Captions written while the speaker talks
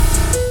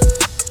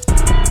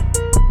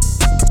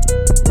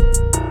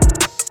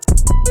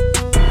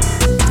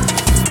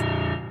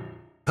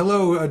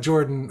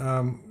Jordan,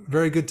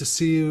 very good to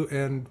see you,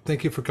 and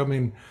thank you for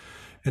coming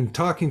and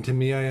talking to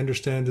me. I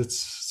understand it's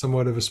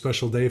somewhat of a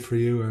special day for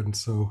you, and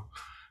so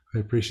I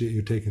appreciate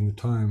you taking the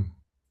time.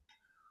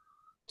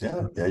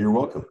 Yeah, you're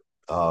welcome.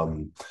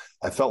 Um,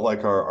 I felt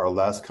like our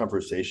last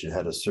conversation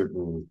had a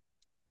certain,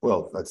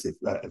 well, let's see,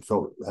 I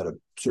felt had a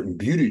certain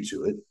beauty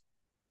to it.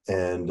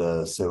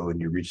 And so when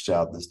you reached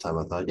out this time,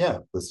 I thought, yeah,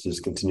 let's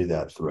just continue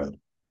that thread.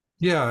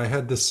 Yeah, I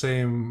had the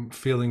same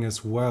feeling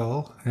as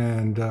well,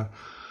 and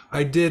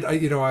I did. I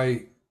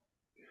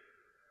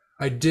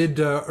did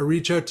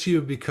reach out to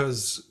you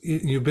because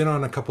you've been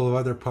on a couple of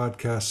other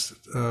podcasts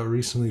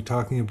recently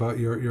talking about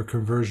your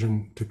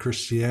conversion to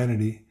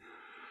Christianity,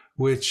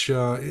 which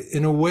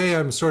in a way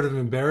I'm sort of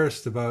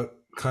embarrassed about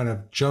kind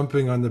of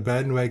jumping on the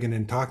bandwagon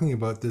and talking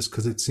about this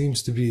because it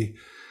seems to be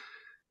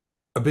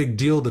a big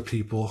deal to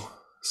people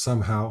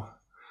somehow.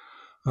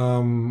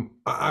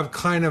 I've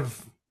kind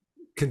of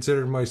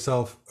considered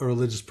myself a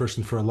religious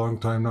person for a long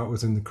time, not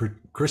within the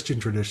Christian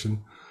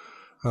tradition.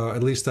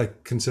 At least I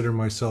consider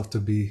myself to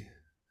be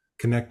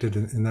connected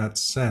in that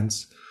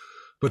sense.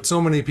 But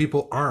so many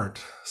people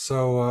aren't.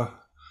 Uh,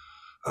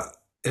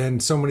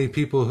 and so many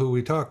people who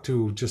we talk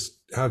to just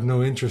have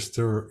no interest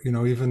or,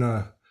 even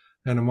a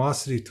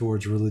animosity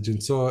towards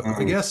religion. So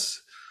Mhm.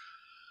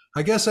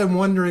 I guess I'm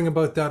wondering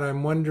about that.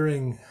 I'm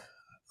wondering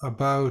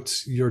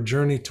about your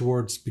journey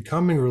towards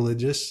becoming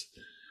religious.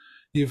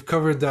 You've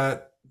covered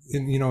that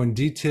in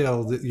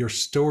detail, that your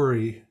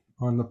story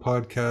on the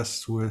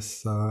podcast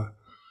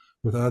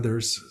with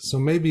others. So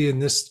maybe in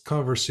this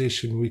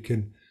conversation we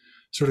can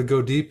sort of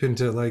go deep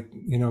into, like,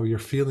 your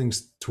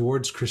feelings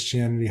towards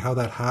Christianity, how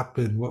that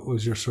happened, what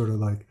was your sort of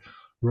like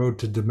road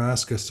to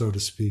Damascus, so to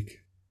speak.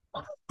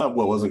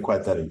 Well, it wasn't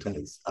quite that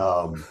intense.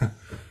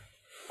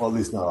 Well, at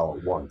least not all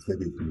at once.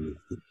 Maybe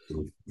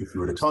if you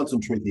were to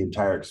concentrate the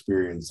entire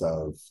experience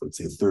of, let's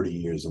say, 30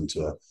 years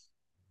into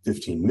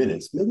 15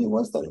 minutes, maybe it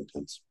was that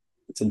intense.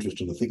 It's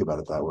interesting to think about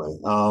it that way.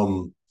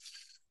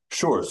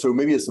 Sure. So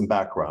maybe as some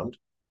background,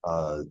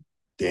 uh,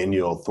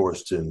 Daniel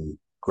Thorsten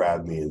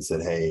grabbed me and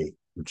said, "Hey,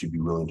 would you be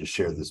willing to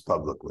share this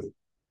publicly?"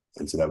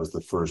 And so that was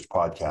the first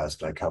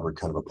podcast. I covered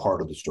kind of a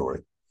part of the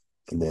story.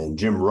 And then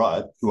Jim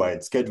Rutt, who I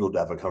had scheduled to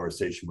have a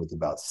conversation with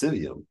about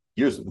Civium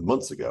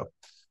months ago,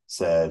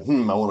 said,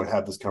 I want to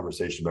have this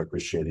conversation about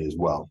Christianity as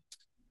well.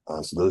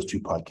 So those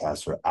two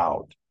podcasts are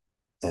out.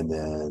 And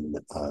then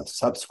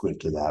subsequent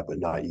to that, but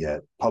not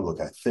yet public,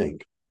 I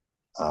think,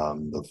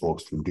 the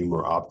folks from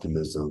Doomer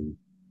Optimism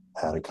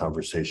had a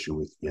conversation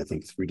with me, I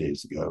think 3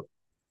 days ago.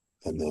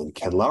 And then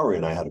Ken Lowry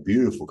and I had a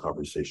beautiful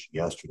conversation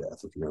yesterday. I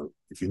think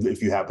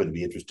if you happen to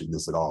be interested in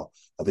this at all,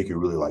 I think you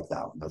really like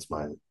that one. That's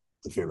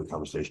the favorite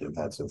conversation I've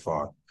had so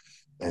far.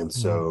 And Mm.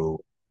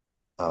 so,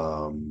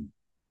 um,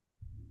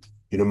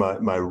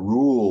 my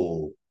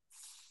rule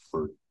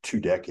for 2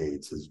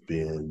 decades has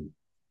been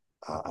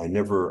I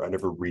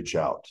never reach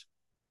out,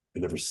 I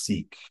never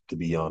seek to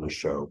be on a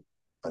show,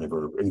 I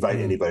never invite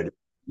Mm. anybody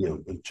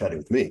to chatting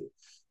with me.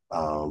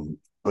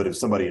 But if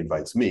somebody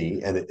invites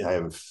me, and I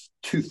have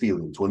two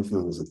feelings. One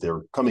feeling is that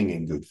they're coming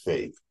in good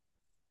faith,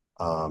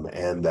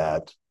 and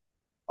that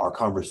our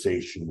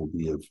conversation will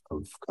be of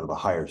kind of a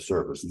higher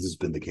service. This has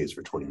been the case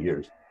for 20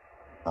 years.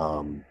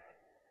 Um,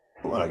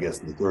 well, I guess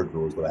the third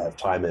rule is that I have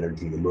time,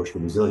 energy, and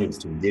emotional resilience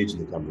to engage in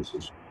the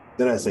conversation.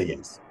 Then I say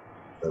yes.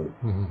 So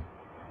Mm.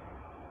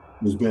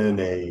 there's been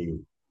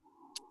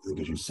I think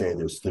as you say,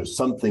 there's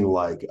something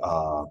like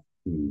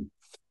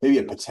maybe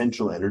a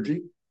potential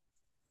energy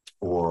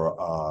or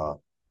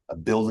a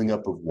building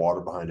up of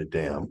water behind a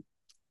dam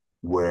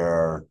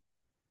where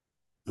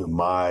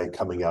my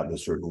coming out in a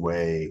certain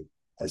way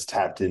has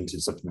tapped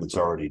into something that's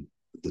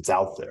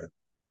out there.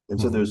 And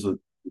so Mm.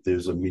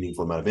 there's a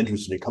meaningful amount of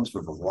interest, and it comes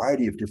from a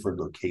variety of different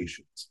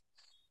locations.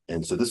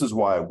 And so this is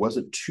why I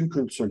wasn't too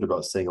concerned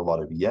about saying a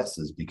lot of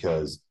yeses,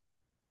 because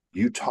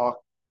you talk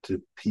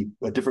to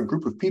a different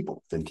group of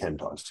people than Ken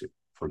talks to,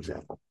 for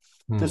example.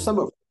 There's Mm. some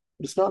of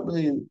it's not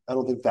really, I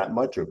don't think, that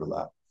much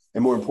overlap.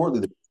 And more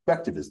importantly, the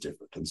perspective is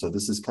different. And so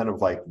this is kind of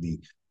like the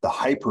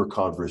hyper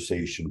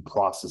conversation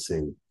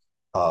processing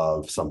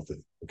of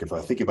something. Like if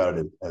I think about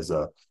it as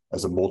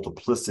a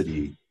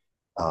multiplicity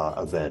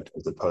event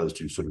as opposed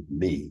to sort of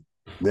me,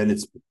 then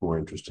it's more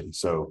interesting.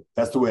 So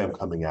that's the way I'm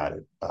coming at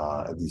it,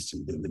 at least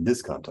in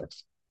this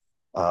context.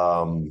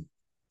 Um,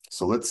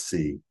 so let's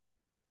see.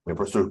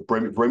 So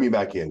bring me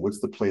back in. What's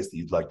the place that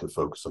you'd like to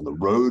focus on? The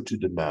road to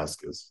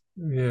Damascus.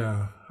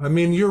 Yeah, I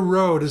mean, your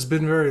road has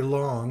been very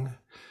long,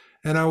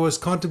 and I was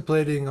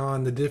contemplating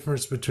on the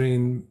difference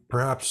between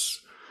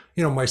perhaps,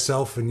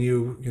 myself and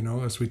you,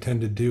 as we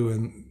tend to do,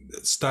 and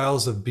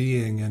styles of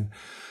being. And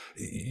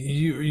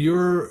you're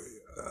you're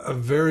a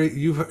very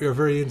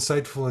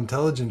insightful,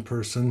 intelligent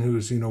person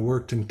who's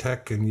worked in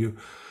tech, and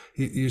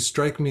you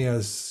strike me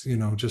as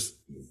just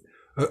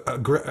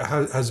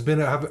has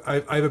been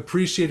I've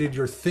appreciated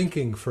your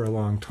thinking for a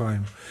long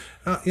time.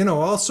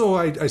 Also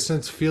I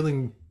sense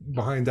feeling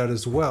behind that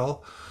as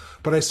well,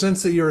 but I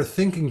sense that you're a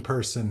thinking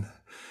person.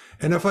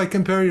 And if I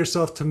compare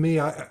yourself to me,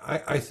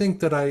 I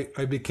think that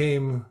I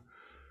became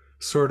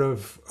sort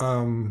of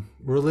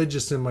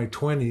religious in my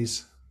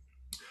 20s,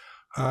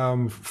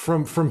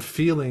 from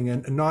feeling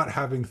and not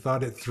having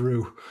thought it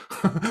through,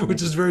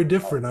 which is very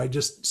different. I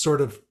just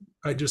sort of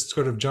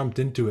jumped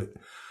into it,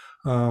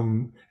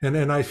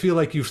 and I feel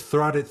like you've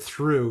thought it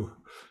through, I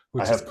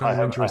which is have, kind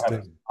of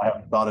interesting. I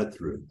have thought it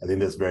through. I think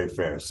that's very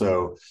fair.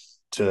 So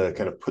to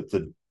kind of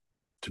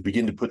to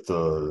begin to put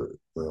I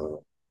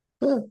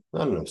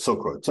don't know,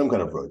 Silk Road, some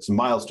kind of road, some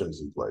milestones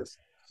in place.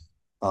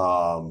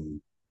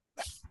 Um,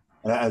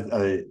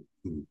 and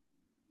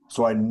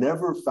so I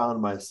never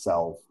found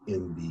myself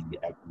in the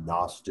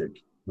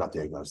agnostic, not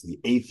the agnostic, the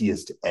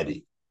atheist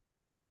eddy,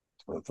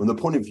 from the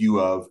point of view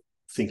of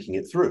thinking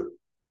it through.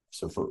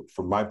 So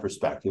from my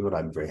perspective, and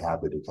I'm very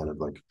happy to kind of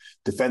like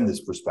defend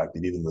this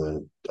perspective,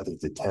 even I think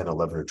the 10,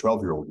 11, or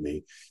 12-year-old me,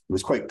 it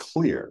was quite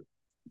clear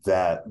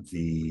that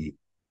the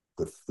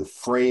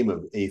frame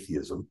of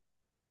atheism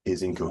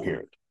is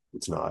incoherent.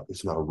 It's not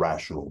a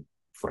rational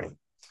frame.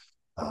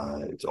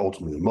 It's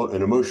ultimately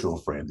an emotional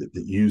frame that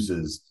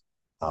uses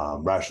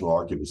rational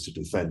arguments to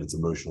defend its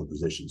emotional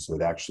position. So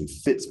it actually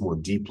fits more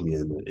deeply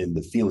in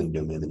the feeling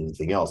domain than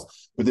anything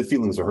else. But the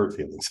feelings are hurt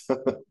feelings.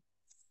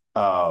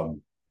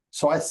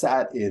 So I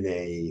sat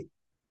in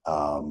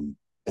an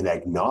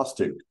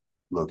agnostic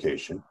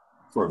location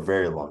for a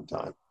very long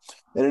time,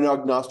 and an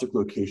agnostic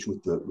location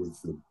with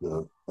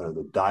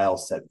the dial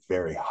set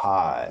very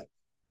high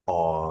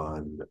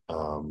on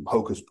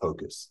Hocus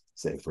Pocus,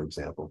 say for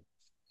example,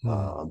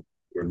 or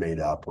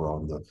Made Up, or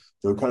on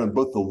the kind of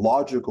both the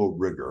logical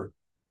rigor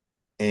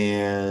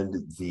and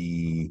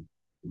the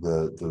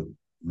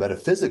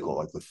metaphysical,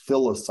 like the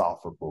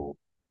philosophical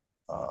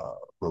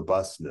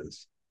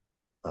robustness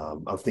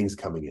of things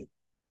coming in.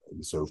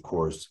 And so, of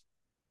course,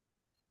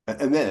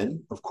 and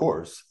then, of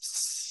course,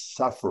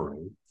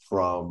 suffering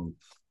from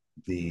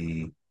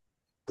the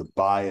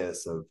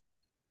bias of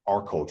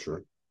our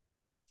culture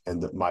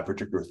and my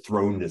particular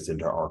thrownness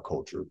into our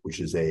culture, which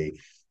is a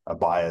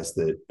bias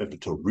that up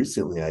until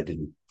recently I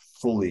didn't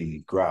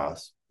fully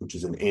grasp, which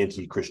is an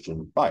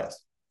anti-Christian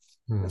bias.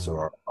 And so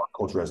our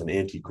culture has an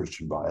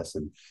anti-Christian bias,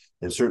 and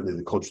certainly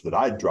the culture that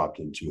I dropped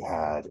into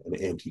had an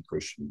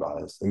anti-Christian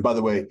bias. And by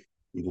the way,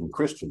 even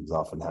Christians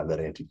often have that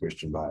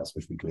anti-Christian bias,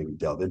 which we can maybe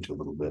delve into a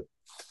little bit.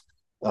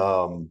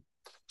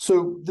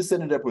 So this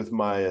ended up with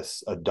my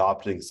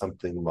adopting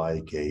something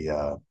like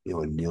a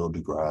Neil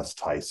deGrasse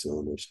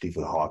Tyson or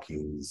Stephen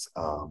Hawking's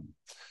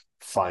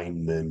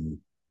Feynman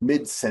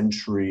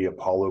mid-century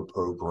Apollo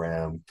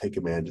program, take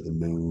a man to the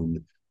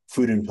moon,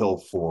 food and pill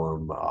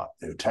form,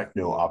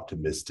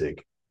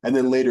 techno-optimistic, and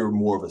then later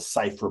more of a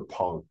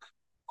cypherpunk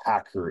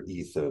hacker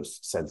ethos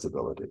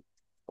sensibility.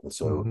 And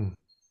so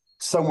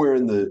somewhere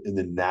in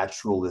the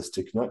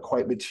naturalistic, not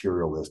quite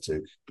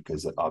materialistic,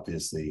 because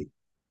obviously,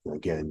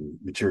 again,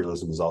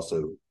 materialism is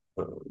also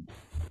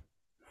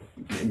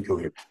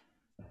incoherent,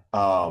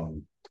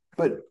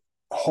 but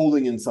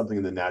holding in something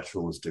in the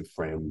naturalistic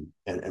frame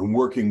and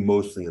working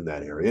mostly in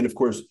that area. And of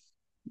course,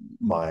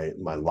 my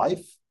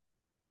life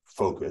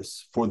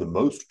focus, for the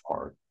most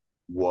part,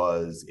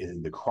 was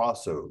in the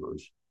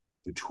crossovers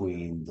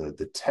between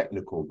the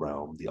technical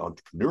realm, the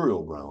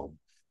entrepreneurial realm,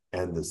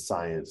 and the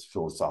science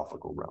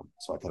philosophical realm.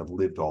 So I kind of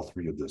lived all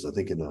three of those. I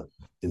think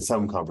in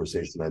some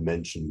conversation I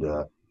mentioned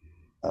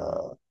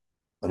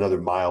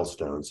another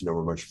milestone. So now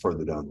we're much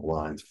further down the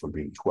lines from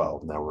being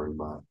 12. Now we're in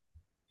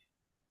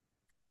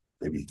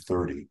maybe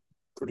 30,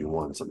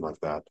 31, something like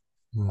that.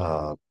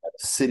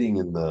 Sitting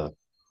in the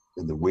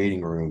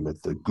waiting room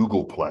at the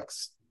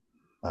Googleplex,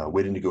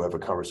 waiting to go have a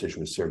conversation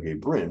with Sergey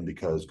Brin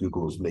because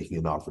Google is making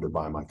an offer to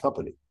buy my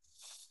company.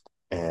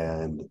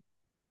 And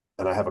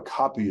I have a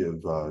copy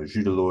of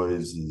Gilles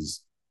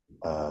Deleuze's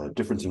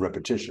Difference in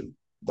Repetition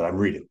that I'm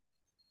reading.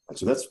 And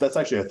so that's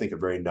actually, I think, a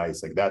very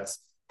nice, like that's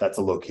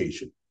a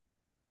location.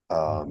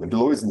 And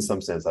Deleuze, in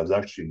some sense, I was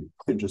actually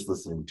just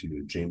listening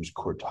to James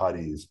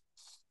Cortati's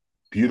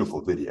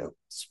beautiful video.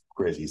 It's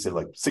crazy. He said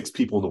like 6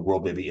 people in the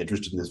world may be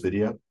interested in this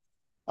video,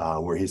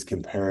 where he's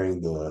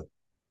comparing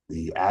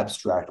the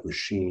abstract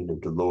machine of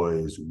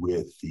Deleuze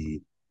with the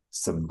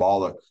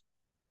symbolic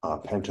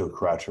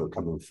Pantocrator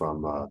coming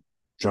from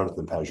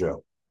Jonathan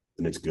Pajot,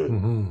 and it's good.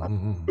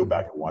 Go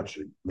back and watch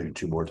it maybe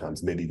 2 more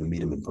times, maybe even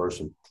meet him in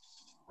person.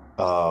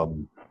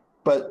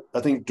 But I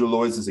think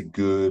Deleuze is a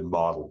good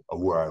model of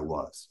where I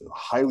was.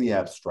 Highly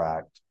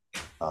abstract,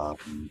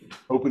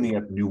 opening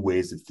up new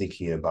ways of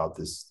thinking about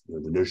this,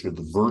 the notion of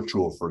the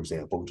virtual, for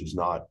example, which is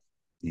not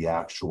the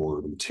actual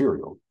or the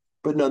material,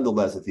 but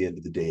nonetheless, at the end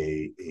of the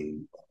day, a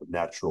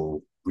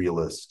natural,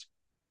 realist,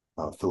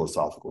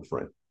 philosophical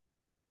frame.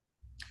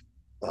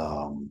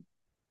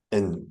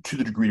 And to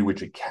the degree to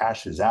which it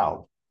cashes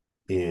out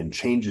in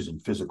changes in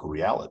physical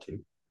reality,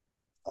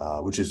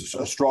 which is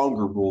a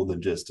stronger rule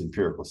than just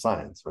empirical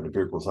science. Right?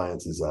 Empirical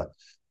science is a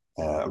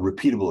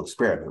repeatable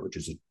experiment, which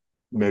is a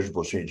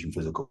measurable change in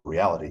physical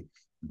reality.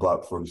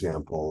 But for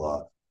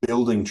example,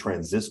 building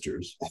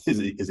transistors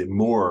is a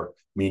more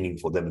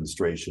meaningful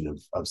demonstration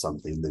of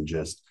something than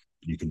just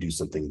you can do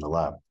something in the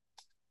lab.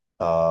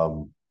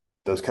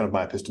 That was kind of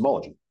my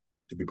epistemology.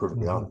 to be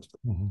perfectly Mm-hmm. honest.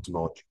 Mm-hmm.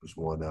 Epistemology was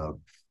one of,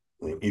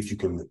 if you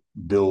can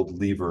build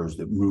levers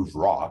that move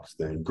rocks,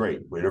 then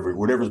great.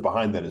 Whatever's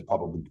behind that is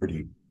probably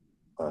pretty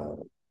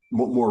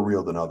more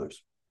real than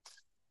others.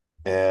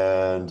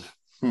 And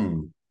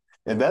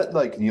that,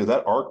 like,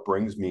 that arc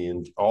brings me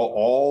in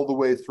all the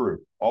way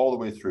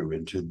through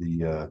into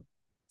the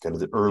kind of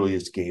the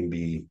earliest Game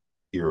B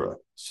era.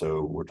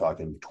 So we're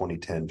talking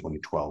 2010,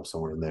 2012,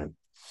 somewhere in there.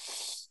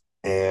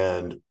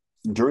 And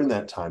during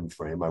that time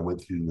frame, I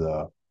went through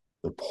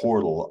the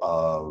portal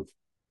of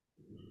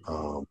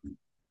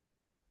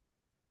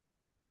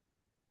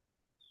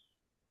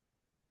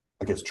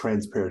I guess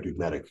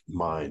transparadigmatic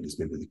mind is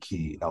maybe the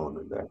key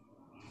element there.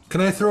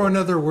 Can I throw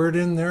another word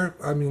in there?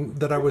 I mean,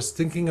 that I was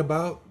thinking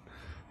about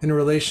in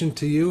relation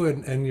to you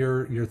and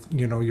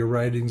your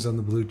writings on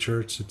the Blue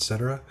Church,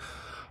 etc.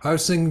 I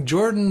was saying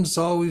Jordan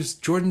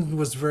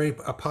was a very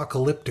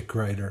apocalyptic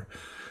writer,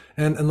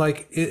 and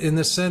like in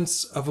the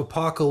sense of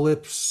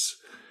apocalypse,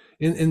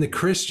 in the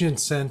Christian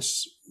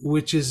sense,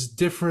 which is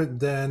different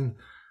than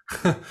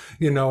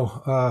you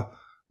know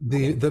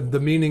the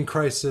meaning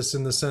crisis,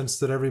 in the sense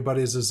that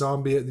everybody is a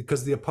zombie,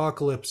 because the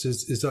apocalypse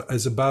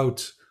is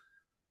about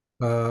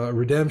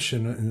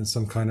redemption in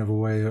some kind of a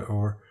way.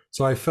 Or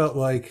so I felt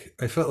like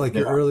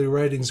your early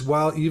writings,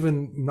 while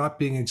even not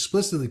being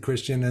explicitly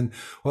Christian, and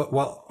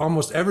while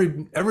almost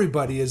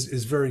everybody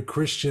is very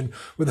Christian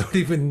without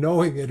even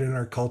knowing it in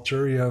our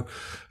culture,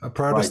 a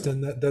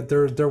Protestant, right, that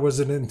there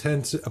was an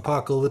intense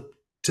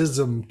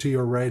apocalypticism to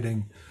your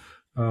writing.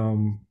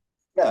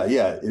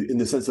 Yeah, in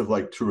the sense of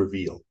like to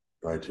reveal,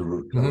 right?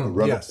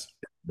 Yes,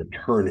 the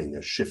turning,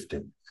 a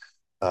shifting.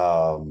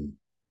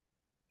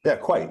 Yeah,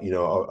 quite.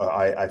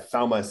 I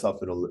found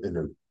myself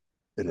in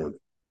a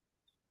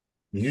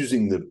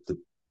using the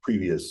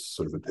previous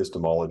sort of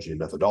epistemology and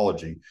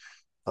methodology,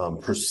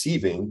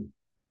 perceiving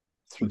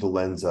through the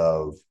lens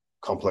of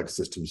complex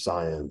system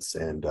science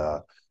and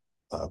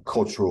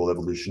cultural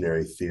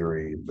evolutionary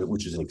theory,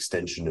 which is an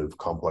extension of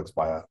complex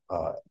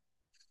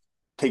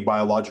take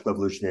biological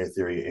evolutionary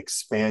theory,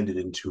 expand it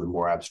into a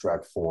more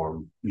abstract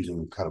form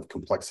using kind of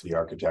complexity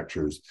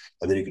architectures,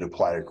 and then you can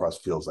apply it across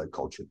fields like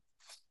culture.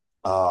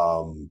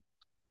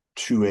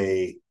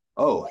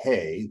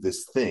 Hey,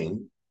 this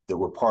thing that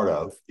we're part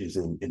of is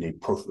in a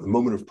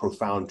moment of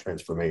profound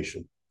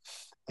transformation.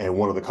 And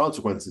one of the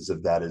consequences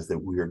of that is that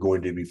we are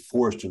going to be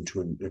forced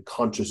into a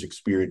conscious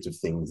experience of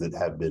things that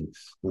have been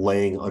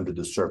laying under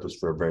the surface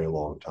for a very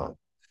long time.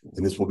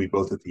 And this will be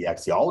both at the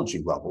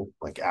axiology level,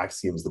 like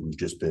axioms that we've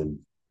just been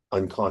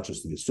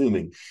unconsciously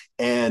assuming,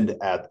 and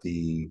at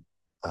the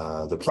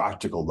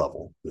practical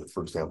level.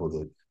 For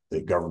example,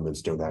 that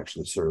governments don't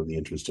actually serve the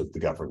interest of the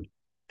governed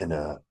in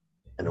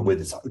a way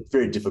that's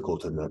very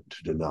difficult to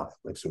deny.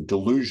 Like, so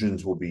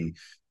delusions will be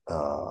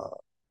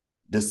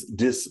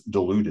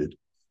disdiluted,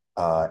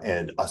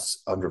 and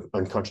us under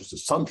unconscious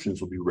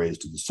assumptions will be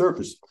raised to the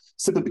surface,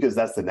 simply because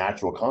that's the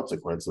natural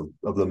consequence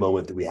of the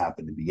moment that we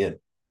happen to be in.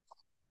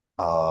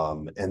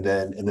 And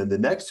then the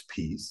next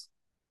piece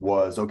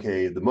was,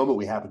 okay, the moment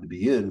we happen to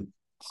be in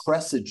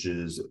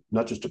presages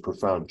not just a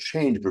profound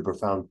change, but a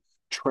profound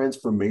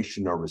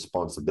transformation or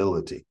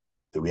responsibility,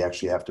 that we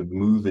actually have to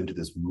move into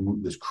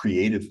this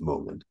creative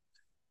moment.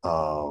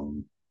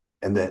 And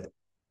that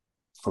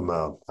from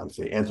a, I would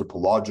say,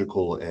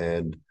 anthropological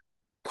and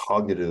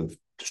cognitive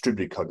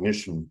distributed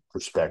cognition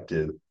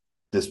perspective,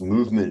 this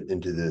movement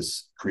into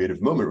this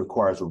creative moment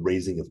requires a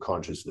raising of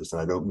consciousness.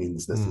 And I don't mean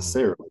this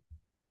necessarily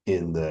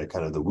in the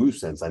kind of the woo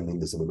sense. I mean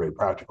this in a very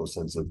practical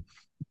sense of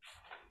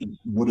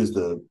what is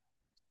the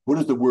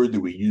word that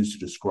we use to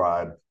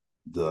describe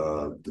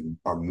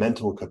our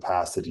mental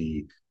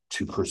capacity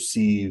to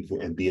perceive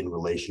and be in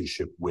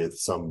relationship with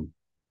some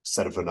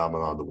set of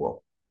phenomena in the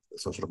world,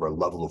 some sort of our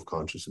level of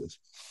consciousness.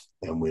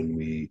 And when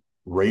we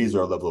raise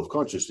our level of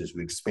consciousness,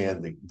 we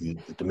expand the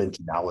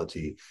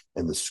dimensionality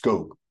and the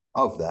scope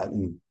of that.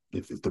 And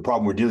if the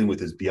problem we're dealing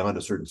with is beyond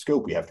a certain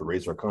scope, we have to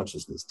raise our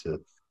consciousness to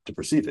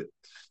perceive it.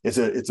 It's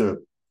a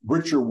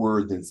richer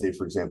word than, say,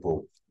 for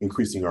example,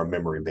 increasing our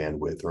memory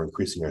bandwidth or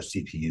increasing our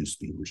CPU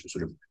speed, which is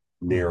sort of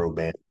narrow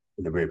band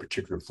in a very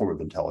particular form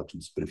of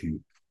intelligence. But if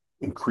you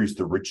increase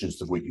the richness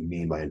of what you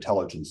mean by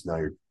intelligence, now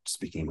you're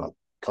speaking about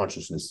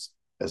consciousness.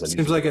 As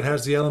Seems like it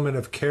has the element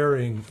of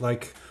caring,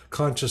 like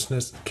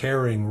consciousness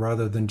caring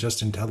rather than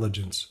just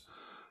intelligence.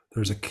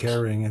 There's a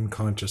caring in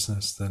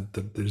consciousness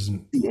that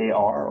isn't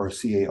C-A-R or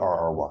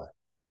C-A-R-R-Y.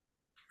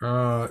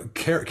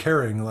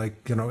 Caring,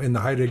 like, in the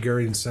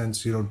Heideggerian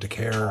sense, to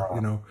care,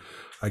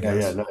 I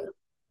guess. And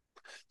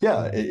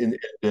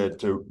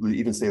to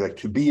even say, like,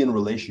 to be in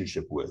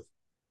relationship with,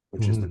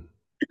 which is the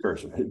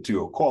precursor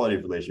to a quality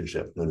of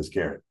relationship known as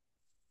caring.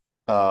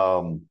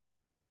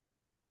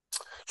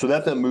 So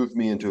that then moved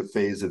me into a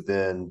phase of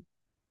then,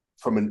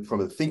 from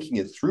a thinking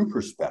it through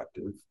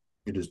perspective,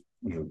 it is,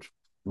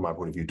 from my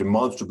point of view,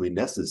 demonstrably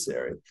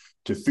necessary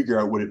to figure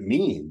out what it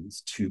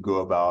means to go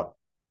about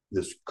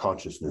this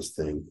consciousness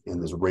thing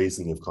and this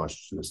raising of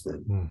consciousness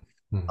thing.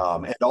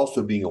 And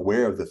also being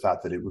aware of the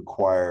fact that it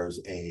requires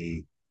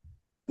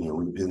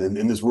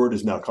and this word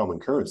is now common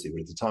currency, but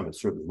at the time it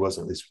certainly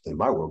wasn't, at least within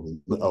my world,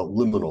 a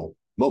liminal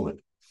moment,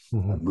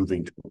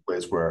 moving to a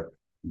place where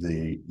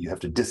you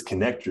have to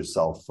disconnect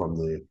yourself from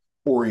the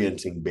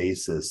orienting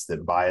basis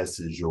that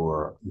biases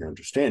your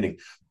understanding,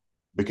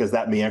 because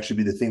that may actually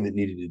be the thing that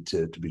needed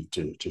to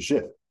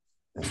shift.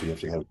 And so you have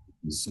to have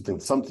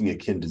something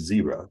akin to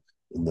zero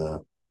in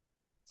the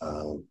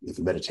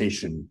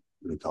meditation,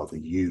 we call it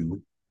the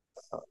U.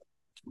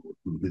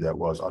 Who that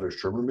was, Otto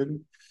Schermer, maybe.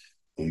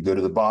 And you go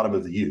to the bottom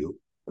of the U,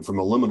 and from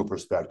a liminal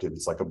perspective,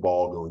 it's like a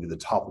ball going to the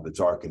top of its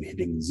arc and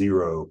hitting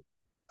zero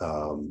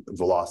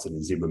velocity,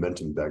 zero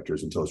momentum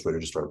vectors until it's ready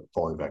to start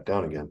falling back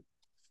down again.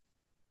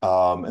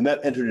 And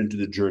that entered into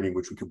the journey,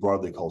 which we could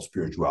broadly call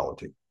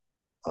spirituality.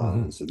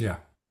 So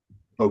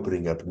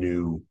opening up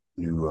new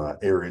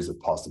areas of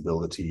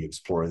possibility,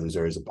 exploring those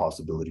areas of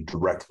possibility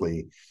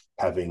directly,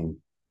 having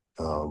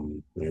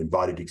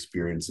embodied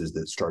experiences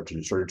that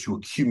started to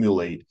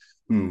accumulate.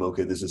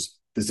 Okay, this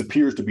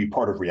appears to be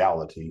part of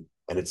reality,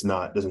 and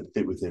doesn't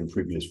fit within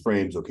previous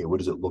frames. Okay, what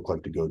does it look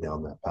like to go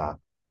down that path?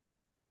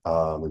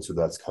 And so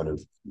that's kind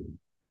of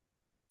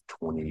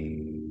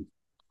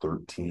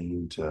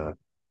 2013 to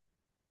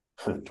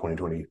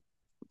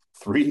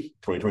 2023,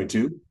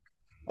 2022.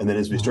 And then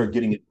as we start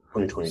getting into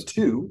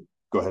 2022,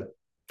 go ahead.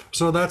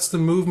 So that's the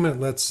movement,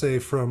 let's say,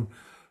 from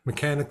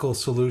mechanical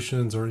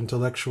solutions or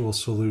intellectual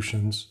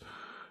solutions,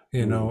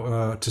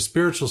 to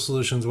spiritual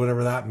solutions,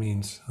 whatever that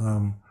means.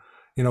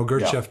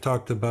 Gurdjieff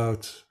talked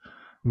about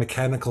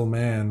mechanical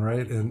man,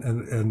 right?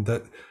 And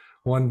that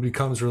one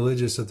becomes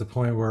religious at the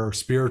point where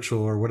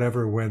spiritual or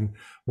whatever, when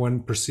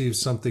one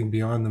perceives something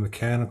beyond the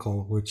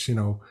mechanical, which,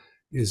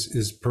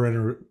 is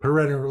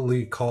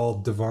perennially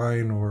called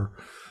divine, or,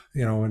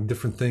 and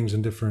different things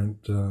in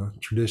different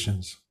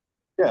traditions.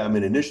 Yeah, I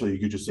mean, initially you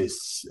could just say,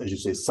 as you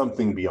say,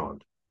 something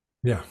beyond.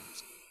 Yeah.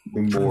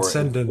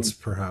 Transcendence,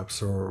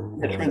 perhaps, or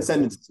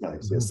transcendence is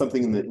nice. Yeah,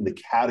 something in the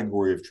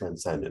category of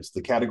transcendence.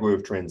 The category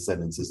of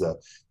transcendence is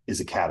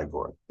a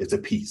category. It's a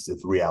piece.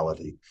 It's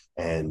reality.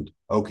 And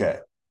okay,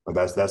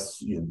 that's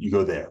you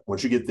go there.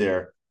 Once you get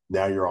there,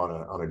 now you're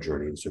on a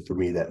journey. And so for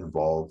me, that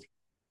involved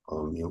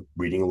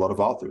reading a lot of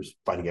authors,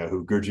 finding out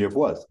who Gurdjieff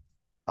was,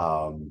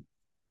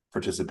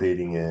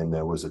 participating in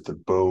was it the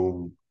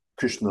Bohm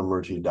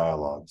Krishnamurti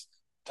dialogues,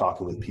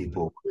 talking with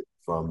people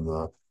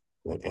from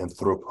the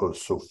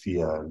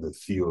Anthroposophia and the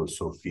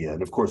Theosophia,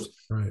 and of course,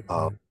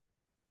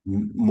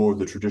 more of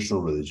the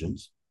traditional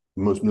religions,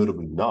 most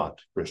notably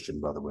not Christian,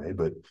 by the way,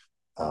 but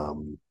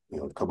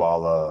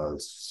Kabbalah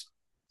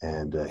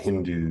and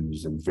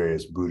Hindus and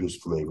various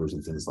Buddhist flavors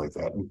and things like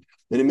that. And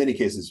in many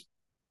cases,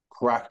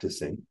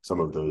 practicing some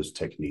of those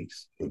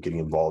techniques and getting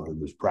involved in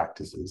those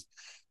practices,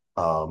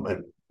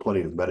 and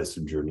plenty of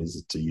medicine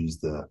journeys, to use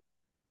the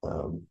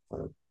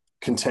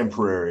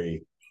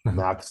contemporary,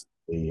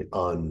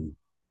 maximally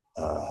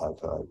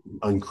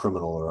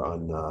uncriminal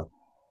or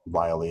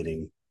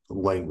unviolating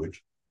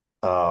language,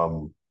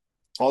 all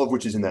of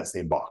which is in that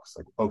same box.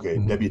 Like, okay,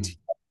 WT,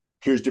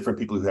 here's different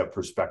people who have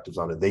perspectives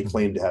on it. They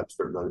claim to have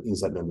certain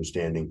insight and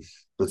understanding.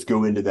 Let's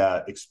go into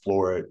that,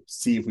 explore it,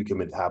 see if we can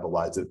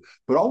metabolize it.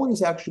 But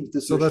always actually with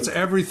this. So that's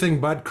everything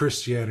but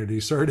Christianity.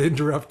 Sorry to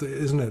interrupt,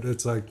 isn't it?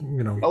 It's like,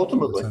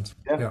 ultimately,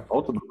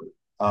 ultimately.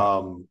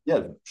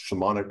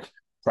 Shamanic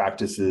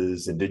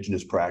practices,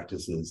 indigenous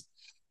practices.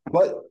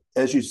 But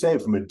as you say,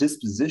 from a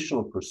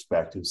dispositional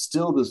perspective,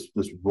 still this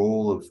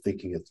role of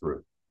thinking it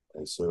through.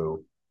 And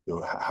so,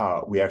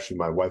 how we actually,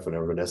 my wife and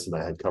Vanessa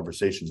and I had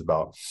conversations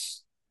about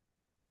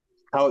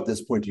how at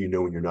this point do you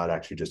know when you're not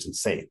actually just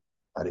insane?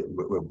 At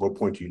what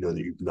point do you know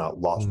that you've not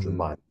lost your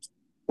mind?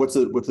 What's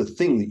the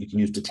thing that you can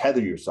use to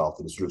tether yourself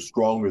that is sort of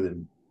stronger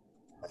than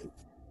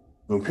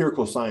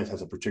empirical science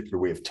has a particular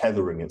way of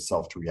tethering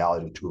itself to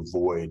reality to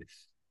avoid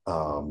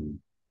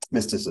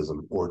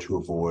mysticism or to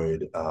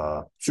avoid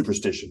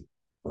superstition,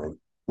 right?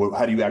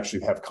 How do you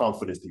actually have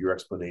confidence that your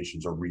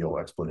explanations are real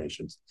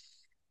explanations?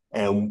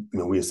 And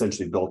we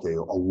essentially built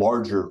a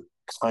larger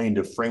kind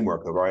of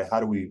framework of, all right, how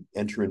do we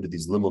enter into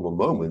these liminal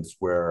moments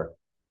where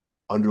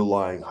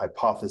underlying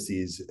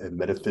hypotheses and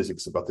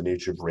metaphysics about the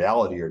nature of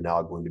reality are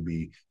now going to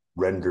be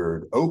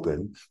rendered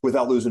open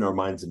without losing our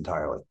minds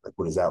entirely? Like,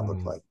 what does that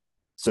look like?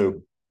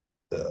 So,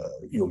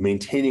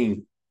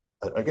 maintaining,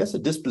 I guess, a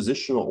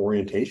dispositional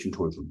orientation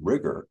towards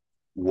rigor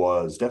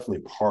was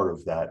definitely part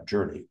of that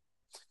journey.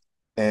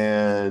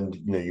 And,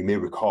 you may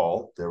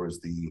recall there was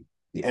the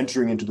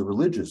entering into the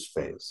religious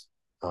phase,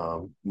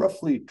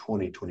 roughly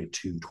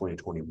 2022,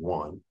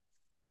 2021.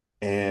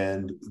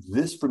 And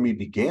this for me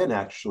began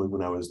actually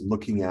when I was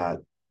looking at,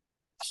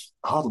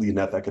 oddly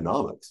enough,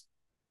 economics.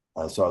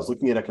 So I was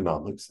looking at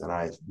economics, and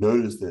I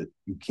noticed that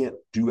you can't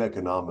do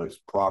economics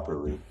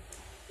properly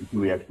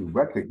until we actually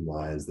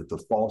recognize that the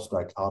false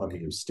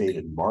dichotomy of state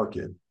and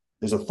market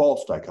is a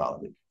false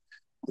dichotomy.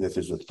 And if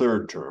there's a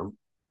third term,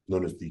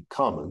 known as the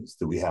commons,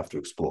 that we have to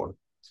explore.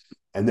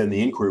 And then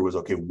the inquiry was,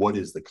 okay, what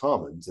is the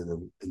commons?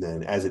 And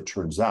then as it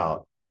turns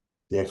out,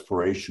 the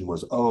exploration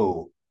was,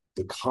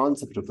 the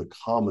concept of the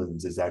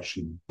commons is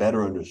actually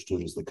better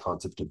understood as the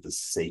concept of the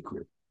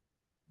sacred.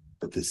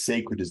 that the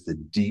sacred is the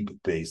deep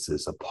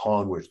basis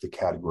upon which the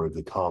category of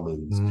the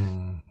commons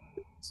Mm.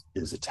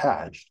 is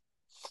attached.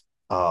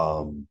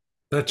 Um,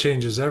 That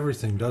changes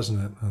everything, doesn't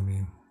it? I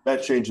mean,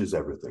 that changes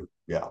everything.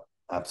 Yeah,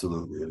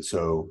 absolutely. And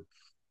so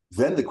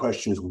then the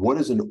question is, what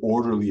does an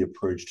orderly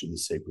approach to the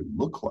sacred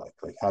look like?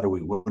 Like,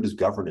 what does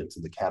governance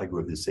in the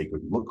category of the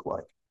sacred look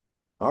like?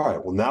 All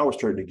right, well, now we're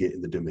starting to get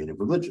in the domain of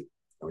religion.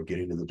 And we're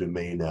getting into the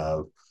domain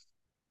of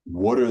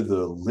what are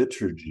the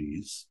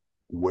liturgies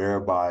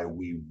whereby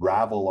we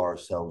ravel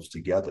ourselves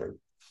together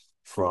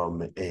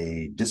from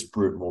a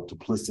disparate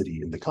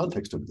multiplicity in the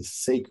context of the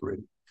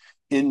sacred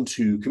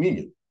into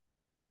communion,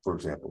 for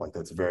example. Like,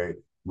 that's a very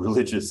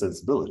religious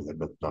sensibility.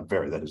 Not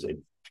very, that is a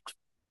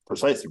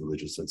precisely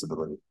religious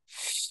sensibility.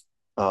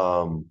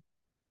 And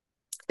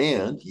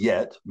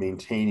yet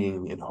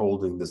maintaining and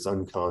holding this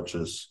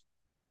unconscious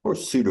or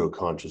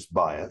pseudo-conscious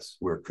bias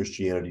where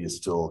Christianity is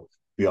still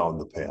beyond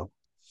the pale.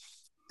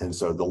 And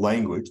so the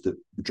language that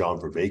John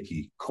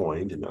Vervaeke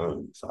coined and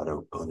owns, I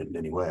don't own it in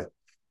any way,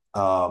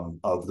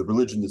 of the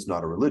religion that's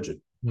not a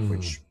religion,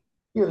 which,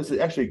 is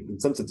actually in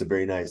some sense a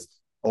very nice,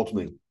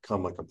 ultimately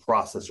come like a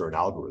process or an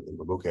algorithm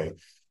of, okay,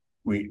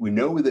 we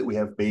know that we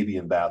have baby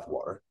in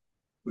bathwater.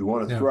 We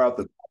want to throw out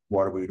the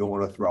water, but we don't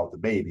want to throw out the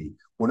baby.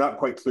 We're not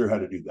quite clear how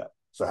to do that.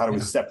 So how do we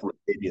separate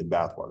baby and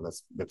bathwater?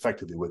 That's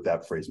effectively what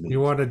that phrase means. You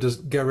want to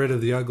just get rid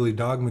of the ugly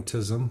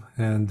dogmatism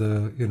and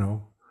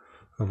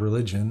of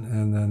religion,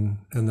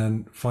 and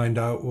then find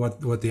out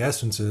what the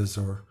essence is,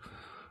 or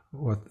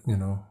what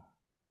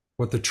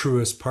what the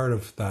truest part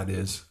of that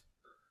is.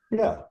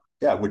 Yeah,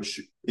 which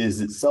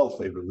is itself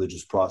a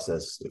religious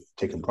process if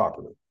taken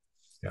properly.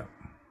 Yeah.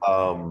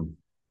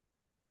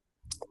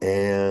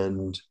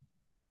 And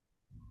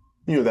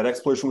that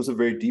exploration was a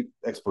very deep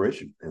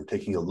exploration, and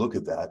taking a look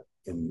at that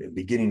and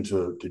beginning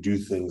to do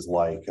things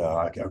like,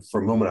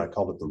 for a moment, I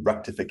called it the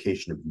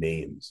rectification of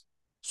names.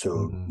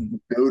 So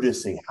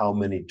noticing how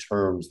many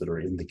terms that are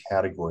in the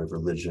category of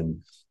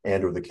religion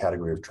and or the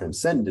category of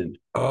transcendent.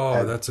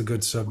 Oh, that's a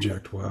good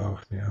subject. Wow.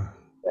 Yeah,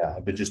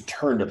 have been just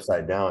turned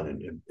upside down,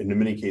 and in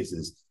many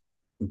cases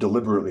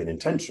deliberately and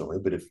intentionally,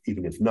 but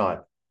even if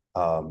not,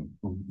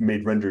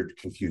 rendered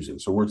confusing.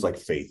 So words like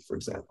faith, for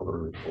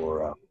example,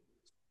 or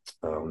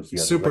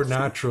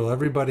supernatural.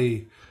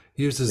 Everybody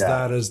uses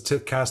that as to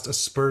cast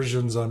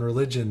aspersions on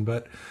religion,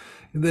 but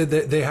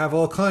they have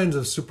all kinds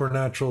of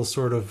supernatural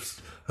sort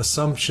of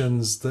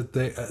assumptions that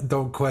they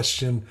don't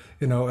question,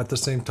 at the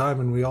same time,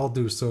 and we all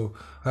do. So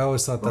I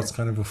always thought that's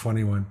kind of a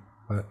funny one.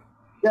 But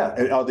yeah,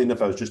 and oddly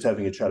enough, I was just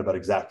having a chat about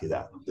exactly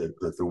that.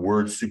 That the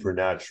word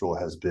supernatural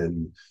has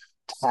been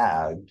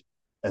tagged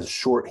as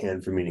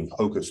shorthand for meaning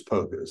hocus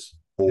pocus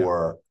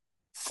or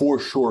for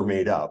sure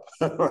made up,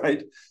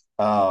 right?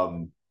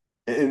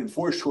 And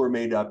for sure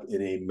made up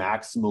in a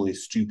maximally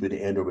stupid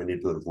and or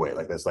manipulative way.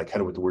 Like, that's like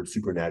kind of what the word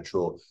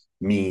supernatural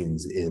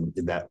means in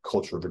that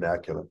culture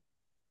vernacular.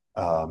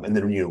 And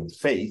then,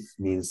 faith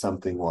means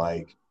something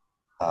like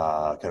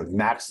kind of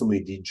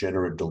maximally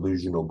degenerate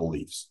delusional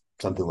beliefs,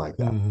 something like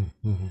that.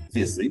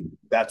 Obviously,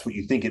 that's what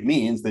you think it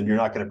means, then you're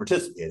not going to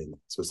participate in it.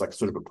 So it's like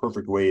sort of a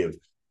perfect way of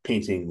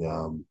painting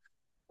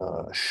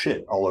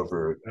shit all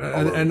over.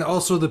 And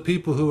also the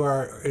people who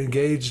are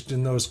engaged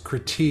in those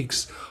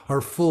critiques are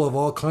full of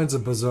all kinds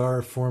of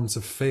bizarre forms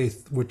of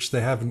faith, which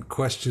they haven't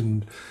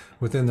questioned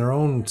within their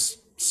own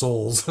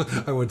souls,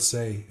 I would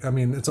say. I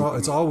mean, it's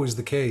always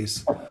the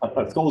case.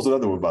 Soul's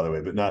another one, by the way,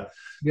 but not.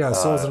 Yeah,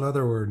 soul's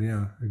another word.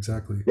 Yeah,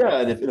 exactly.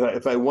 Yeah, and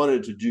if I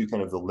wanted to do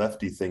kind of the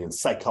lefty thing and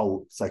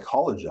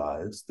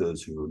psychologize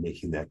those who are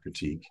making that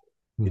critique,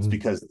 it's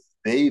because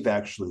they've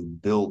actually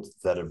built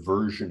that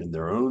aversion in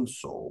their own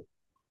soul.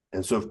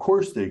 And so, of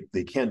course,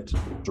 they can't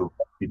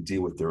directly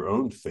deal with their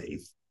own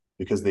faith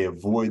because they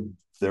avoid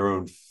their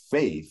own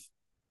faith.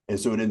 And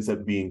so it ends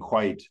up being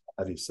quite,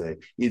 how do you say,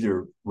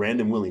 either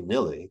random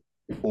willy-nilly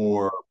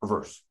or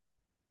perverse.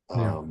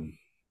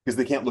 Because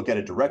they can't look at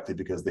it directly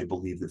because they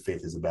believe that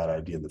faith is a bad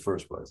idea in the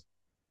first place.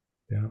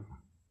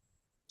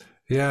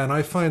 Yeah, and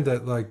I find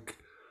that, like,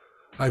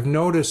 I've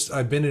noticed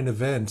I've been in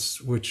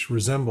events which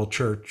resemble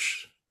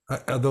church,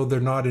 although they're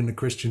not in a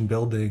Christian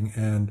building,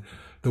 and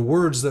the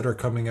words that are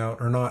coming out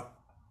are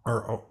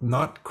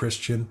not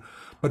Christian,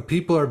 but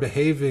people are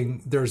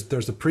behaving.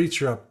 There's a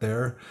preacher up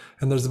there,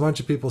 and there's a bunch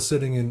of people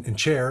sitting in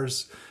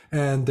chairs,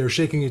 and they're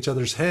shaking each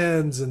other's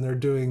hands, and they're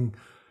doing,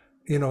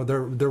 they're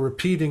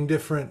repeating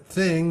different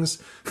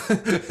things,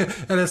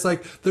 and it's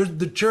like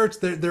the church.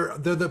 They're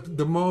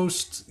the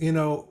most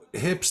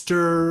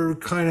hipster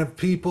kind of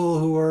people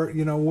who are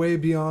way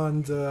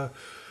beyond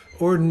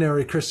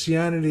ordinary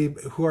Christianity,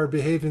 who are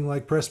behaving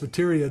like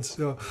Presbyterians.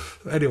 So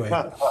anyway.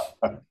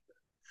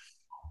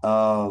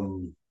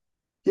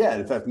 Yeah,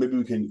 in fact, maybe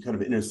we can kind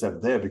of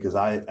intercept there, because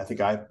I think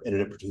I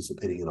ended up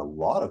participating in a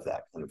lot of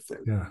that kind of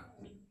thing. Yeah.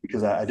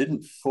 Because I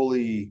didn't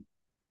fully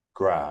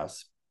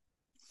grasp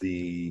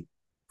the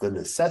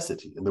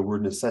necessity, and the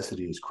word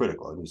necessity is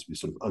critical. It needs to be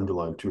sort of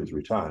underlined 2 or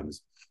 3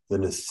 times. The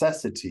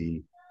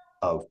necessity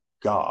of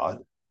God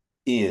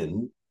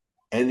in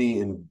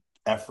any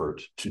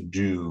effort to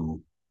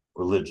do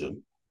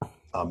religion,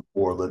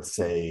 or let's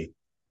say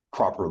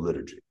proper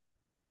liturgy.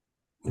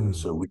 Mm.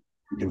 So we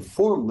can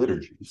form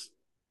liturgies,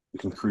 we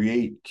can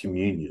create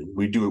communion.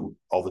 We do it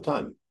all the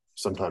time.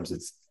 Sometimes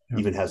it's Yeah.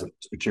 even has a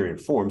Presbyterian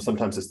form.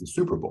 Sometimes it's the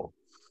Super Bowl.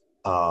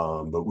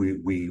 But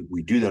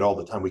we do that all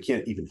the time. We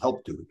can't even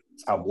help do it.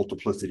 It's how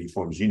multiplicity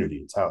forms unity.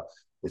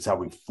 It's how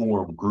we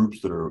form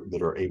groups that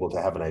are able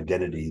to have an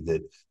identity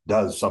that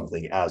does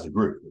something as a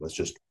group. That's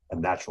just a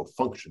natural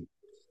function.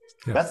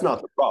 Yeah. That's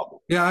not the problem.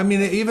 Yeah, I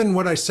mean, even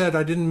what I said,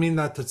 I didn't mean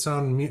that to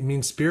sound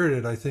mean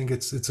spirited. I think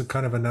it's a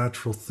kind of a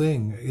natural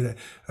thing.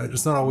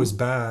 It's not always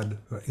bad,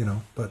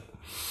 but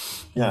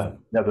Yeah.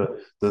 Now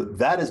the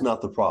that is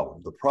not the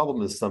problem. The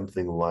problem is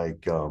something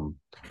like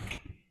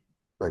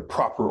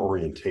proper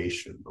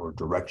orientation or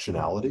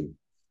directionality Mhm.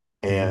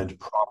 and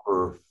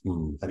proper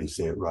how do you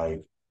say it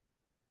right?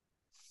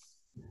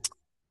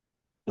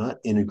 Not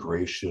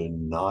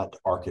integration, not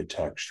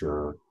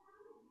architecture.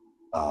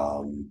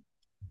 Um,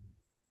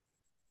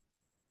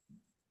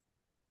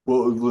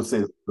 well, let's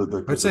say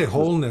I'd say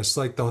wholeness,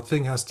 like the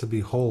thing has to be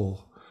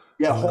whole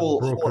yeah, and not whole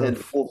broken, and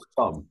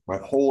wholesome,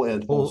 right? Whole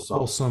and wholesome.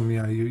 wholesome.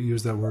 Yeah, you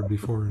used that word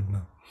before. It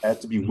has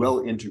to be well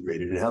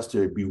integrated. It has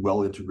to be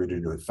well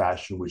integrated in a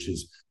fashion which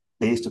is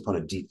based upon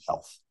a deep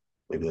health.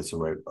 Maybe that's a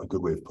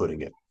good way of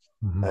putting it.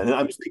 Mhm. And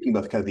I'm speaking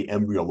about kind of the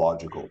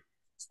embryological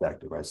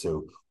perspective, right?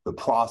 So the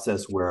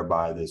process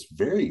whereby this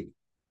very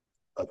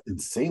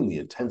insanely,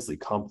 intensely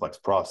complex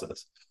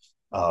process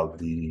of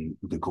the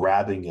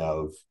grabbing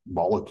of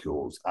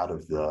molecules out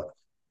of the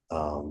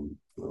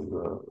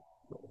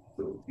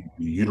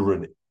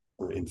uterine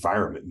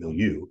environment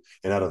milieu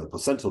and out of the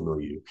placental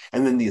milieu,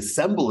 and then the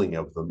assembling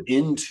of them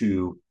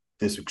into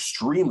this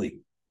extremely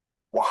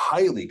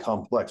highly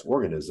complex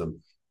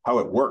organism, how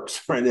it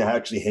works, right? It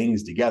actually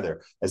hangs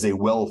together as a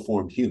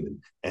well-formed human.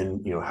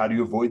 And how do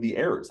you avoid the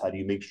errors? How do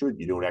you make sure that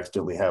you don't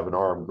accidentally have an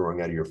arm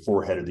growing out of your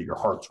forehead or that your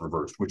heart's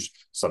reversed, which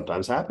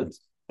sometimes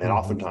happens, and Mhm.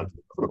 oftentimes,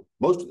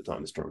 most of the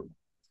time, is terminal.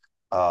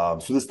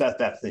 So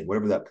that thing,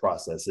 whatever that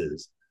process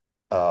is,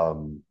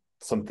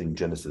 something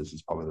Genesis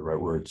is probably the right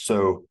word.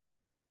 So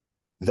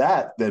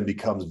that then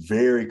becomes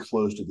very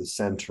close to the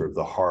center of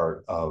the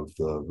heart of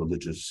the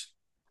religious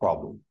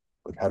problem.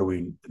 Like how do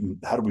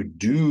we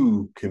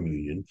do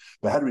communion,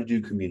 but how do we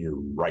do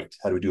communion right?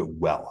 How do we do it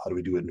well? How do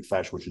we do it in a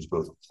fashion which is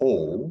both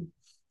whole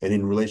and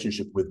in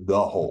relationship with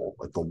the whole,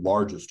 like the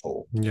largest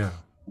whole? Yeah.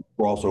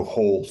 We're also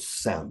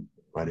wholesome,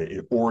 right?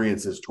 It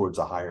orients us towards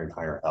a higher and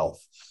higher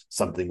health,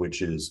 something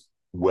which is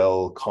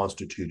well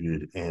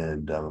constituted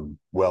and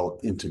well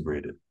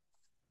integrated.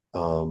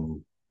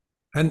 Um,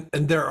 And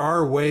there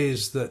are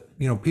ways that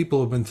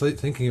people have been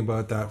thinking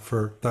about that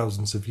for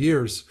thousands of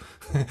years,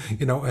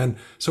 and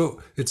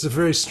so it's a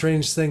very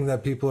strange thing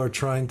that people are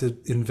trying to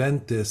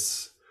invent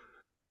this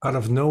out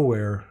of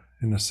nowhere,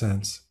 in a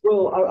sense,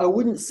 well, I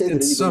wouldn't say in that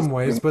anybody's some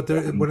ways, but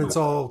when it's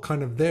all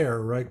kind of there,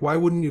 right? Why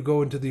wouldn't you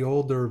go into the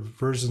older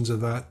versions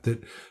of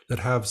that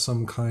have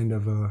some kind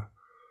of a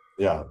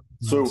yeah.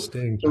 So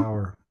staying so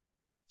power?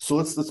 so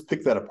let's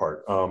pick that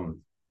apart.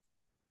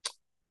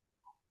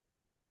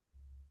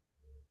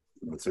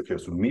 Let's okay.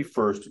 So me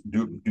first,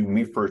 do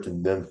me first,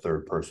 and then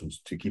third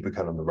persons to keep it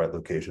kind of in the right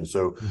location.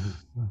 So Mhm.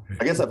 Okay.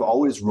 I guess I've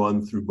always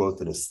run through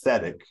both an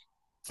aesthetic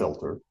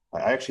filter. I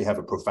actually have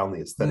a profoundly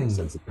aesthetic Hmm.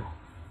 sense of it,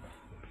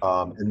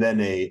 and then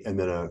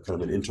a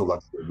kind of an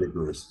intellectual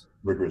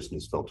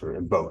rigorousness filter,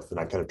 and both. And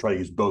I kind of try to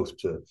use both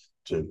to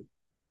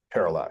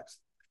parallax.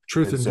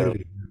 Truth And and so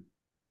beauty.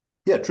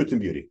 yeah, truth and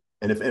beauty.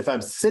 And if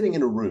I'm sitting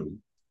in a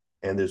room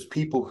and there's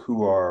people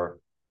who are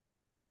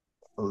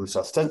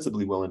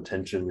ostensibly well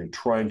intentioned and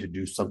trying to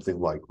do something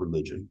like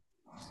religion,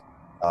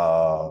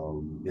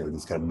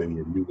 this kind of maybe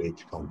a new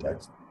age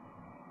context,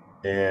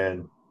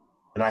 and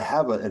I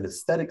have an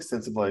aesthetic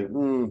sense of like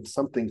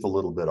something's a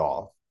little bit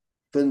off,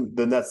 then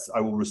that's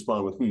I will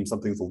respond with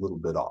something's a little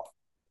bit off.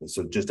 And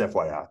so just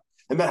FYI,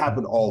 and that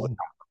happened all the Mhm.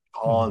 time,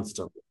 Mhm.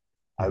 constantly.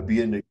 I would be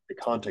Mhm. in a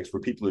context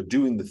where people are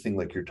doing the thing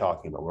like you're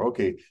talking about, where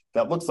okay,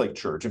 that looks like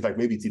church. In fact,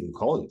 maybe it's even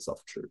calling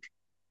itself church.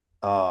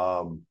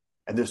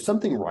 And there's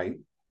something right.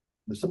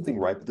 There's something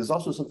right, but there's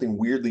also something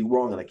weirdly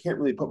wrong, and I can't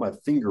really put my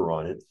finger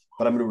on it.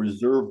 But I'm going to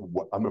reserve.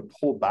 I'm going to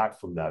pull back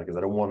from that because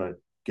I don't want to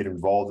get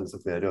involved in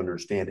something I don't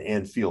understand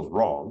and feels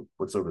wrong.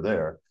 What's over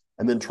there,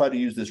 and then try to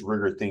use this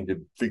rigor thing to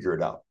figure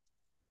it out.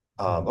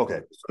 Mhm.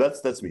 Okay, so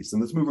that's me. So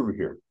let's move over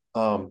here.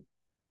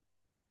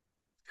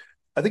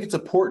 I think it's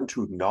important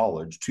to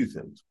acknowledge two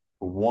things.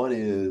 One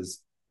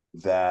is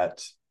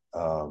that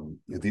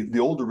the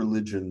older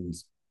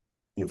religions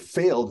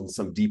failed in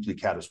some deeply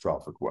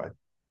catastrophic way.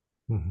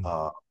 Mhm.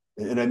 Uh,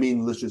 and I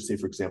mean, let's just say,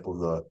 for example,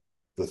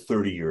 the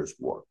 30 Years'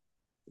 War,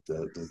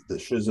 the Yeah.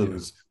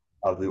 schisms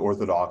of the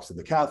Orthodox and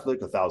the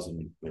Catholic,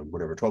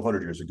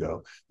 1,200 years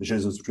ago, the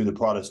schisms between the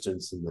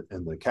Protestants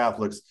and the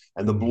Catholics,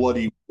 and the Mhm.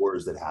 bloody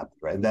wars that happened,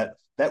 right? And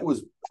that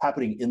was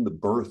happening in the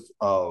birth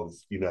of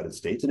the United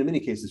States, and in many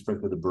cases,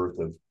 frankly, the birth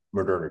of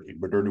modernity.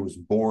 Modernity was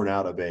born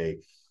out of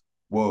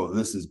whoa,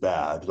 this is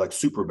bad, like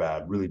super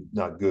bad, really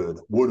not good.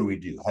 What do we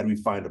do? How do we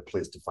find a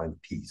place to find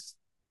peace?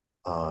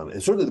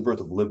 and certainly the birth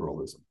of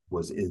liberalism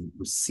was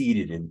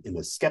seated in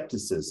a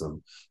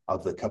skepticism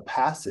of the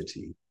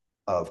capacity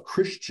of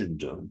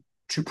Christendom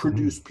to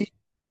produce Mhm. peace.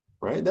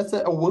 Right? That's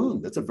a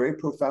wound. That's a very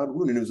profound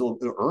wound, and it was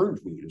an earned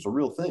wound. It was a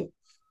real thing.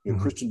 Mhm.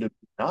 Christendom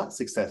did not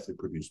successfully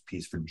produce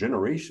peace for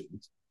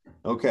generations.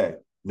 Okay,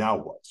 now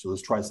what? So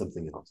let's try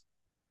something else.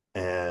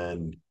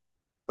 And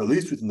at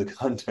least within the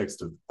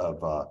context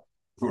of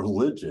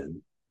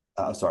religion,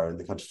 in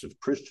the context of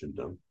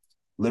Christendom,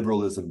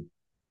 liberalism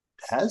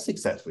has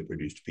successfully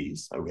produced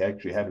peace. We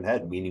actually haven't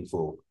had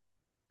meaningful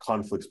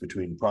conflicts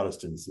between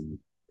Protestants and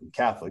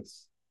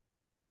Catholics.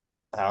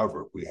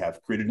 However, we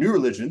have created new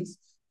religions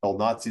called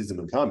Nazism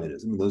and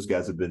communism, and those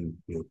guys have been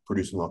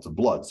producing lots of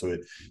blood. So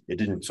it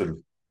didn't sort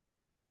of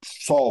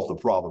solve the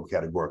problem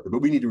categorically.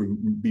 But we need to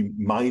be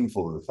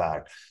mindful of the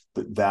fact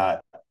that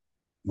that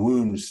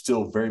wound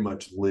still very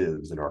much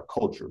lives in our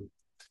culture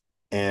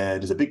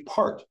and is a big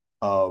part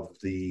of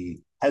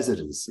the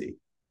hesitancy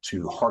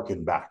to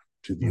hearken back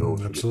to the old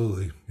tradition.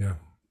 Absolutely. Yeah.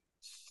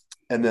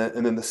 And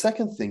then the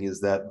second thing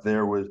is that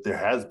there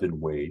has been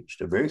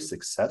waged a very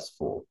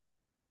successful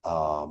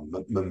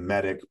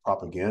mimetic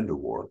propaganda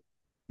war,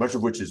 much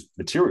of which is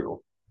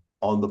material,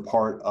 on the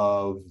part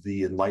of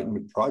the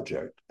Enlightenment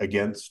project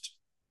against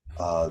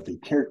the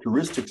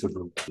characteristics of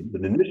religion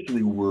that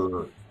initially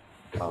were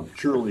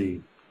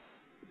purely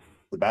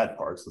the bad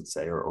parts, let's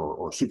say,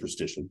 or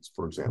superstitions,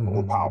 for example,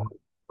 or power. Mhm.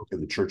 Okay,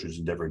 the church is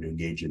endeavoring to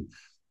engage in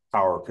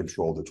power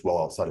control that's well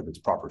outside of its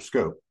proper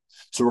scope.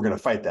 So we're going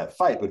to fight that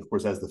fight, but of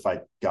course, as the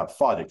fight got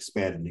fought, it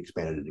expanded and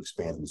expanded and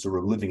expanded. So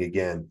we're living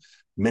again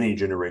many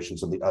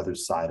generations on the other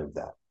side of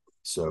that.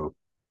 So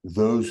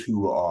those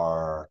who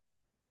are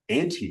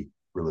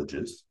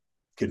anti-religious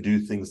can do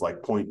things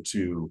like point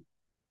to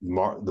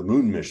the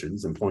moon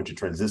missions and point to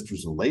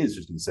transistors and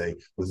lasers and say,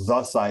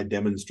 "Thus I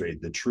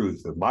demonstrate the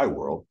truth of my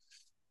world."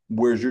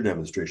 Where's your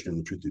demonstration of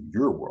the truth of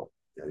your world?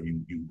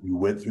 You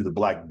went through the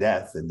Black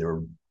Death, and there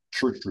were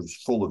churches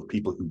full of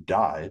people who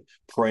died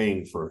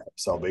praying for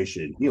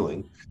salvation and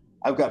healing.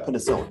 I've got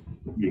penicillin.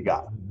 You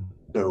got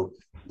it. So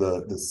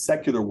the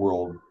secular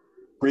world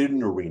created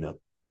an arena,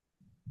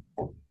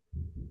 or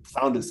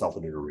found itself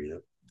in an arena,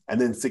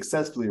 and then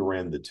successfully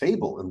ran the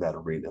table in that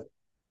arena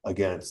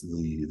against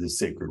the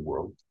sacred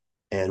world.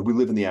 And we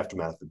live in the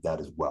aftermath of that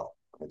as well.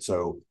 And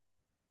so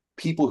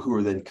people who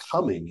are then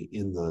coming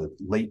in the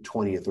late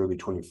 20th, early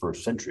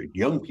 21st century,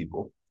 young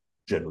people,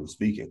 generally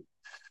speaking,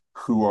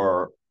 who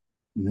are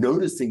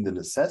noticing the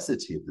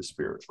necessity of the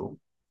spiritual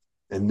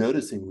and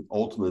noticing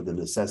ultimately the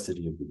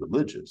necessity of the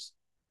religious.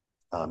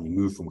 You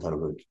move from kind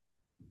of an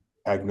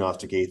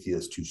agnostic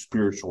atheist to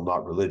spiritual,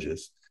 not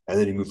religious, and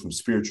then you move from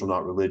spiritual,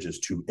 not religious,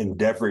 to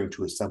endeavoring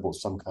to assemble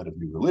some kind of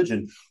new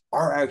religion,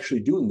 are actually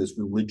doing this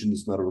religion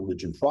is not a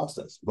religion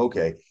process.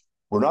 Okay,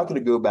 we're not going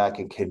to go back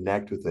and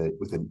connect with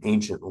an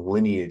ancient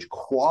lineage,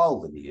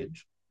 qual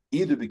lineage,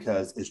 either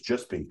because it's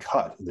just been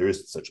cut, and there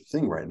isn't such a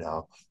thing right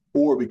now,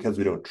 or because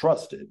we don't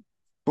trust it.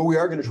 But we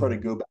are going to try to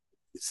go back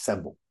and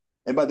assemble.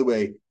 And by the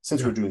way,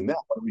 since we're doing that,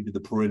 why don't we do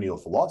the perennial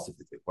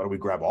philosophy thing? Why don't we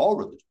grab all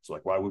religions?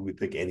 Like, why would we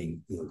pick any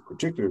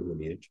particular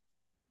lineage?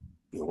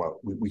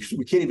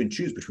 We can't even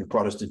choose between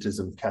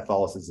Protestantism,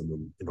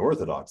 Catholicism, and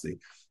Orthodoxy.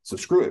 So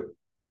screw it.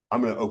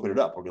 I'm going to open it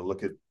up. We're going to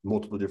look at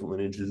multiple different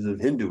lineages of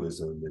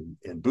Hinduism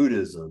and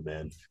Buddhism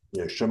and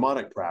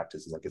shamanic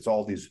practices. Like, it's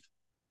all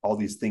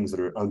these things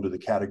that are under the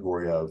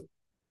category of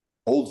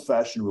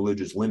old-fashioned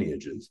religious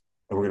lineages,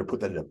 and we're going to put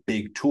that in a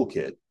big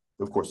toolkit.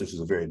 Of course, this is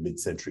a very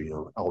mid-century,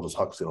 Aldous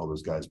Huxley and all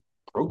those guys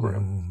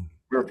program. Mhm.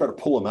 We're going to try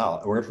to pull them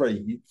out, and we're going to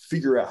try to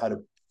figure out how to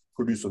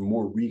produce a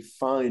more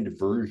refined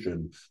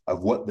version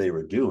of what they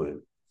were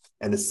doing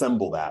and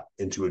assemble that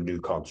into a new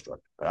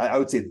construct. I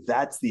would say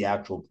that's the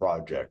actual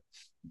project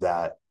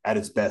that at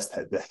its best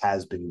that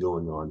has been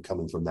going on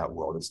coming from that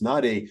world. It's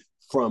not a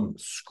from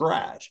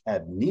scratch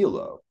ab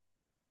nihilo.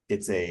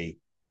 It's a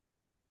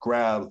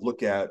grab,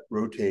 look at,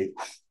 rotate,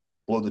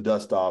 blow the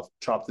dust off,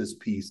 chop this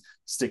piece,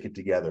 stick it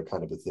together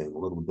kind of a thing. A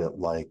little bit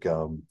like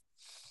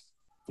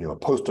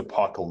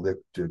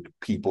post-apocalyptic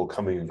people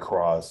coming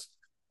across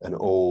an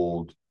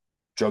old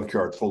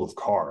junkyard full of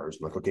cars.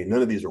 Like, okay,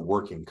 none of these are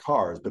working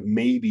cars, but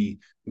maybe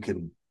we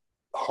can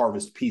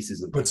harvest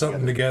pieces and Put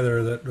something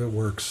together that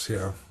works.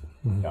 Yeah.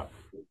 Mhm. Yeah.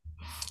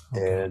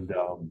 Okay.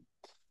 And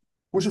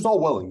which is all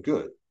well and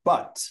good,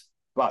 but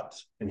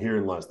and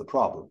herein lies the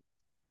problem.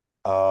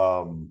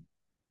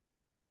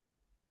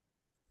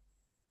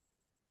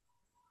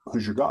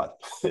 Who's your God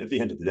at the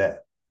end of the day?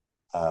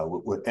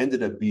 What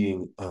ended up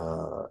being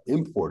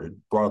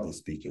imported, broadly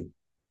speaking,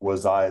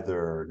 was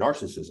either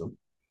narcissism,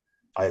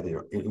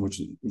 which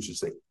is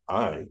say,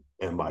 I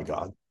am my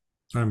God,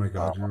 Oh my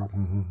God.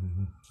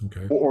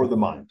 Okay. or the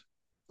mind,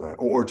 right?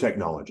 or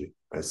technology,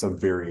 right? Some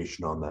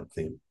variation on that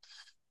theme.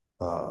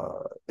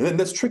 And then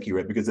that's tricky,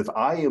 right? Because if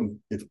I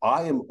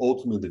am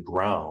ultimately the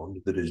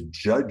ground that is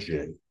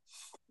judging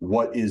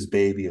what is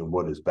baby and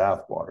what is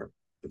bathwater,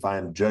 if I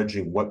am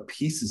judging what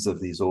pieces of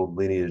these old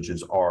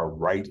lineages are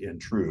right and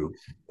true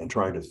and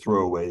trying to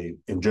throw away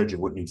and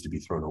judging what needs to be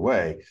thrown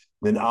away,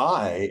 then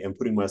I am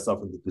putting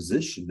myself in the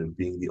position of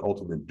being the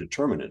ultimate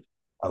determinant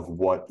of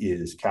what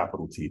is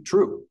capital T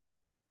true.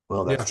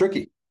 Well, that's Yeah.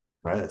 tricky,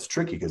 right? That's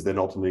tricky because then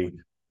ultimately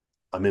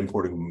I'm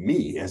importing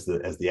me as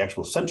the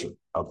actual center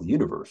of the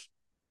universe.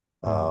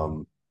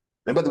 And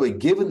by the way,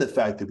 given the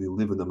fact that we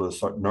live in the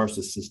most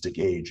narcissistic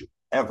age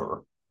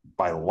ever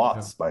by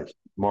lots, by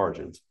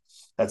margins,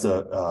 that's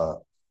a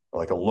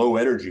like a low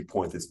energy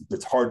point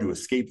that's hard to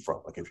escape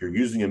from. Like if you're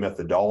using a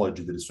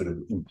methodology that is sort of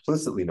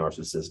implicitly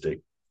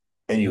narcissistic,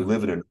 and you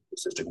live in a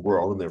narcissistic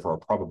world, and therefore are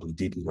probably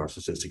deeply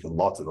narcissistic in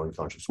lots of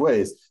unconscious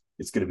ways,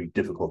 it's going to be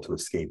difficult to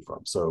escape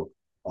from. So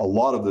a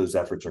lot of those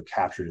efforts are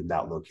captured in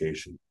that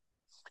location.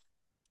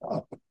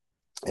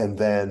 And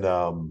then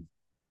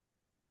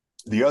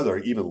the other,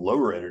 even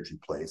lower energy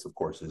place, of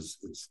course,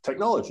 is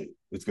technology.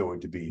 It's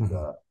going to be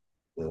the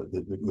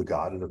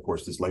God. And of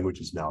course, this language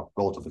is now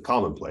relatively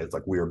commonplace. It's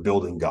like we are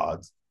building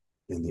gods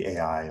in the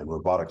AI and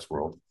robotics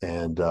world.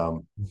 And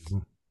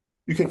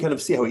you can kind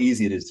of see how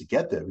easy it is to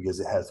get there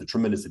because it has the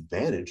tremendous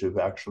advantage of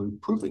actually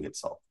proving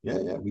itself. Yeah,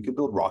 we can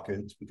build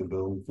rockets, we can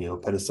build,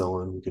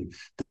 penicillin, we can,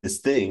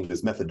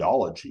 this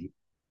methodology,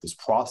 this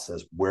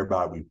process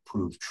whereby we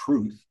prove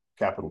truth,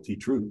 capital T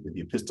truth, and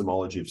the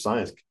epistemology of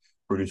science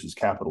produces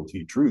capital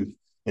T truth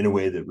in a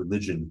way that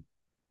religions,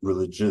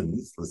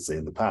 let's say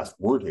in the past,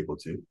 weren't able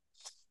to.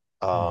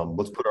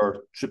 Let's put our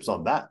chips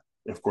on that.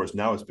 And of course,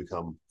 now it's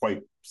become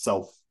quite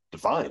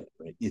self-defined.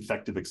 Right?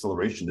 Effective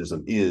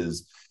accelerationism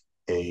is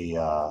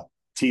a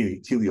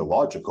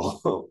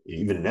teleological,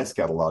 even an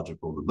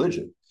eschatological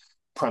religion,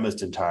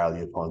 premised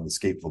entirely upon the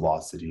escape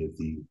velocity of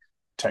the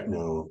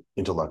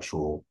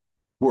techno-intellectual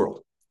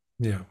world.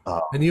 Yeah.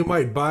 And you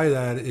might buy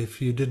that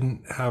if you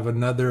didn't have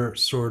another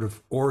sort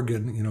of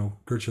organ,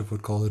 Kirchhoff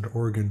would call it an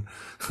organ,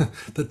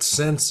 that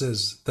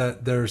senses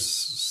that there's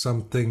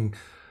something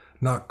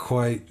not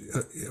quite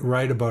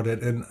right about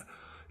it. And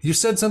you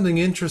said something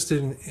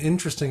interesting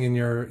in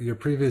your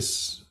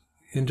previous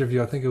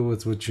interview, I think it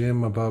was with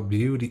Jim, about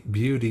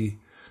beauty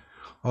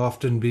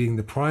often being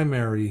the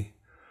primary,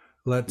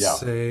 let's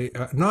say,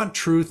 not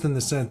truth in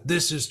the sense,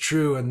 this is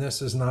true and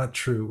this is not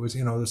true. It was,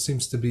 there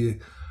seems to be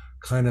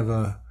kind of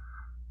a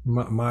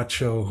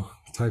macho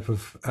type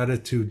of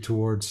attitude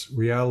towards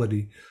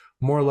reality,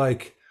 more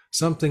like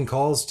something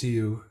calls to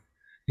you,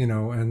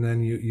 and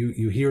then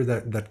you hear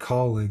that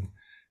calling,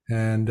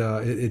 and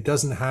it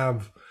doesn't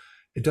have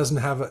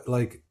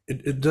like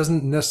it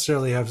doesn't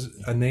necessarily have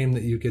a name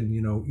that you can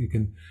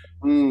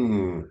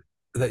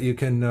that you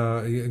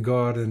can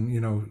go out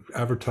and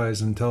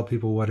advertise and tell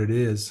people what it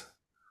is.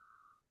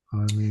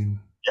 I mean,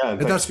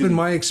 that's been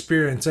my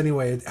experience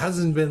anyway. It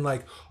hasn't been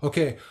like,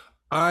 okay,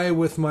 I,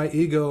 with my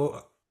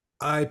ego,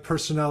 I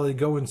personality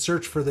go and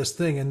search for this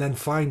thing and then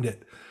find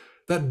it.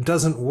 That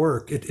doesn't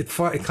work. It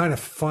kind of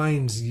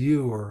finds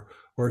you, or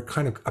it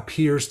kind of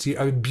appears to you.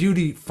 I mean,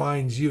 beauty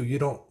finds you. You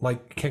don't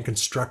can't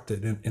construct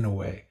it in a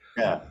way.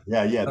 Yeah.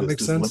 That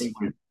makes sense.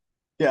 Language,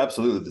 yeah,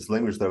 absolutely. This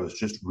language that I was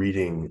just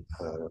reading,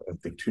 I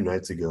think 2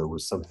 nights ago,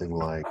 was something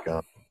like,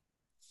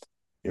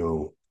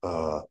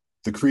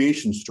 the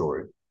creation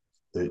story.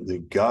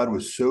 The God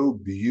was so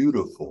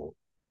beautiful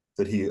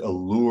that he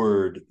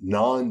allured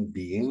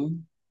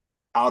non-being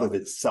out of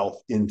itself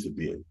into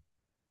being.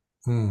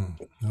 I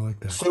like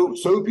that.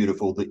 So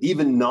beautiful that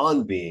even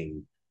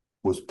non-being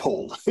was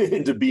pulled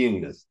into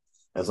beingness.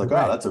 And it's like,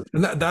 right.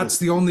 That's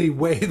the only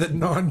way that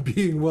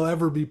non-being will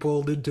ever be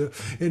pulled into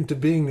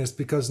beingness,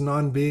 because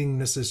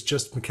non-beingness is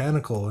just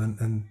mechanical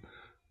and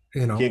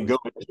can't go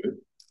into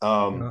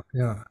it.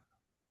 Yeah.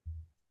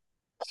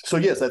 So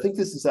yes, I think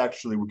this is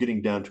actually, we're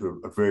getting down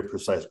to a very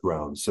precise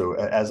ground. So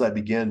as I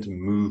began to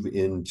move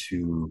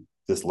into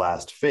this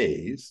last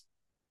phase,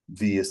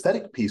 the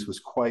aesthetic piece was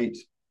quite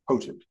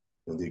potent.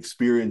 The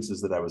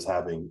experiences that I was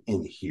having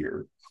in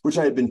here, which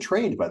I had been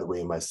trained, by the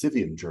way, in my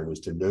Civium journeys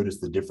to notice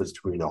the difference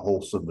between a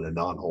wholesome and a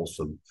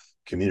non-wholesome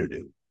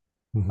community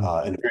in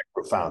a very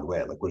profound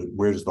way. Like,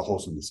 where does the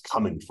wholesomeness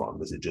coming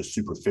from? Is it just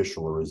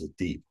superficial or is it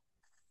deep?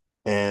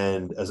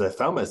 And as I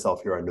found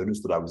myself here, I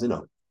noticed that I was in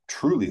a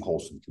truly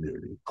wholesome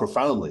community,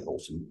 profoundly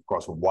wholesome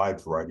across a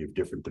wide variety of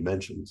different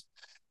dimensions.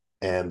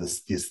 And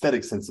the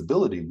aesthetic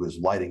sensibility was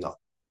lighting up.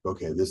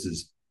 Okay, this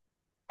is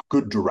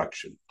good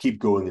direction. Keep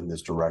going in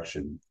this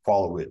direction.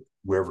 Follow it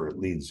wherever it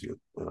leads you.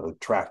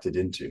 Attract it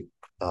into.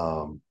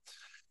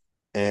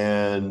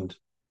 And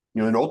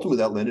ultimately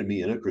that landed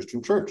me in a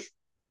Christian church.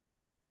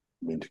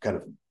 I mean, to kind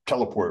of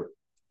teleport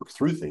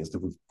through things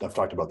that I've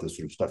talked about this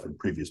sort of stuff in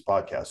previous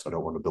podcasts, so I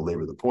don't want to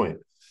belabor the point.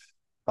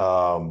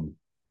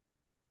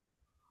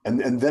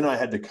 And then I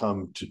had to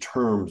come to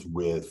terms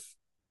with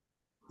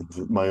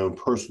my own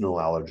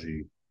personal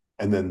allergy,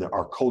 and then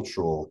our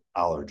cultural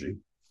allergy,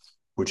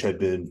 which had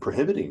been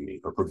prohibiting me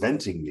or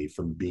preventing me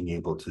from being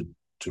able to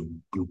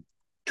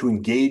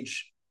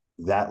engage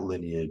that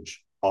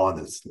lineage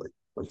honestly.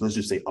 Like, let's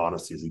just say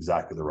honesty is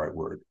exactly the right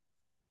word.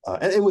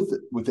 And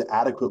with the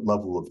adequate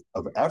level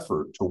of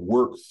effort to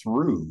work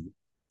through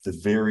the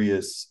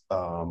various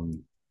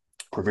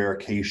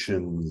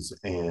prevarications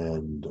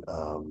and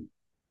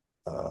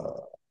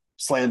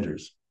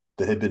slanders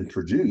that had been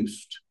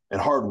produced and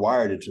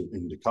hardwired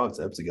into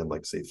concepts, again,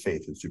 like say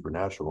faith and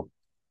supernatural.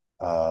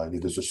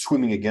 There's a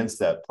swimming against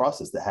that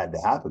process that had to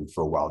happen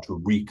for a while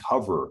to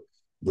recover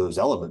those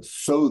elements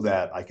so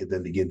that I could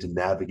then begin to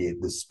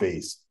navigate this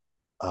space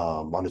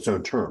on its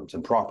own terms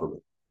and properly.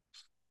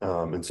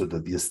 And so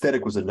the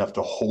aesthetic was enough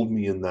to hold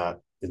me in that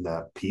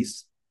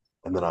piece.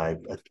 And then I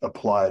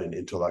applied an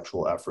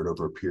intellectual effort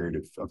over a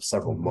period of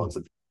several months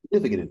of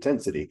significant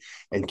intensity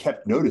and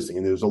kept noticing.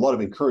 And there was a lot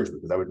of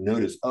encouragement because I would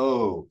notice,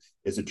 oh,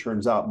 as it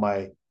turns out,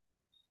 my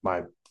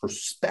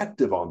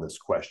perspective on this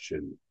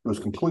question was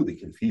completely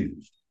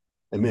confused.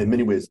 And in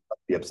many ways,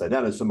 the upside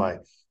down. And so my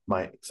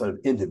sort of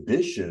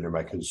inhibition or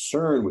my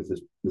concern with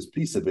this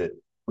piece of it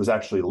was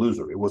actually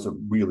illusory. It wasn't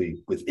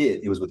really with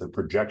it. It was with a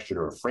projection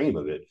or a frame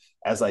of it.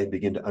 As I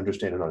begin to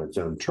understand it on its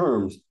own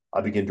terms,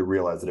 I begin to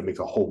realize that it makes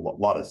a whole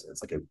lot of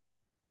sense, like a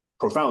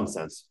profound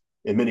sense.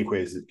 In many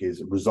ways, it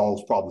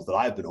resolves problems that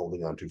I've been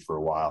holding on to for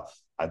a while.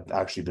 I'm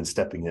now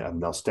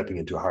stepping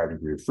into a higher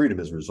degree of freedom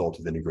as a result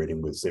of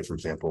integrating with, say, for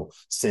example,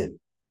 sin,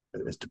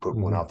 is to put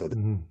one out there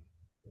that's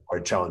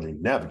quite challenging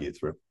to navigate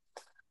through.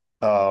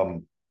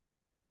 And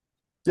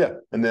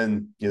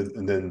then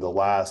the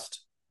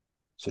last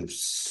sort of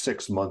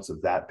 6 months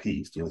of that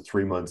piece,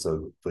 3 months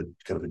of kind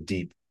of a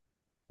deep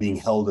being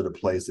held at a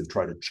place of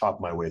trying to chop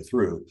my way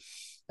through,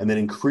 and then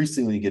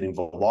increasingly getting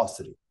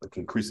velocity, like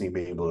increasingly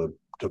being able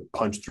to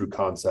punch through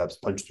concepts,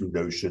 punch through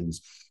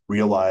notions,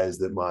 realize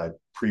that my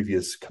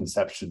previous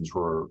conceptions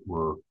were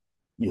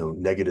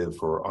negative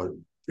or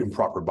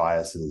improper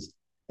biases,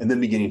 and then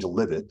beginning to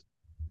live it,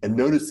 and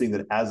noticing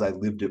that as I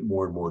lived it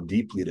more and more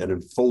deeply, it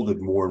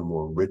unfolded more and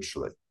more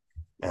richly,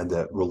 and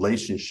that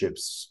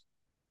relationships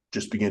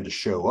just began to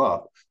show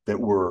up that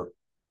were,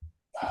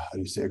 how do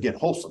you say, again,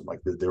 wholesome, like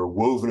they were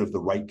woven of the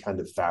right kind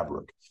of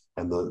fabric.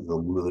 And the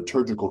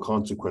liturgical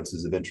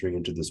consequences of entering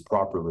into this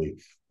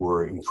properly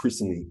were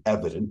increasingly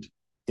evident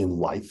in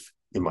life,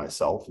 in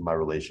myself, in my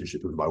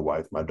relationship with my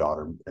wife, my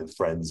daughter, and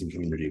friends and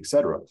community, et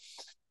cetera.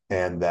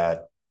 And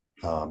that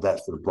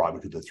sort of brought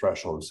me to the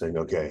threshold of saying,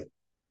 okay,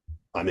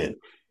 I'm in.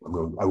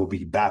 I will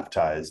be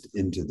baptized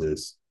into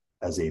this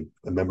as a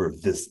member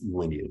of this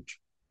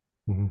lineage.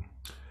 Mm-hmm.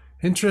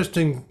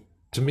 Interesting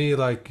to me,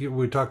 like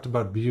we talked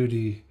about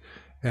beauty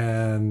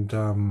and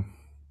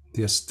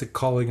the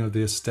calling of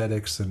the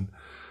aesthetics, and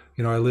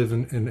I live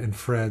in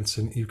France,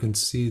 and you can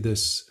see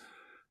this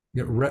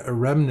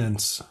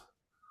remnants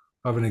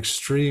of an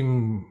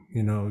extremely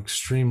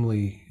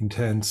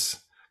intense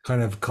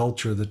kind of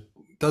culture that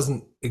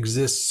doesn't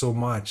exist so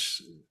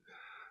much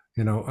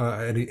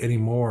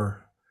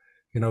anymore.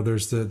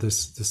 There's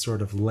this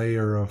sort of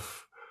layer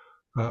of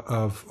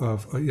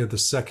the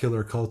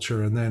secular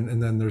culture, and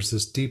then there's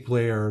this deep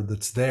layer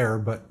that's there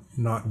but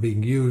not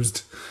being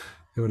used,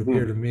 it would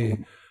appear to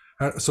me.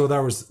 So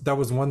that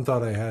was one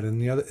thought I had,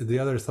 and the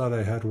other thought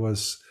I had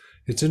was,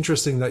 it's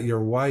interesting that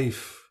your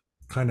wife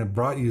kind of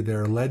brought you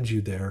there, led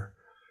you there,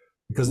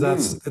 because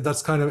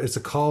that's kind of, it's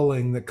a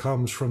calling that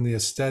comes from the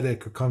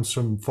aesthetic, or comes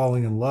from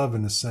falling in love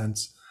in a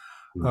sense,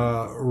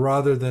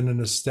 rather than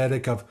an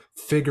aesthetic of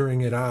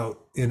figuring it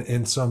out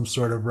in some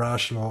sort of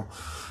rational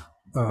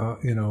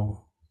moment.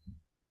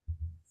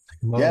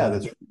 Yeah,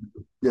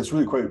 that's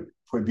really quite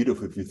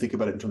beautiful if you think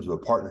about it in terms of a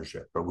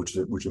partnership, or which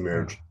a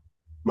marriage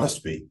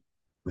must be.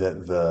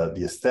 That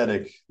the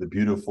aesthetic, the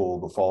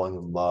beautiful, the falling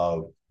in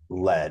love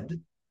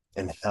led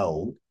and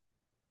held,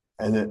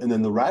 and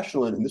then the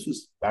rational, and this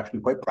was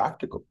actually quite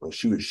practical.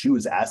 She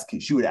would ask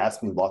me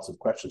lots of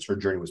questions. Her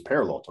journey was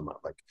parallel to mine.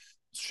 Like,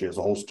 she has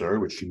a whole story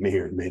which she may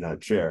or may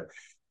not share,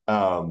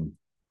 of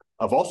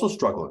also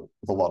struggling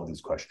with a lot of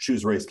these questions. She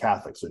was raised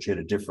Catholic, so she had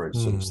a different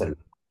sort of set of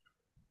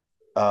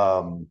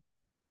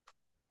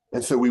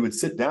and so we would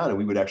sit down and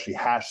we would actually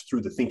hash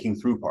through the thinking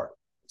through part.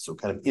 So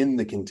kind of in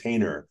the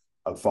container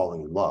of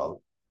falling in love,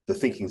 the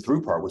thinking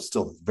through part was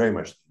still very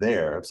much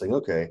there. I'm saying,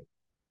 okay.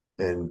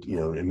 And,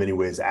 in many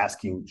ways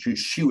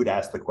she would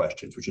ask the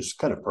questions, which is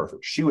kind of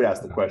perfect. She would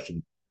ask the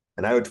question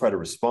and I would try to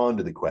respond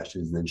to the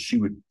questions. And then she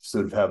would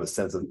sort of have a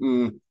sense of,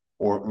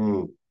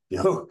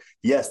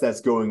 yes, that's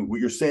going, what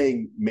you're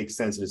saying makes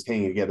sense and it's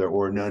hanging together,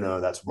 or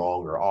no, that's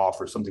wrong or off,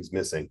 or something's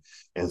missing.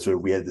 And so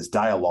we had this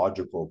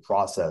dialogical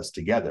process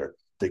together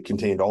that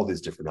contained all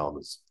these different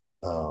elements.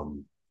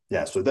 So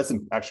that's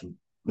actually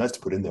nice to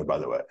put in there, by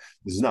the way.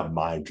 This is not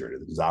my journey.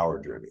 This is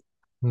our journey.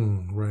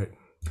 Right.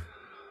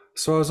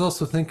 So I was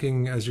also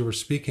thinking, as you were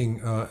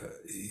speaking,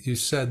 you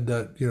said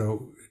that,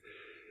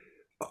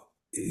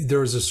 there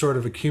was a sort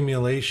of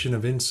accumulation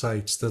of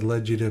insights that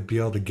led you to be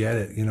able to get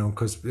it,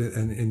 because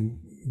in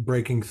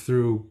breaking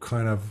through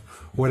kind of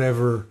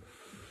whatever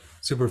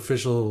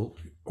superficial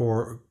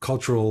or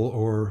cultural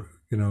or,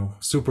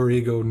 super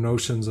ego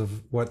notions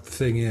of what the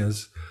thing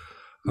is.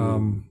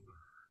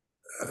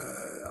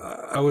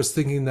 I was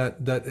thinking that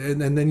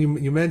and then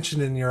you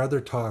mentioned in your other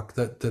talk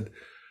that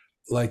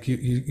like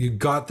you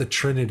got the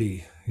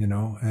Trinity,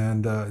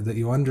 and that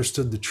you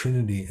understood the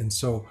Trinity. And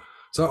so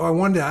So I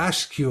wanted to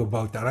ask you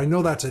about that. I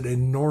know that's an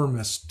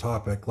enormous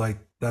topic. Like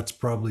that's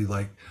probably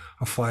like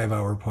a 5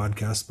 hour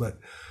podcast,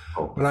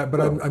 Oh,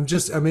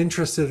 I'm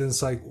interested in,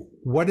 it's like,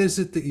 what is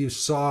it that you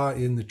saw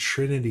in the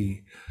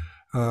Trinity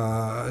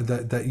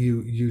that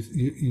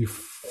you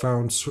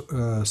found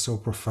so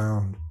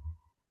profound?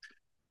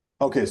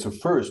 okay. So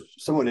first,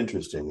 somewhat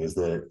interesting is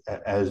that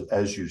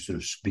as you sort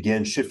of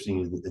began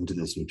shifting into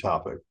this new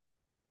topic,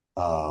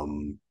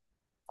 um,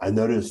 I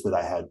noticed that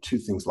I had two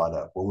things lined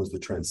up. One was the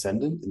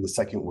transcendent, and the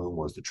second one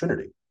was the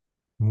Trinity.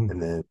 Mm.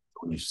 And then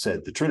when you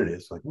said the Trinity,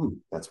 it's like,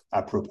 that's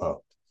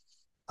apropos.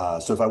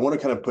 So if I want to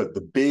kind of put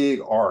the big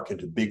arc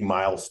into big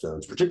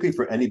milestones, particularly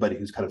for anybody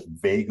who's kind of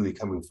vaguely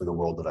coming from the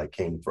world that I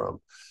came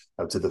from,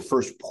 I would say the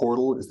first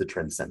portal is the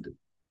transcendent.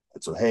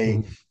 And so, hey,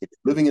 Mm. if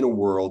you're living in a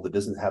world that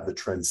doesn't have the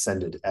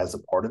transcendent as a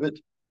part of it,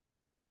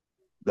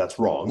 that's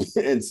wrong.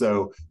 And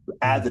so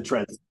add Mm. the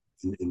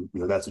transcendent,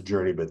 and, that's a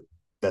journey, but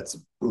that's a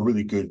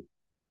really good,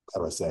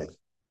 how do I say,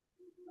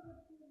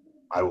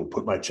 I will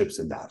put my chips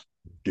in that,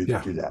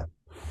 Yeah. do that.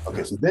 Okay,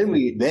 Yeah. so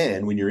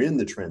then when you're in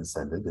the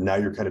transcendent, and now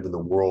you're kind of in the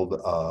world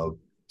of,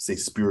 say,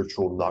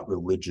 spiritual, not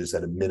religious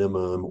at a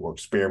minimum, or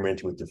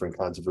experimenting with different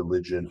kinds of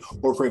religion,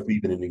 or frankly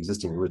even an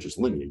existing religious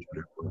lineage,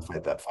 but if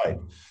fight that fight.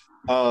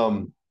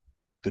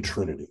 The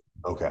Trinity.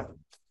 Okay,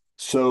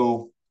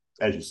 so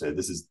as you said,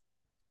 this is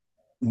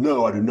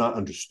no, I do not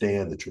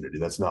understand the Trinity.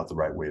 That's not the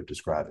right way of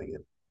describing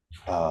it.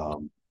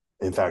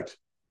 In fact,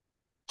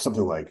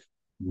 something like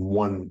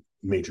one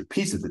major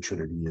piece of the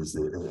Trinity is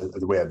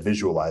the way I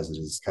visualize it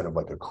is kind of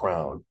like a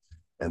crown,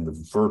 and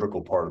the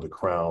vertical part of the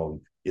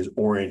crown is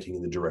orienting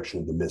in the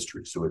direction of the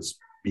mystery. So it's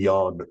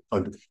beyond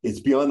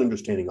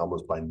understanding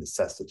almost by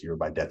necessity or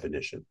by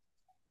definition.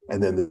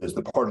 And then there's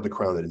the part of the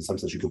crown that in some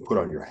sense you can put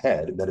on your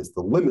head, and that is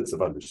the limits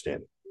of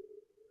understanding.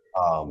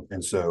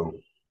 And so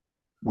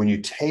when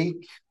you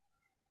take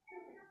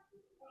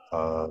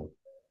uh,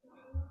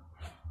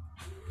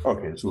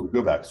 okay, so we'll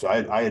go back. So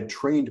I had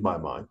trained my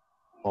mind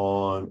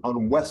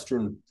on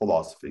Western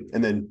philosophy,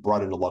 and then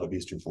brought in a lot of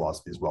Eastern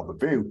philosophy as well, but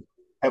very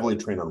heavily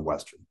trained on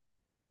Western,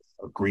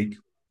 Greek,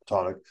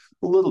 Platonic,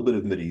 a little bit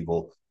of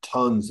medieval,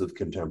 tons of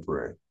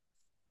contemporary.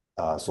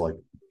 So like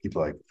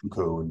people like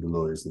Foucault and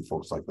Deleuze and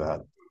folks like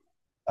that.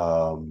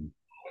 Um,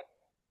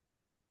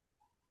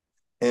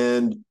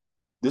 and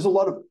there's a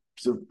lot of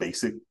sort of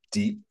basic,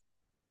 deep,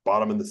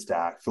 bottom of the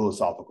stack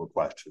philosophical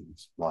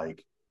questions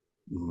like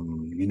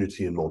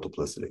unity and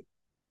multiplicity.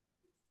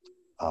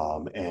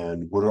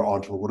 And what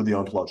are the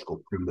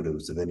ontological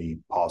primitives of any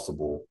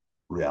possible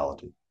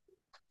reality?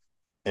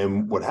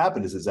 And what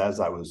happened is as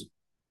I was,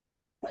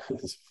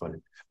 it's funny,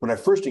 when I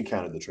first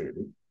encountered the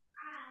Trinity,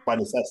 by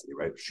necessity,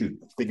 right? Shoot,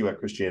 thinking about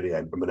Christianity,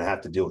 I'm going to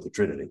have to deal with the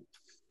Trinity.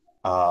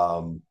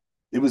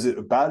 It was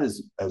about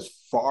as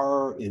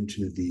far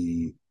into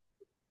the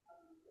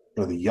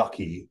the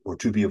yucky or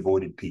to be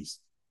avoided piece.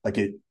 Like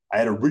I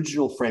had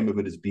original frame of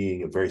it as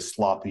being a very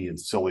sloppy and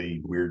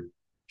silly, weird,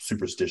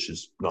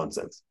 superstitious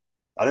nonsense.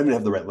 I don't even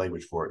have the right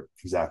language for it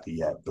exactly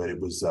yet, but it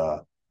was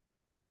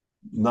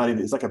not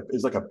even. It's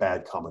like a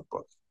bad comic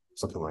book,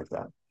 something like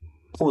that.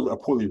 A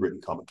poorly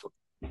written comic book.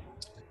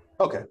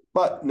 Okay,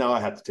 but now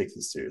I have to take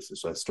this seriously,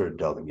 so I started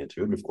delving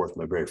into it. And of course,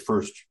 my very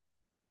first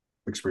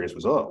experience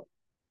was, oh,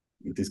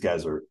 these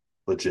guys are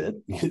legit,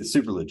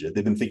 super legit.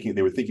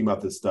 They were thinking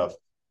about this stuff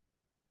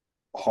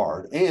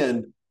hard,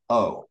 and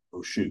oh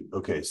shoot,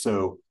 okay,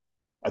 so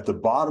at the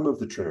bottom of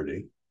the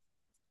Trinity,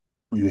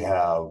 you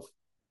have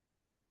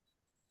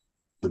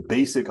the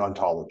basic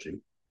ontology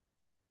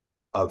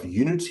of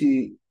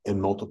unity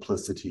and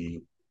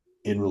multiplicity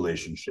in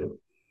relationship,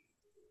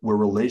 where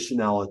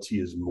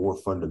relationality is more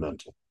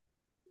fundamental.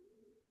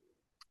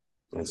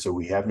 And so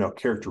we have now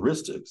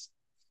characteristics.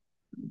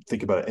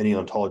 Think about any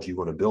ontology you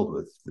want to build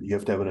with. You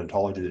have to have an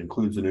ontology that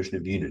includes the notion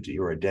of unity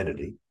or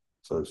identity.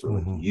 So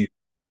like you,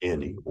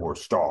 Andy, or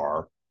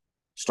stars,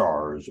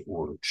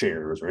 or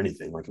chairs, or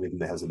anything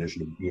that has a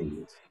notion of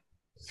beingness.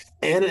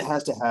 And it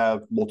has to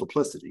have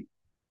multiplicity,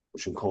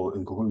 which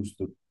includes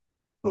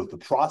both the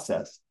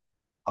process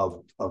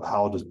of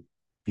how does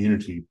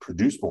unity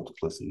produce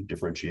multiplicity,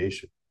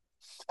 differentiation.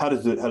 How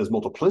does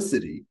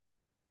multiplicity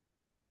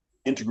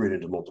integrate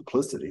into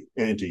multiplicity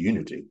and into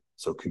unity,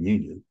 so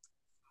communion,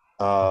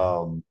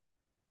 and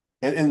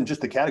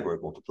just the category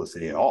of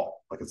multiplicity at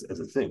all, like as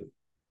a thing,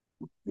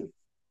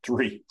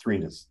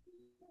 threeness,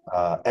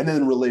 and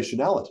then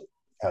relationality,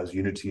 has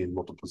unity and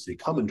multiplicity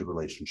come into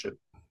relationship,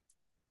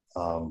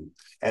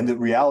 and the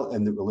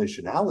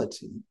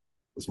relationality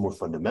is more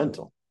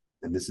fundamental,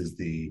 and this is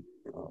the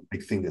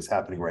big thing that's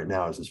happening right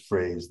now. Is this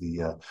phrase,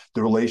 the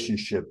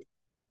relationship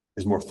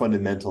is more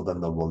fundamental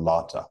than the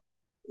relata.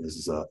 This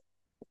is a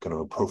kind of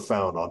a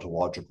profound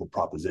ontological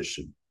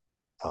proposition,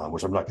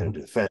 which I'm not going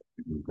to defend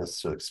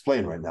necessarily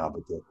explain right now,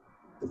 but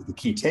the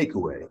key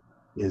takeaway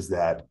is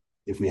that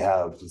if we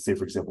have, let's say,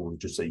 for example, we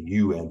just say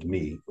you and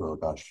me. Oh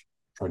gosh,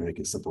 trying to make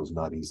it simple is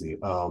not easy.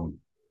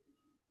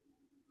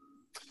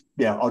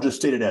 Yeah, I'll just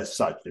state it as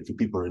such. If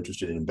people are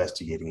interested in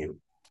investigating it,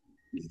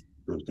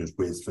 there's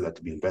ways for that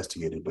to be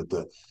investigated. But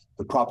the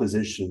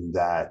proposition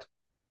that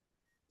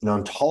An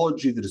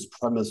ontology that is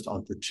premised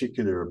on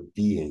particular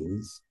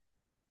beings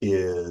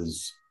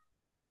is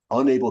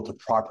unable to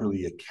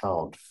properly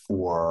account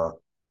for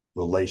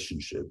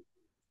relationship,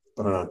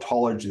 but an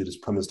ontology that is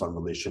premised on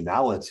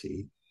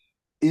relationality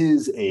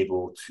is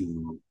able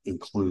to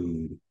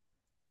include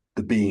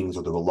the beings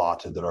or the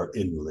relata that are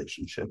in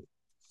relationship.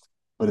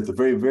 But at the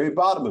very, very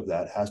bottom of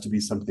that has to be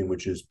something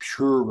which is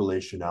pure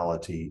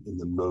relationality in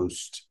the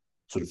most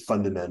sort of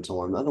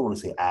fundamental, and I don't want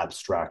to say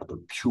abstract,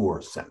 but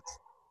pure sense.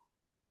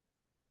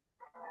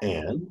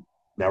 And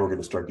now we're going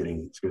to start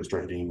getting, it's going to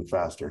start hitting even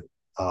faster.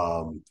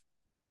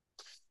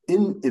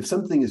 If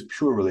something is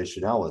pure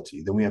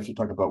relationality, then we have to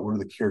talk about what are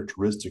the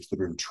characteristics that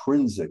are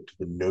intrinsic to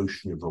the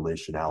notion of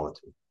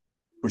relationality,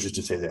 which is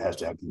to say that it has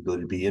to have the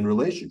ability to be in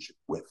relationship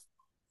with.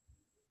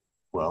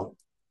 Well,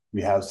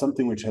 we have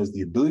something which has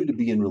the ability to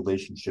be in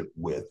relationship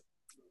with,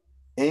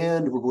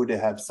 and we're going to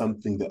have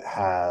something that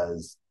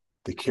has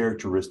the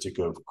characteristic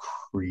of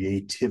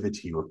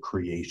creativity or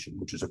creation,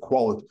 which is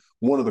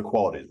one of the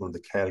qualities, one of the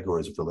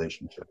categories of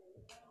relationship.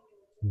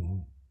 Mm-hmm.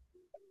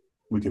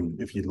 We can,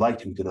 if you'd like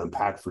to, we can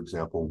unpack, for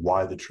example,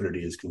 why the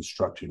Trinity is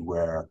constructed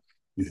where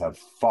you have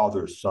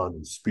Father, Son,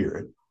 and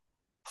Spirit.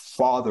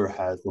 Father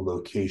has the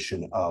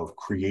location of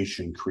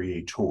creation,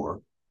 creator,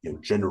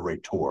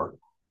 generator,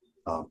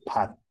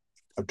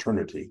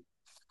 paternity.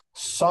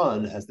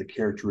 Son has the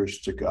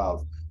characteristic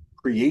of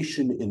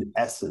creation in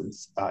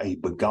essence, a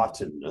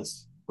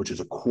begottenness, which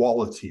is a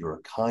quality or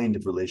a kind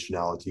of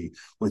relationality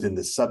within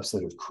the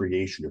subset of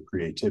creation or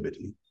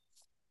creativity.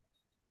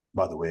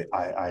 By the way,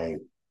 I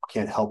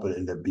can't help but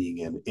end up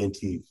being an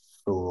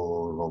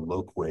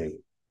anti-Filoloque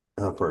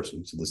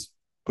person. So this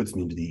puts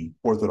me into the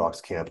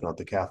Orthodox camp, not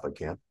the Catholic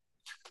camp.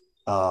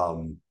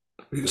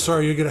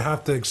 Sorry, you're going to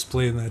have to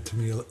explain that to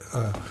me.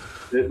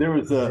 There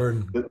was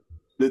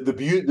the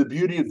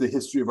beauty of the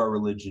history of our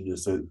religion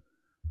is that,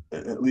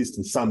 at least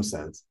in some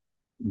sense,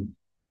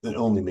 and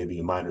only maybe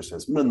a minor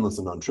sense, but nonetheless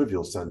a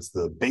non-trivial sense,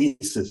 the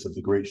basis of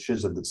the great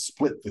schism that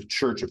split the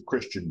Church of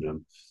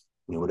Christendom,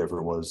 whatever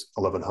it was,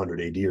 1100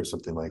 AD or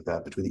something like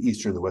that, between the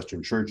Eastern and the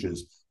Western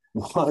churches,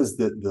 was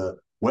that the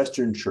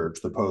Western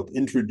Church, the Pope,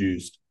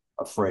 introduced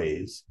a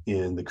phrase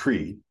in the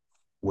Creed,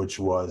 which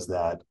was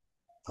that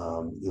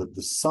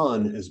the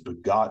Son is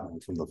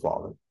begotten from the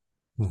Father,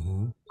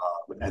 mm-hmm.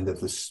 And that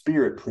the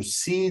Spirit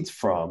proceeds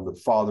from the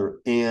Father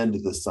and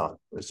the Son.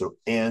 So,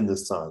 and the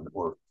Son,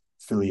 or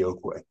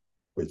filioque.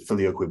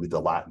 Filioque would be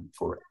the Latin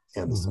for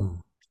and the mm-hmm.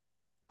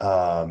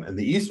 Son. And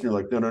the Eastern are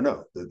like,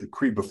 no. The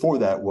Creed before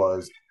that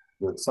was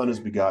the Son is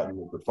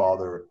begotten of the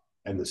Father,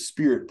 and the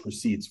Spirit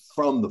proceeds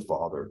from the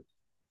Father,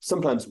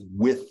 sometimes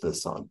with the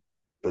Son,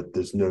 but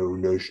there's no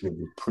notion of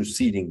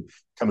proceeding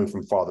coming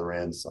from Father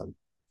and Son.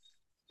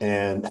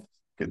 And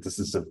this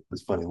is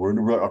it's funny.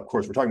 Of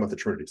course, we're talking about the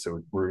Trinity,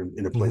 so we're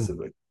in a place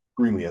mm-hmm. of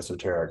extremely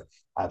esoteric,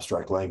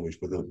 abstract language,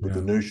 but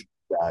the notion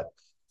that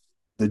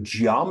the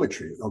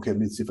geometry. Okay, let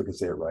me see if I can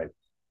say it right.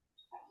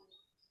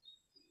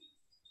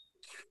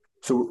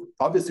 So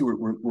obviously,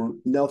 we're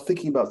now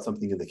thinking about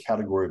something in the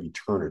category of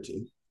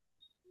eternity.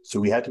 So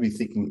we have to be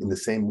thinking in the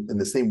same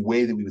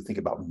way that we would think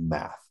about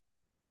math.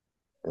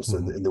 And so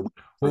mm-hmm.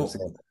 For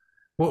example.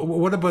 Well,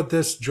 what about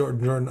this,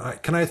 Jordan?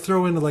 Can I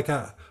throw in like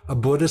a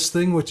Buddhist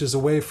thing, which is a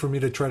way for me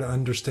to try to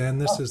understand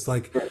this? Is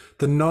like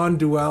the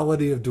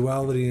non-duality of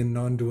duality and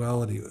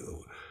non-duality.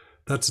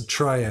 That's a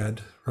triad,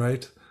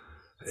 right?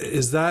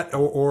 Is that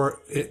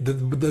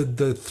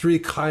the three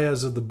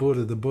kayas of the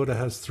Buddha? The Buddha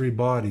has three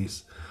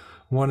bodies.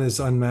 One is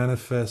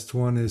unmanifest,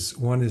 one is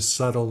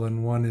subtle,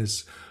 and one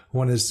is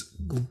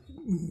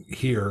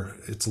here.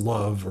 It's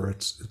love, or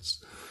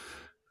it's.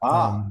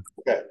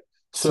 Okay.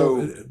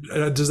 So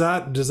does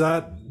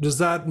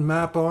that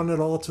map on at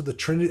all to the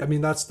Trinity? I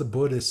mean, that's the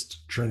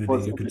Buddhist Trinity,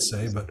 you could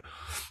say, but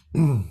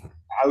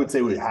I would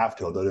say we have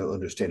to, although I don't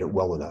understand it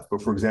well enough.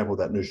 But for example,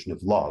 that notion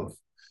of love,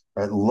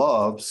 right?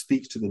 Love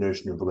speaks to the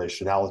notion of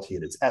relationality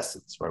in its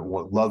essence, right?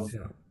 What love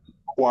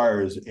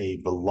requires a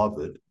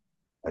beloved,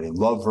 right? A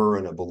lover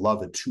and a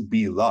beloved to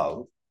be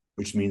loved,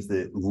 which means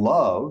that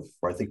love,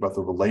 right? Think about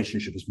the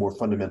relationship is more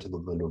fundamental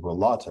than a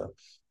relata.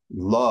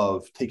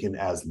 Love taken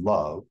as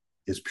love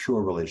is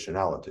pure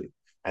relationality.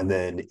 And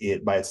then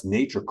it, by its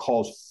nature,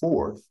 calls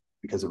forth,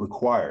 because it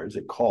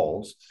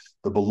calls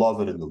the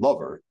beloved and the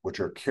lover, which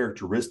are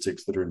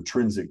characteristics that are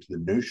intrinsic to the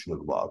notion of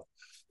love.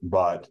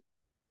 But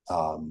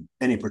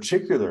any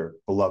particular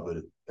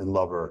beloved and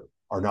lover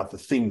are not the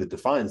thing that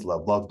defines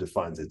love. Love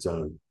defines its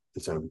own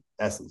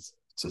essence,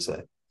 to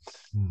say.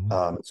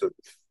 Mm-hmm. So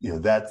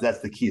that's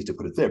the key, is to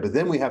put it there. But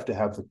then we have to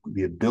have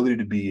the ability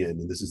to be in,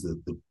 and this is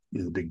the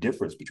big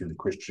difference between the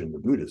Christian and the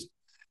Buddhist,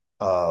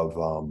 of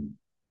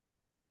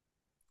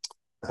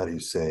how do you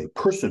say,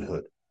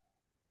 personhood,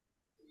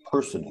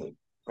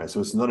 right? So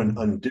it's not an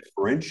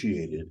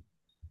undifferentiated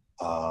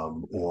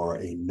or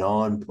a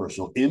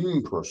non-personal,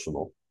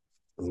 impersonal.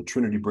 And the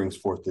Trinity brings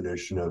forth the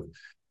notion of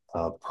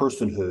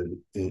personhood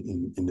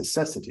in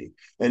necessity.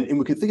 And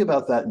we can think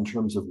about that in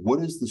terms of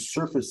what is the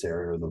surface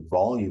area or the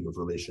volume of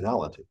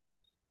relationality.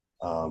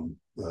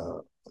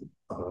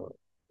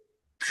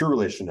 Pure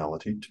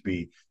relationality, to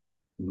be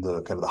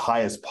the kind of the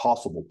highest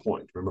possible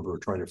point. Remember, we're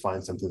trying to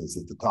find something that's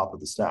at the top of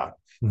the stack.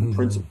 Mm-hmm.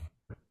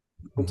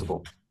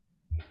 Principle.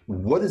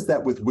 What is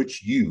that with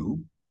which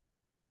you,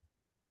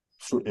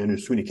 and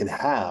Sweeney, can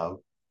have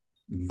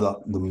the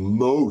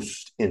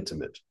most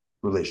intimate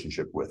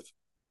relationship with,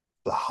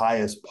 the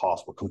highest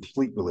possible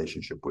complete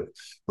relationship with,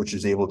 which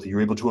is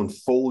you're able to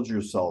unfold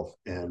yourself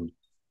and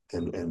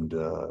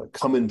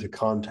come into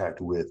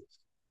contact with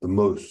the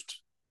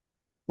most,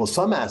 well,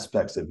 some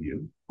aspects of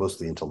you,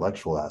 mostly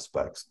intellectual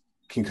aspects,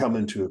 can come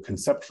into a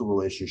conceptual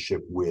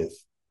relationship with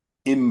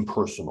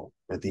impersonal,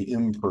 right? The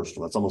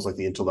impersonal. It's almost like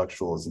the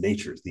intellectual is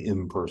nature, it's the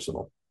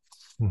impersonal.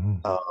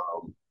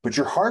 But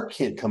your heart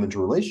can't come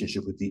into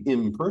relationship with the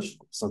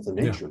impersonal. It's not the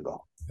nature of the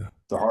heart. Yeah.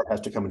 The heart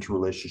has to come into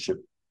relationship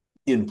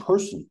in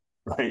person,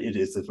 right?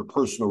 It's a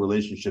personal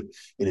relationship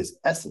in its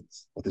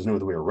essence. Like there's no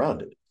other way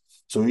around it.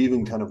 So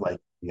even kind of like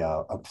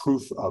a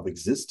proof of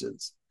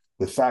existence,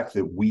 the fact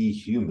that we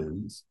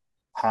humans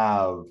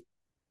have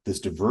this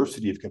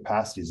diversity of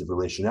capacities of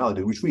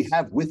relationality, which we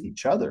have with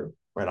each other,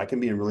 right? I can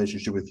be in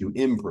relationship with you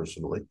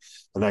impersonally,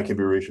 and I can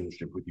be in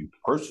relationship with you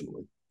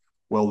personally.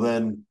 Well,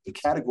 then the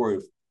category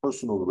of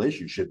personal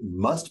relationship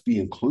must be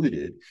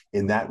included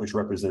in that which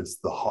represents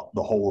the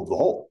whole of the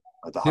whole.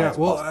 Yeah,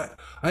 well,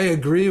 I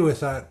agree with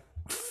that.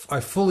 I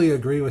fully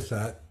agree with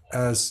that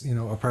as,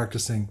 a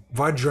practicing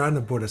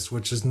Vajrayana Buddhist,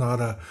 which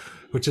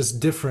is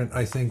different,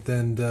 I think,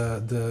 than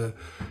the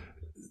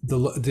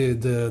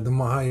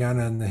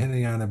Mahayana and the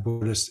Hinayana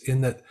Buddhists,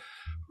 in that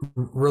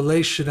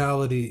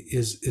relationality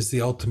is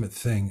the ultimate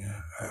thing.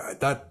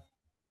 That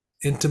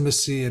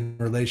intimacy and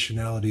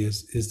relationality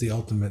is the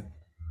ultimate.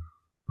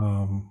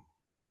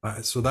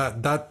 So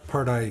that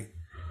part I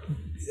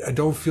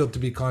don't feel to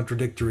be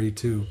contradictory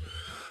to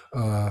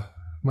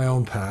my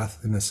own path,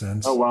 in a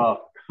sense. Oh wow!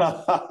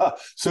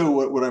 So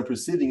what I'm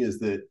perceiving is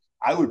that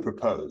I would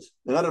propose,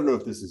 and I don't know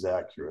if this is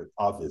accurate,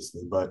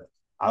 obviously, but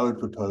I would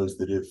propose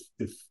that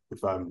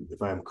if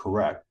I'm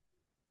correct,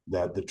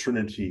 that the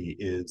Trinity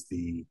is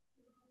the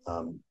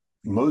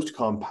most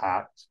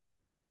compact,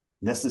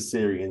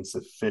 necessary, and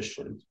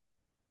sufficient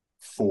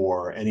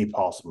for any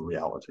possible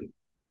reality,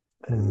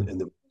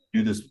 and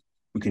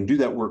we can do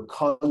that work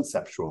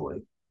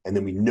conceptually, and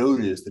then we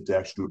notice that to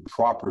actually do it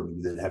properly,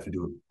 we then have to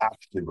do it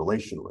actually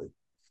relationally.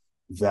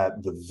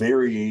 That the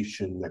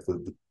variation, like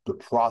the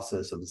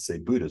process of, say,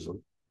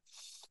 Buddhism,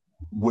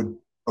 would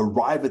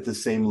arrive at the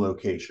same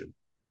location.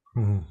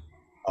 And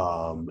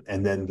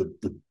then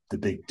the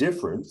big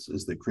difference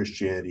is that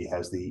Christianity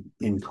has the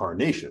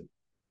incarnation,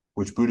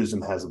 which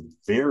Buddhism has a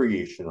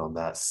variation on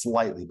that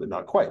slightly, but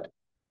not quite.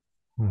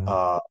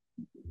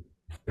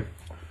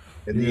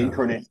 And the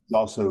incarnation is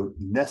also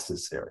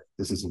necessary.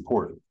 This is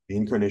important. The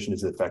incarnation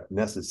is, in fact,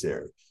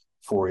 necessary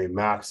for a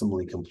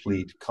maximally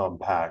complete,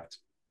 compact,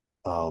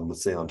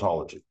 let's say,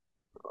 ontology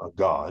of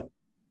God.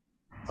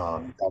 You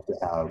have to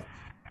have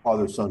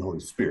Father, Son, Holy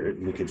Spirit,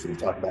 and we can sort of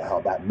talk about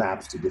how that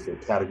maps to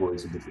different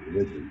categories of different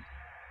religions.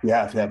 We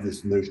have to have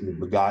this notion of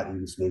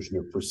begotten, this notion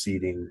of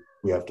proceeding.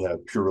 We have to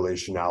have pure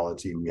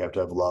relationality. We have to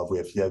have love. We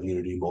have to have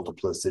unity,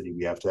 multiplicity.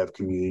 We have to have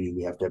community.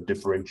 We have to have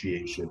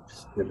differentiation.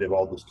 We have to have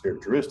all those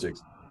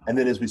characteristics. And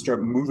then as we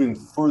start moving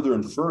further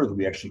and further,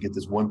 we actually get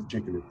this one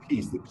particular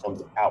piece that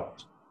comes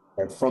out,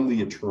 right, from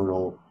the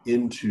eternal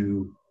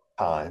into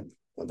time.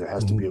 And there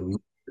has to be a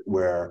movement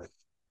where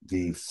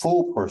the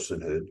full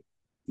personhood,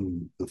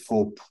 the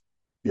full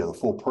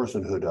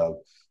personhood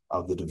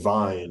of the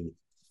divine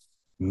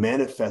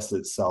manifests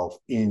itself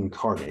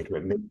incarnate,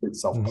 right? Makes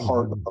itself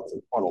part of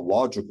the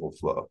chronological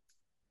flow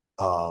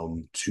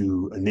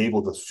to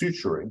enable the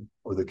suturing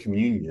or the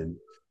communion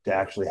to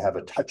actually have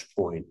a touch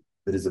point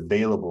that is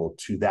available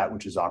to that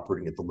which is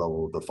operating at the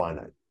level of the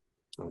finite.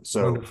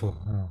 So wonderful.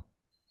 Oh.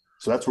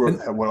 So that's where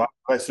when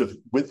I sort of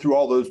went through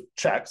all those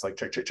checks, like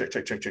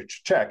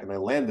check, and I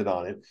landed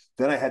on it.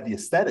 Then I had the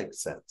aesthetic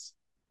sense,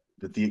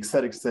 that the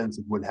aesthetic sense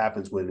of what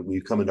happens when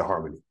you come into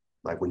harmony,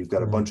 like when you've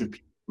got a bunch of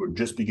people who are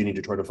just beginning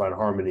to try to find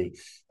harmony,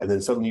 and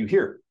then suddenly you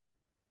hear,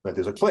 right?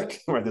 There's a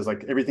click, right? There's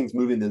like everything's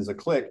moving, there's a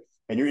click,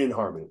 and you're in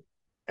harmony.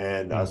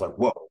 And I was like,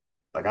 whoa!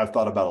 Like I've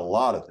thought about a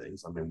lot of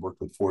things. I mean,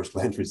 worked with Forrest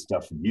Landry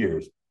stuff for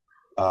years.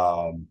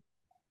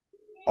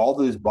 All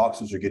those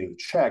boxes are getting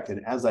checked,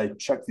 and as I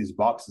check these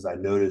boxes, I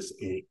notice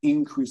an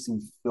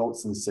increasing felt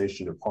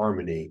sensation of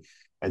harmony.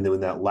 And then when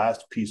that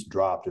last piece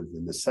dropped of the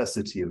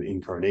necessity of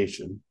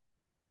incarnation,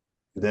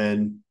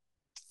 then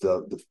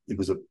it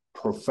was a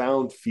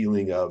profound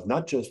feeling of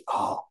not just,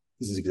 oh,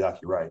 this is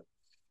exactly right,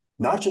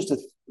 not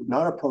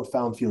a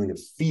profound feeling of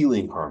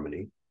feeling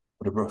harmony,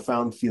 but a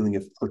profound feeling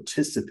of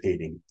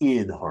participating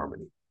in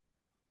harmony.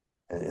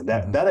 And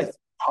that I think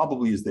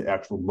probably is the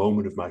actual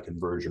moment of my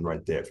conversion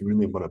right there. If you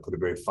really want to put a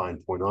very fine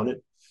point on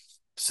it,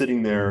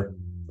 sitting there,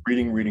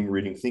 reading,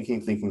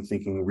 thinking,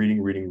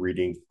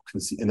 reading,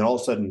 and then all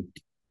of a sudden,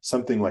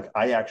 something like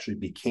I actually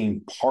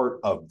became part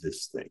of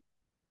this thing.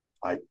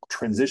 I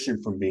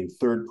transitioned from being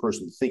third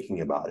person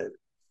thinking about it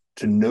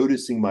to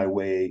noticing my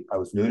way. I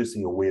was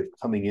noticing a way of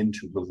coming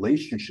into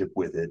relationship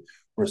with it,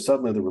 where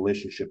suddenly the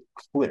relationship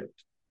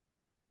clicked.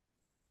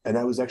 And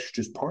I was actually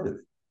just part of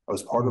it. I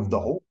was part of the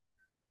Mm, whole,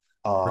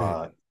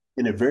 right. uh,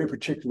 in a very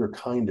particular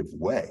kind of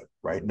way,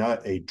 right?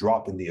 Not a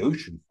drop in the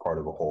ocean part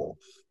of a whole,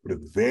 but a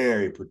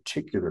very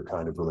particular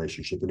kind of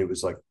relationship. And it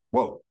was like,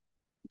 whoa,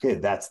 okay,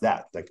 that's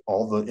that. Like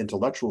all the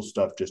intellectual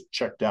stuff just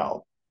checked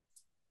out.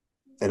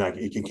 And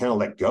it can kind of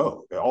let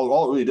go.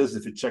 All it really does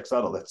is if it checks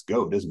out, it lets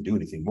go. It doesn't do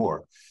anything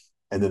more.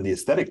 And then the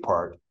aesthetic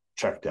part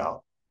checked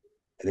out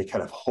and it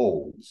kind of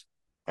holds.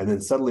 And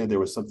then suddenly there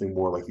was something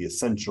more like the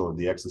essential and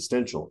the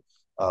existential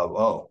of,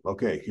 oh,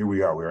 okay, here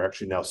we are. We're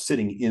actually now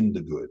sitting in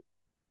the good.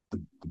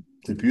 The,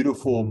 the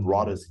beautiful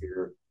brought Mm, us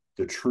here,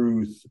 the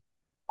truth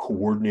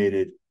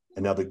coordinated,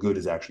 and now the good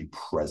is actually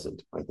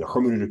present. Right? The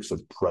hermeneutics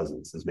of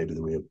presence is maybe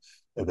the way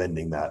of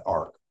ending that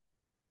arc.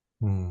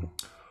 mm.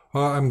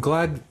 Well, I'm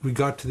glad we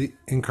got to the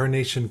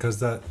incarnation because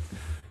that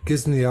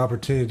gives me the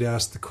opportunity to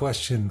ask the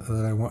question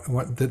that I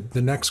want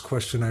the next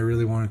question I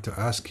really wanted to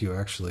ask you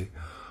actually.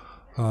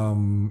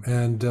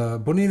 And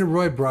Bonita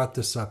Roy brought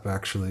this up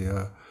actually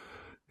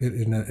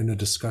in a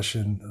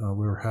discussion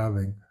we were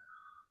having.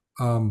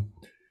 Um,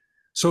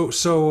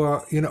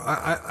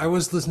 I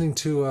was listening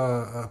to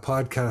a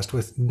podcast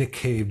with Nick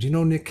Cave. Do you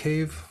know Nick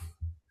Cave?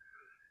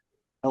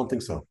 I don't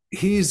think so.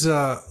 He's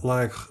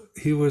like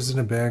he was in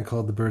a band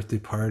called The Birthday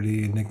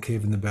Party, Nick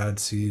Cave and the Bad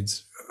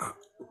Seeds.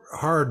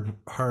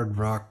 Hard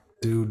rock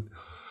dude.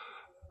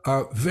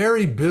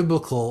 Very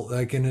biblical,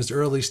 like in his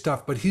early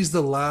stuff, but he's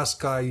the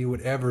last guy you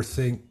would ever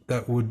think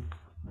that would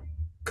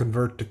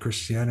convert to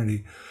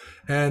Christianity.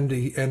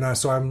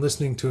 So I'm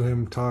listening to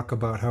him talk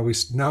about how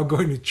he's now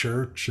going to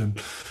church,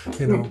 and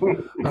you know,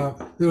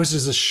 it was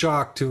just a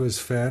shock to his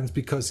fans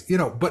because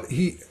but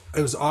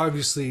it was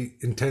obviously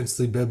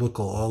intensely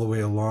biblical all the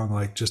way along,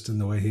 like just in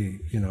the way he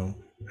in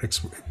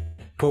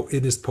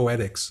his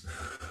poetics,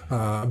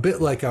 a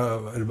bit like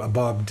a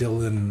Bob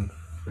Dylan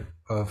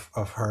of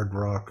hard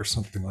rock or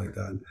something like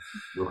that,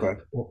 Okay.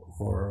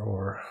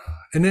 or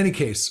in any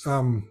case.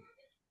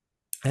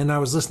 And I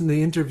was listening.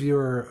 The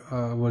interviewer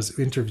was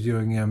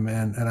interviewing him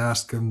and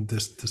asked him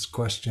this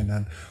question,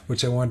 and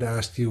which I wanted to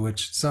ask you,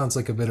 which sounds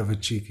like a bit of a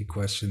cheeky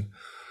question.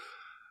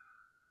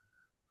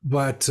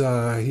 But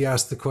he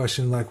asked the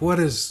question like, what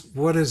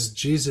does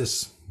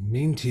Jesus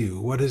mean to you?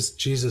 What does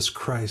Jesus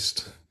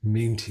Christ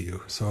mean to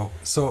you?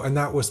 And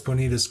that was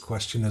Bonita's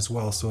question as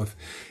well. So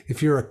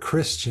if you're a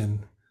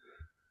Christian,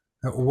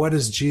 what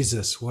is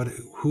Jesus?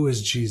 Who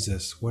is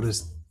Jesus? What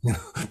is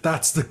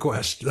that's the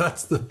question.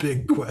 That's the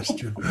big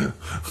question.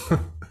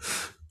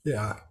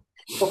 Yeah.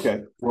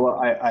 Okay. Well,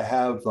 I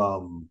have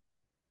well,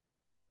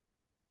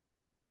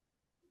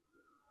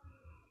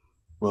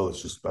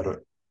 it's just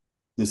better.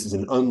 This is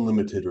an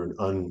unlimited or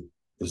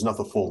there's not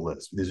the full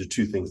list. These are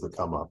two things that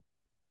come up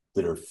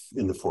that are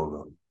in the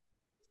foreground.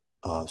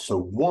 So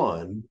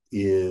one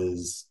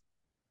is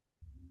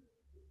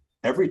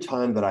every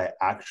time that I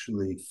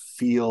actually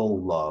feel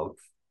love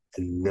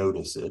and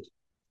notice it,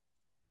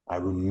 I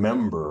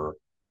remember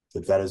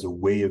that that is a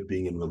way of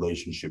being in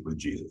relationship with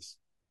Jesus.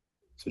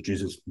 So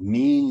Jesus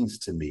means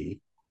to me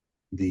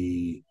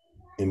the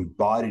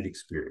embodied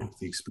experience,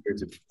 the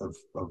experience of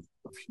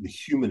the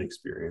human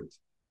experience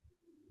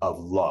of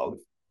love,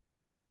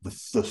 the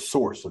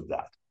source of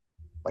that.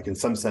 Like in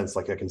some sense,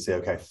 like I can say,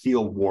 okay, I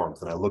feel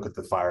warmth and I look at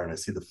the fire and I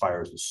see the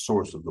fire as the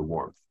source of the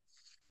warmth.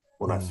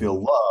 When I Mm,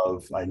 feel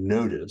love, I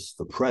notice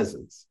the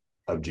presence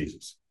of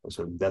Jesus.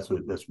 So that's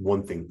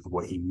one thing of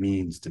what he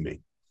means to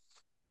me.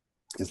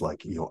 Is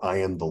like, I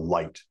am the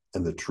light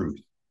and the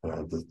truth,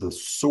 the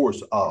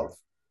source of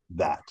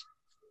that.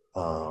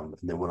 And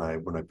then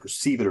when I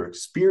perceive it or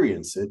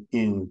experience it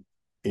in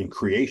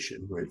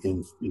creation, right,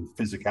 in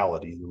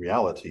physicality, in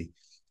reality,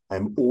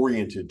 I'm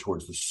oriented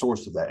towards the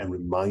source of that and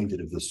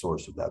reminded of the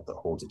source of that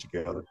holds it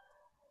together.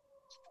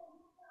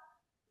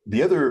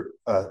 The other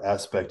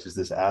aspect is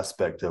this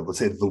aspect of, let's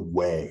say, the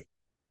way,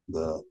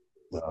 the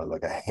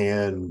like a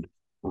hand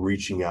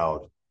reaching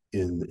out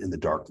in the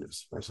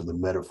darkness. Right? So the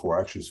metaphor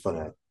actually is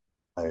funny.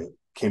 I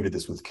came to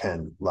this with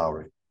Ken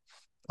Lowry.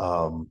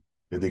 The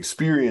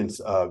experience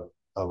of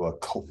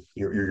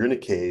you're in a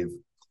cave,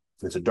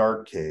 it's a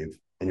dark cave,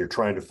 and you're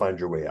trying to find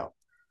your way out.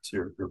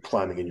 So you're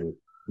climbing and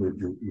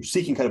you're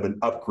seeking kind of an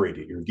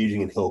upgrading. You're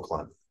engaging in hill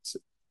climbing.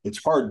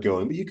 It's hard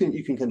going, but you can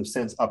kind of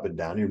sense up and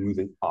down. You're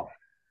moving up.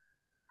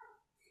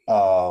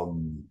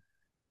 And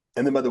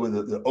then by the way,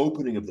 the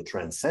opening of the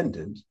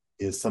transcendent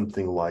is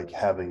something like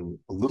having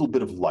a little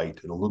bit of light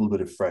and a little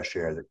bit of fresh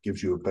air that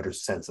gives you a better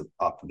sense of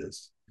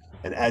upness.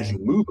 And as you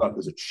move up,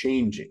 there's a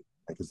changing,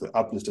 because the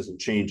upness doesn't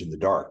change in the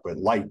dark, but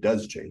light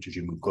does change as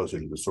you move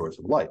closer to the source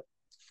of light.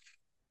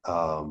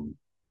 So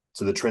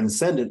the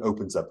transcendent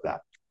opens up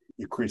that.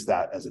 You increase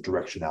that as a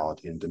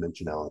directionality and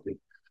dimensionality.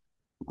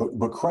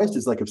 But Christ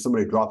is like if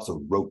somebody drops a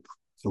rope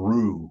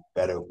through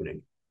that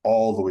opening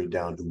all the way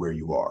down to where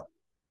you are.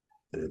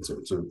 And it's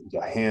a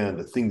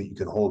hand, a thing that you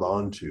can hold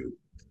on to,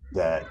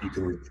 that you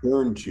can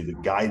return to,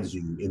 that guides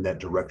you in that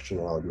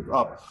directionality of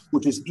up,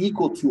 which is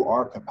equal to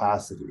our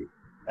capacity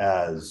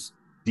as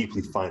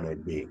deeply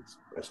finite beings.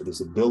 Right? So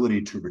this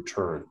ability to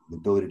return, the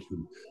ability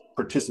to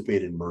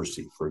participate in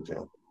mercy, for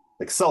example,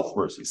 like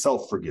self-mercy, mm,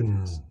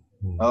 self-forgiveness.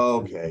 Mm.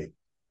 Okay.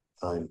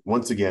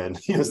 Once again,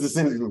 it's the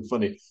same thing.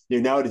 Funny.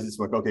 Nowadays it's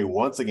like, okay,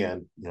 once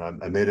again,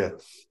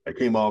 I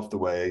came off the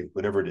way,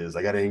 whatever it is.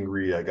 I got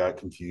angry, I got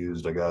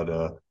confused, I got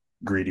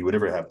greedy,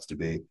 whatever it happens to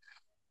be.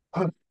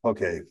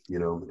 Okay,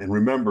 and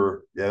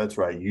remember, yeah, that's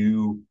right.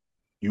 You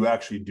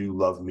actually do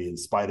love me in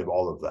spite of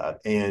all of that,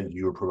 and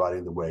you are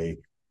providing the way.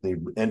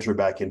 You enter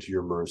back into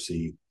your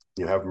mercy.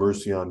 You have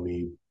mercy on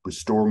me,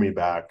 restore me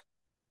back,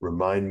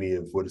 remind me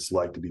of what it's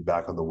like to be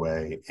back on the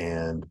way,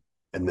 and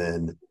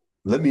then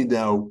let me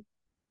now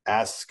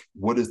ask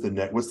what's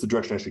the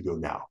direction I should go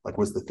now? Like,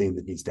 what's the thing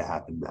that needs to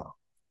happen now?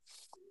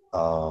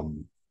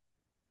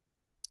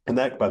 And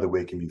that, by the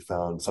way, can be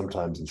found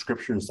sometimes in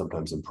scripture and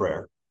sometimes in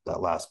prayer. That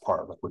last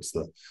part, like what's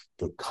the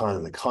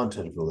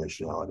content of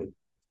relationality,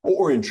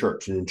 or in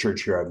church. And in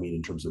church here, I mean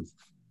in terms of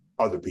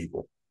other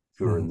people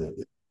who are in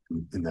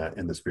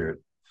the spirit.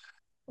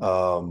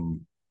 And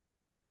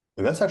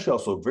that's actually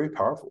also very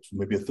powerful. So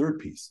maybe a third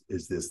piece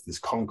is this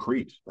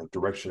concrete like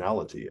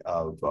directionality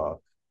of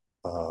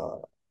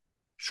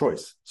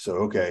choice. So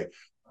okay,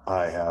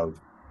 I have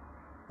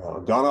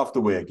gone off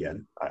the way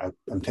again.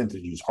 I'm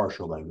tempted to use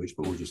harsher language,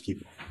 but we'll just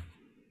keep.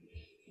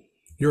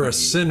 You're a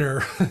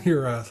sinner.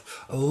 You're a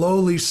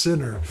lowly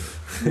sinner.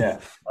 Yeah,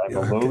 I'm Yeah,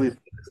 a lowly.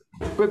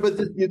 okay. But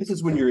this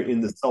is when you're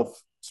in the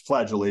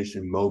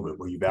self-flagellation moment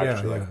where you've Yeah,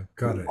 actually like yeah,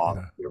 got it.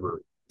 lost Yeah,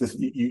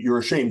 you're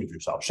ashamed of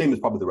yourself. Shame is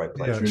probably the right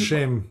place. yeah, You're in a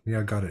shame.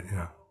 Yeah, got it.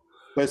 Yeah.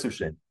 place of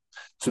shame.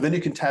 So then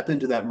you can tap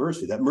into that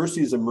mercy. That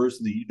mercy is a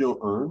mercy that you don't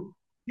earn,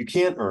 you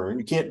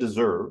can't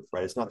deserve,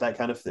 right? It's not that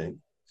kind of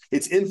thing.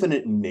 It's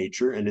infinite in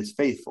nature and it's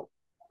faithful.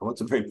 Well,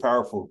 it's a very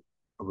powerful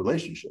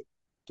relationship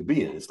to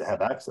be in, is to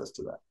have access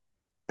to that.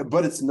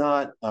 But it's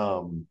not,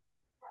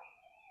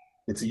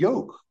 it's a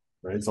yoke,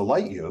 right? It's a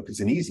light yoke. It's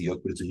an easy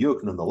yoke, but it's a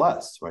yoke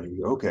nonetheless, right?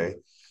 You go, okay,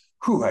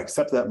 I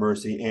accept that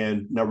mercy.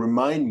 And now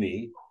remind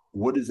me,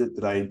 what is it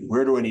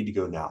where do I need to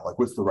go now? Like,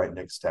 what's the right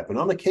next step? And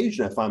on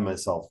occasion, I find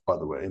myself, by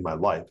the way, in my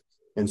life,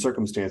 in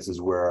circumstances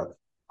where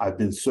I've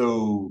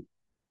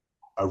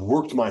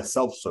worked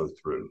myself so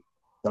through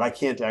that I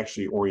can't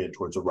actually orient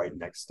towards a right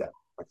next step.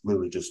 Like,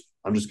 literally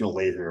I'm just going to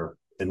lay here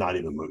and not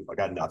even move. I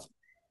got nothing.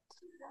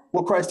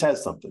 Well, Christ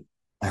has something.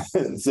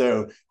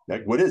 So,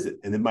 like, what is it?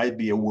 And it might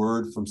be a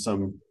word from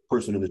some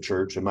person in the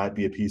church. It might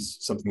be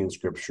something in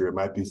scripture. It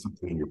might be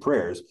something in your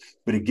prayers,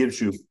 but it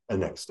gives you a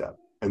next step.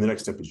 And the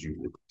next step is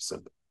usually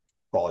simple.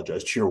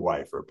 Apologize to your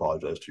wife, or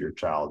apologize to your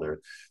child,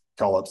 or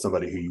call up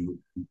somebody who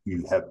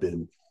you have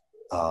been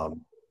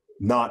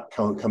not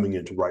coming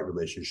into right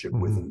relationship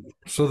with. Mm-hmm.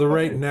 So the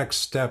right next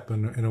step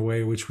in a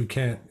way which you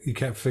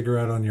can't figure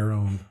out on your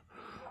own.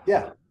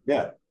 Yeah,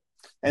 yeah.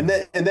 And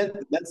then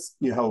that's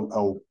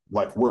how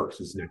life works,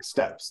 is next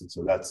steps. And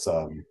so that's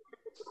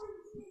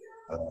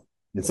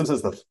in some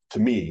sense, to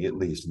me at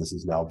least, and this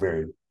is now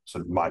very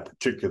sort of my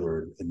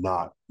particular and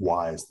not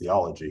wise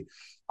theology,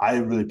 I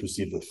really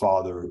perceive the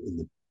Father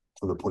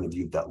from the point of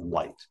view of that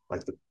light,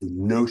 like the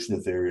notion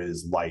that there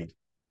is light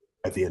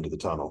at the end of the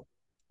tunnel,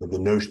 the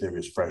notion there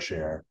is fresh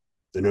air,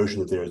 the notion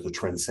that there is the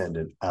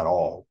transcendent at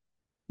all,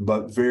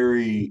 but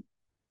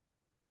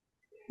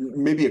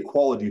maybe a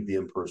quality of the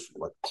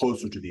impersonal, like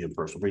closer to the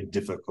impersonal, very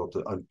difficult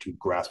to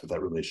grasp what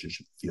that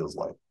relationship feels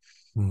like.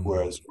 Mm-hmm.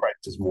 Whereas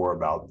Christ is more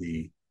about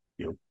the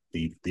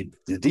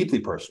deeply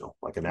personal,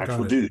 like an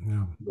actual dude.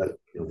 Yeah. That,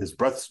 his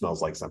breath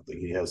smells like something.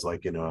 He has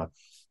like a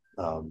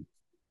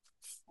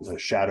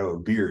shadow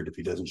of beard if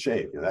he doesn't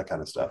shave, that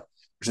kind of stuff,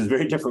 which is a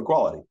very different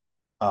quality.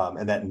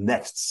 And that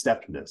next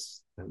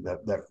stepness, and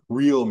that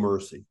real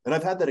mercy. And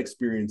I've had that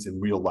experience in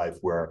real life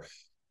where,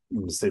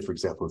 say, for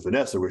example, with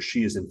Vanessa, where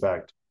she is in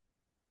fact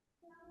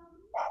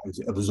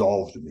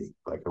absolved me,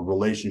 like a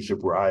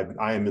relationship where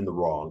I am in the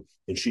wrong,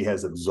 and she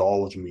has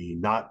absolved me,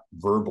 not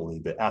verbally,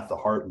 but at the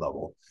heart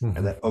level, mm-hmm.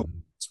 and that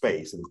open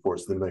space. And of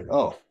course, then like,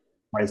 oh,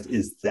 Christ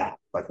is that,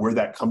 like where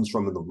that comes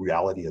from in the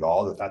reality at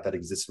all, the fact that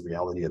exists in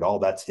reality at all,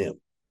 that's him.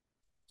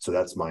 So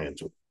that's my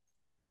answer.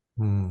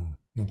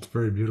 That's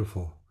very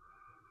beautiful.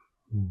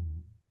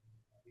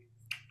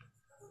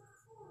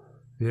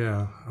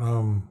 Yeah.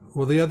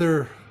 Well,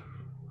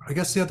 I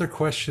guess the other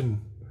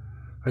question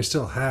I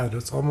still had,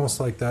 it's almost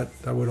like that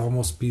would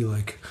almost be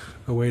like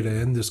a way to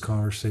end this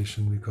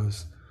conversation,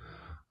 because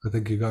I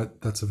think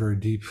that's a very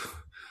deep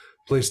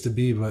place to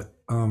be. But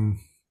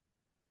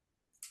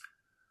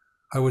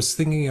I was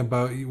thinking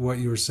about what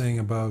you were saying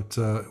about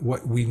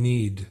what we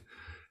need.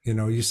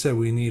 You said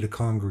we need a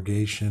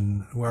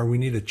congregation, or we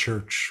need a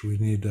church, we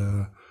need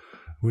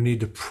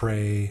to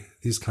pray,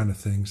 these kind of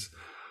things.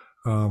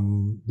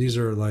 These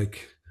are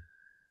like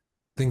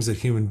things that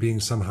human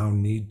beings somehow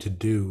need to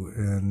do.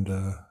 And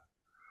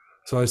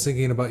so I was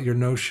thinking about your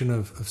notion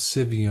of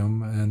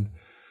civium,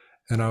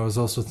 and I was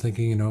also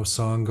thinking,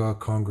 Sangha,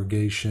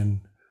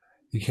 congregation.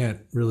 You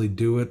can't really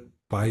do it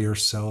by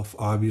yourself.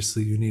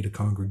 Obviously, you need a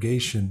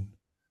congregation.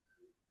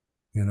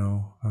 I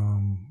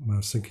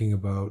was thinking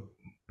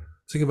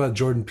about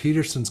Jordan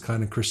Peterson's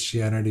kind of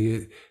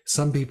Christianity.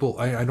 Some people,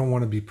 I don't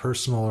want to be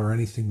personal or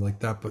anything like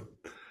that, but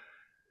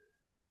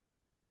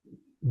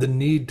the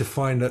need to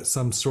find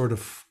some sort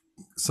of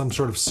some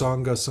sort of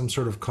sangha, some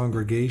sort of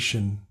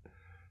congregation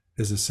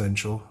is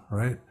essential,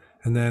 right?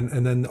 And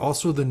then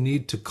also the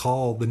need to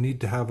call, the need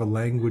to have a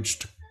language,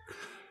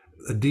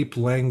 a deep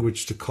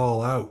language to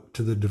call out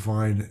to the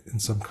divine in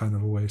some kind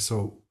of a way.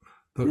 So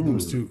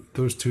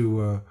those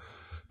two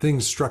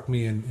things struck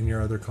me in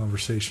your other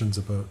conversations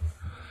about.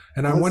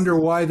 And I wonder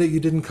why that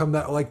you didn't come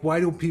that, like, why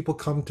don't people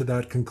come to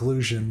that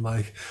conclusion?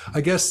 Like,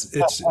 I guess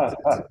it's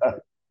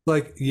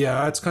like,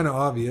 yeah, it's kind of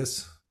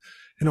obvious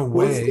in a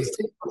Well, way.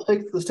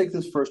 let's take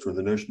this first one,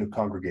 the notion of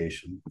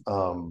congregation,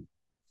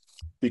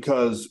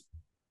 because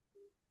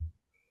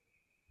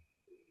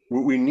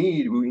what we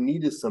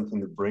need is something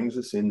that brings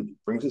us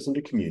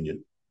into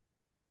communion,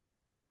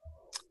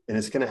 and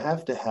it's going to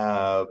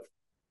have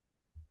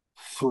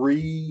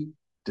three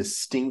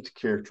distinct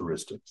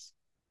characteristics.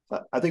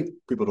 I think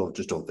people don't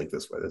think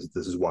this way.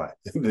 This is why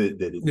they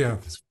didn't Yeah,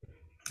 think this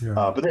way.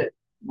 yeah. But then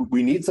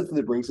we need something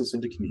that brings us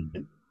into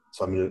communion.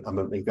 So I'm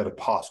gonna make that a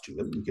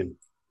postulate. You can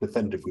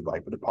defend it if we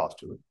like, but a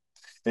postulate.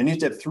 And it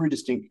needs to have three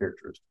distinct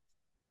characteristics.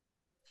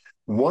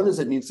 One is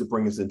it needs to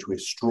bring us into a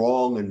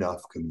strong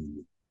enough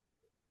communion,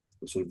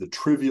 sort of the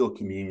trivial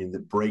communion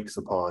that breaks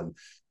upon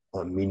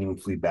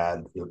meaningfully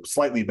bad,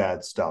 slightly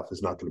bad stuff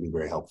is not going to be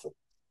very helpful.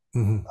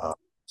 Mm-hmm.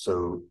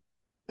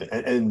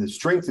 And the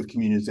strength of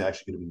communion is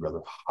actually going to be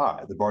rather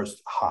high. The bar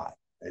is high.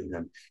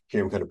 And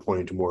here I'm kind of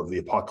pointing to more of the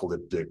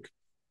apocalyptic,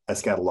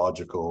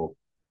 eschatological,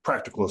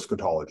 practical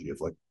eschatology of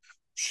like,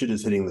 shit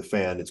is hitting the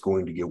fan, it's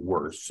going to get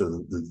worse.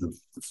 So the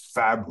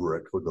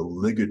fabric or the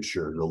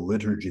ligature, the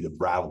liturgy, the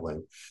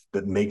raveling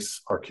that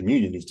makes our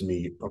communion needs to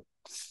be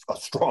a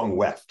strong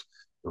weft.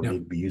 We need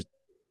to be using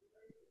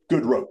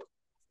good rope,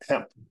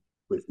 hemp,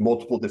 with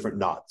multiple different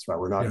knots, right?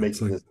 We're not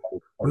making this.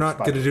 We're not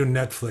going to do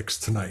Netflix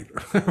tonight.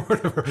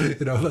 Whatever,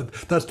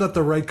 that's not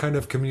the right kind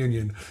of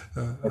communion.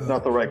 That's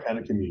not the right kind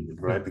of communion,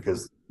 right?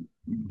 Because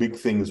big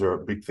things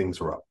are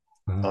up.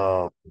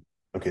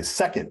 Okay,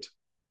 second,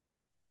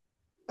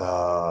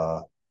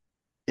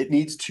 it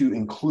needs to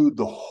include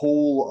the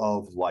whole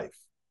of life.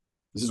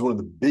 This is one of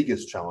the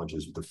biggest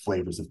challenges with the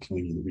flavors of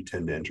communion that we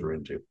tend to enter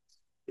into.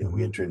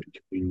 We enter into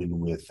communion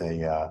with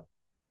a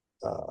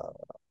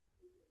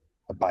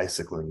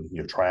bicycling,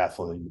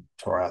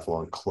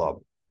 triathlon club.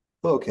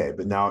 Okay,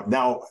 but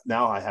now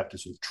I have to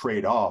sort of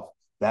trade off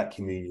that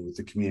communion with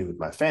the communion with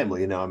my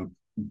family, and now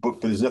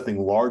but there's nothing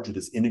larger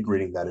that's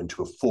integrating that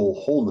into a full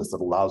wholeness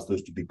that allows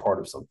those to be part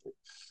of something.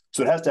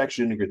 So it has to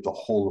actually integrate the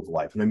whole of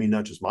life, and I mean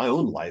not just my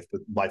own life,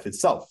 but life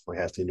itself. It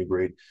has to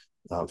integrate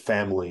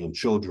family and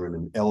children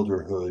and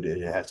elderhood,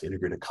 and it has to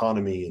integrate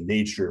economy and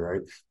nature.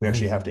 Right? We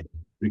actually have to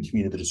create a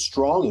community that is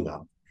strong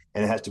enough,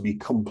 and it has to be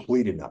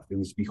complete enough. It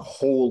needs to be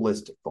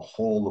holistic, the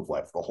whole of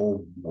life, the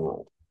whole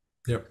world.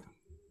 Yep.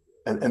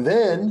 And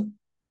then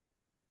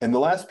the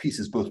last piece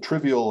is both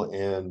trivial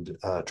and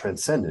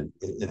transcendent.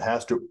 It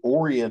has to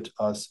orient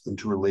us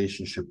into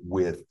relationship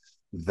with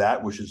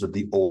that which is of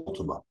the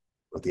ultima,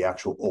 or the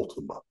actual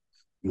ultima,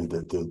 I mean,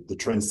 the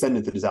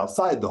transcendent that is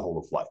outside the whole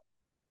of life,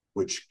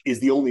 which is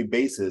the only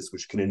basis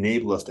which can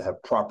enable us to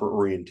have proper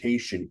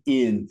orientation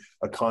in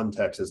a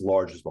context as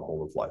large as the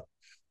whole of life.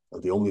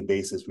 The only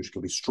basis which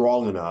can be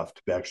strong enough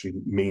to actually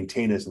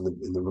maintain us in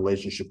the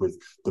relationship with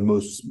the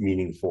most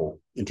meaningful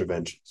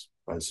interventions.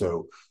 Right?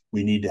 So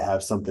we need to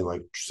have something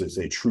like,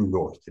 say, true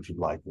north, if you'd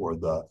like, or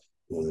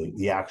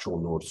the actual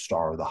North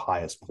Star, or the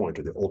highest point,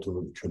 or the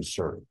ultimate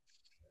concern.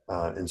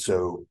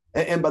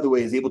 And by the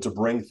way, is able to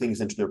bring things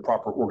into their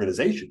proper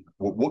organization.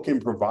 What can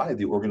provide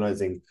the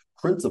organizing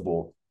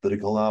principle that it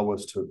can allow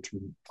us to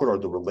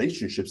put the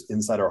relationships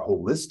inside our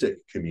holistic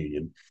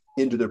communion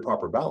into their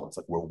proper balance?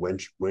 Like, well,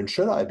 when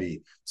should I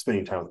be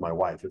spending time with my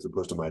wife as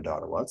opposed to my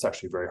daughter? Well, that's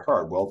actually very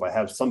hard. Well, if I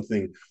have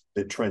something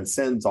that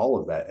transcends all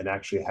of that and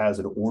actually has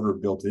an order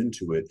built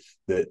into it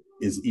that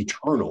is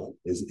eternal,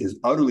 is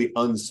utterly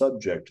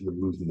unsubject to the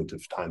movement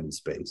of time and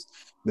space,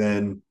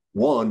 then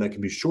one, I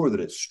can be sure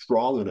that it's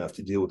strong enough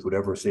to deal with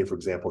whatever, say, for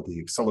example, the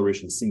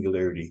acceleration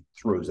singularity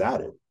throws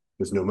at it.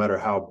 Because no matter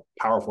how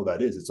powerful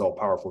that is, it's all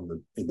powerful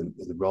in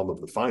the realm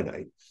of the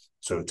finite.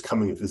 So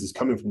if this is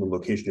coming from the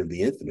location of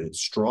the infinite,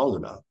 it's strong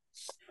enough.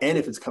 And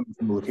if it's coming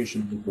from the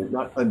location of the infinite,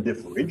 not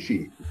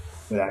undifferentiated,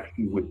 but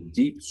actually with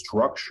deep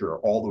structure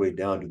all the way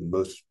down to the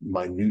most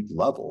minute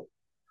level,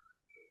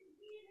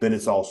 then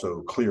it's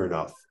also clear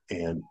enough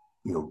and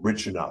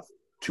rich enough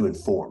to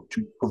inform,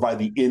 to provide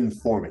the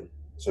informing.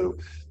 So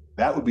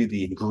that would be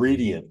the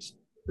ingredient,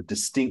 the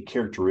distinct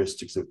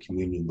characteristics of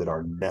communion that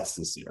are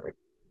necessary.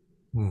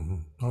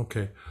 Mm-hmm.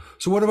 Okay.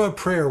 So what about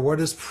prayer? What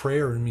does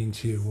prayer mean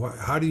to you?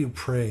 How do you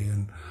pray?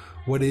 And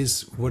what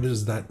is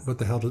that? What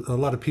the hell? A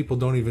lot of people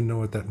don't even know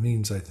what that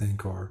means, I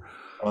think, or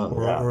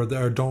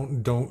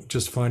don't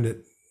just find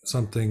it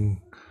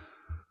something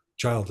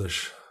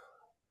childish.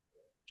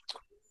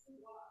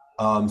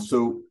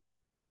 So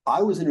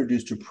I was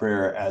introduced to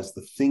prayer as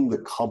the thing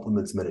that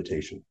complements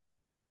meditation.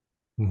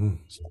 Mm-hmm.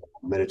 So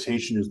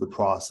meditation is the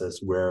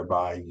process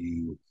whereby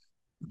you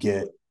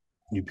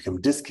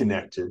become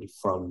disconnected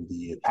from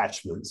the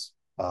attachments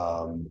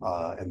and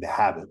the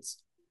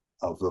habits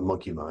of the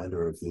monkey mind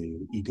or of the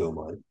ego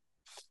mind.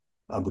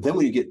 But then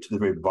when you get to the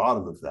very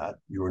bottom of that,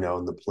 you are now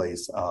in the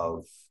place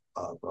of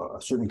a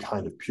certain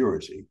kind of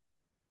purity,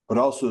 but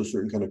also a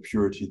certain kind of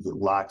purity that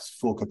lacks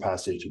full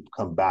capacity to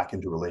come back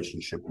into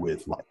relationship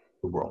with life,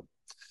 the world.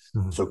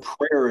 Mm-hmm. So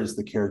prayer is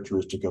the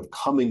characteristic of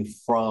coming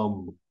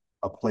from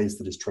a place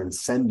that is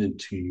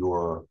transcendent to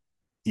your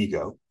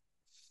ego,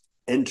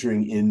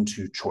 entering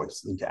into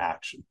choice, into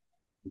action,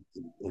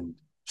 and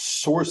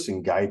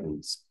sourcing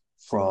guidance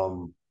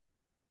from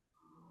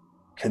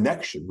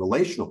connection,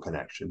 relational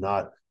connection,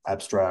 not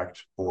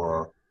abstract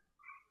or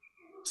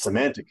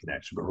semantic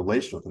connection, but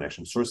relational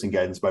connection, sourcing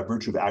guidance by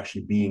virtue of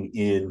actually being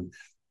in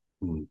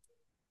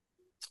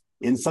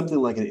something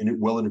like a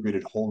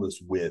well-integrated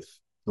wholeness with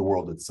the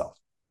world itself.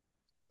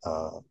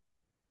 And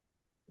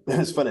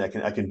it's funny,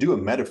 I can do a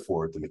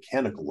metaphor at the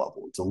mechanical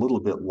level. It's a little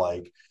bit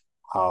like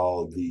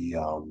how the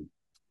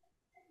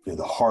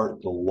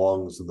heart, the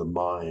lungs, and the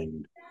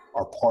mind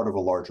are part of a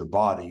larger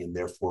body, and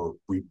therefore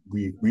we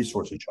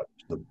resource each other.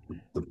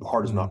 The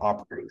heart is not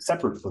operating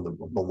separate from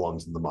the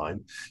lungs and the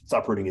mind. It's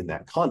operating in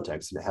that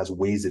context, and it has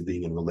ways of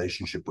being in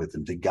relationship with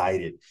them to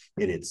guide it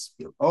in its,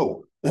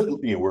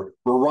 we're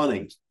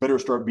running, better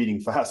start beating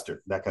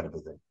faster, that kind of a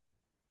thing.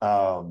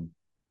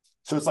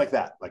 So it's like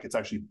that. Like, it's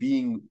actually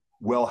being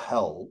well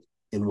held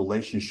in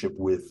relationship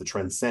with the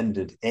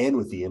transcendent and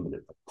with the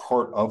immanent,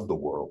 part of the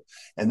world,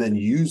 and then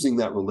using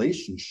that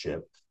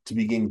relationship to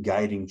begin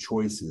guiding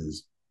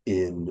choices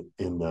in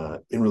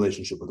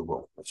relationship with the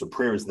world. So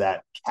prayer is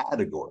that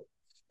category.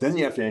 Then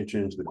you have to enter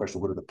into the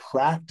question, what are the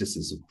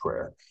practices of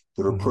prayer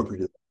that are appropriate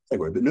to that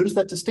category? But notice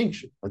that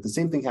distinction. Like, the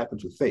same thing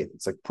happens with faith.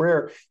 It's like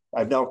prayer,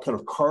 I've now kind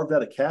of carved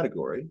out a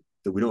category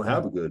that we don't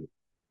have a good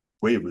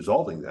way of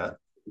resolving that.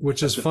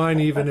 Which is fine,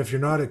 even if you're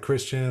not a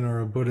Christian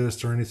or a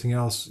Buddhist or anything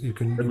else. You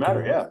can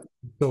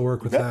still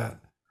work with that.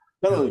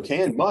 Not only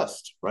can,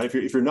 must, right?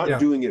 If you're not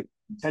doing it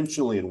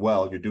intentionally and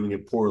well, you're doing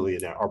it poorly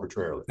and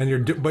arbitrarily.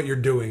 And but you're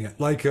doing it.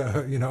 Like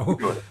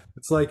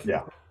it's like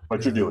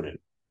but you're doing it.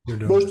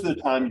 Most of the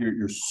time,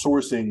 you're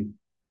sourcing.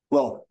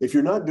 Well, if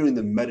you're not doing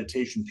the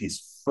meditation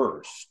piece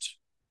first,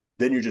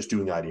 then you're just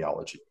doing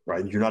ideology,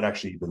 right? You're not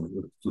actually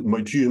even,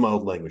 to use my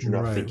old language, you're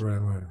not thinking.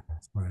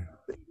 Right.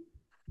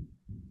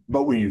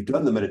 But when you've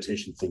done the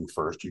meditation thing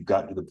first, you've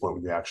gotten to the point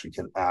where you actually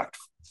can act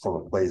from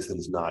a place that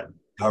is not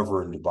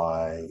governed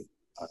by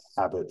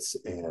habits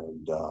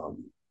and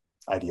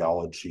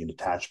ideology and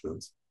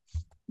attachments.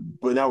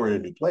 But now we're in a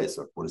new place.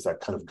 What does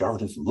that kind of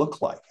governance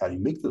look like? How do you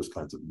make those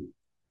kinds of moves?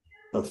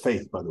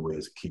 Faith, by the way,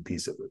 is a key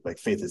piece of it. Like,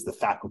 faith is the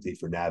faculty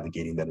for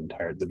navigating the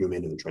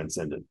domain of the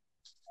transcendent.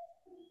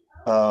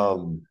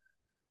 So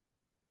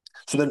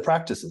then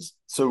practices.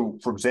 So,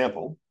 for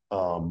example,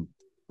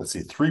 let's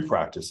see, 3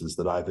 practices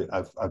that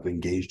I've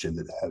engaged in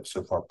that have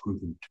so far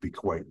proven to be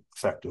quite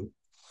effective.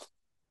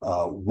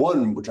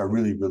 One, which I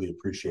really, really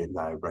appreciate and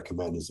I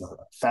recommend, is a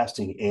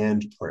fasting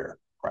and prayer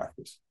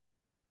practice.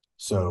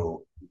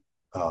 So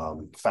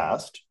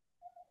fast.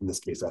 In this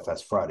case, I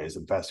fast Fridays.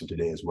 I'm fasting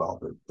today as well,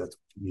 but that's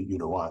you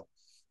know why.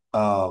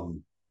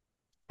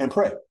 And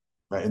pray.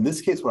 Right. In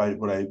this case,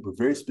 what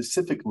very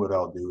specific, what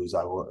I'll do is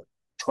I will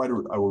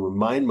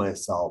remind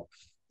myself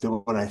that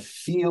when I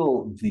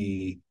feel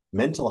the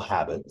mental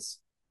habits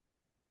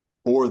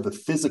or the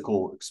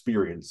physical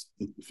experiences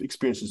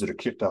that are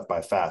kicked off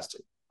by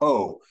fasting,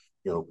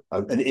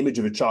 an image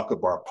of a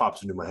chocolate bar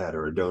pops into my head,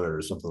 or a donut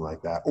or something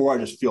like that, or I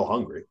just feel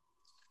hungry,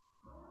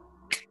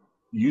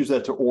 use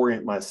that to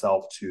orient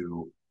myself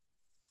to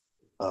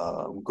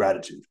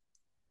gratitude,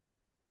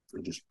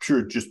 just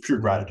pure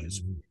gratitude.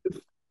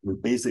 The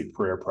basic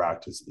prayer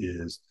practice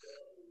is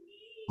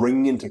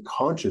bringing into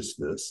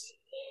consciousness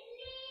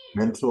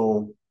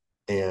mental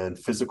and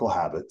physical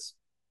habits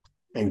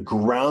and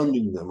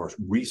grounding them or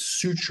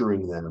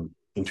resuturing them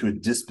into a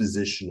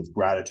disposition of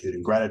gratitude,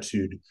 and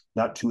gratitude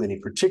not to any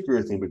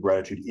particular thing, but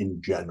gratitude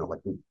in general,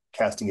 like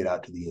casting it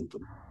out to the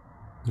infinite.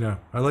 Yeah,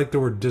 I like the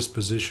word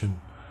disposition.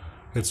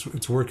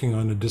 It's working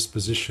on a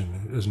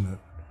disposition, isn't it?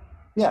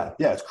 Yeah,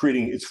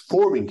 it's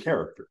forming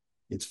character.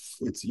 It's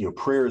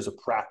prayer is a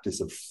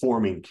practice of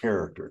forming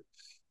character,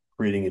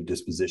 creating a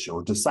disposition.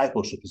 Or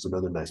discipleship is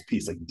another nice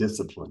piece, like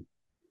discipline,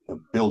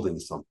 building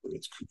something.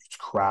 It's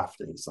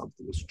crafting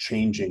something. It's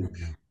changing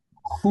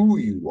who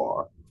you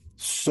are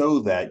so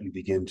that you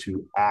begin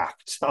to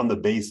act on the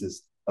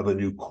basis of a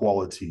new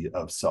quality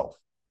of self.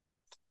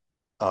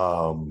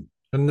 And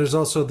there's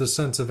also the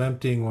sense of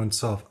emptying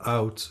oneself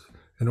out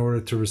in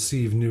order to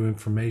receive new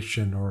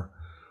information or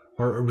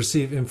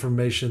receive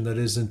information that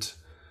isn't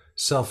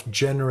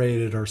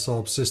self-generated or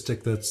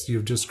solipsistic, that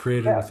you've just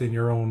created within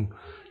your own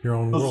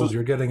world.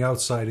 You're getting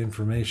outside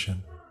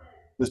information.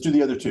 Let's do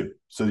the other two.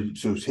 So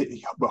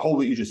hold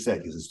what you just said,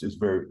 because it's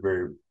very,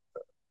 very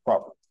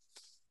proper.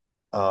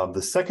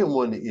 The second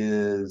one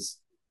is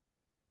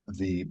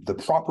the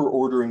proper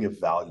ordering of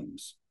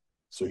values.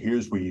 So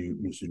here's where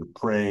you're sort of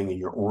praying and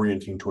you're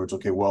orienting towards,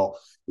 okay, well,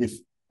 if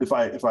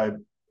I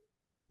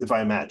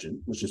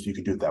imagine, you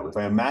could do it that way. If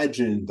I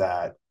imagine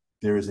that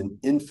there is an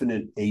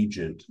infinite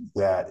agent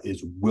that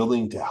is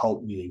willing to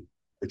help me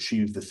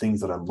achieve the things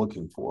that I'm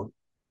looking for,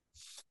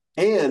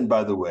 And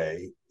by the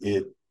way,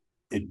 it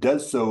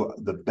does so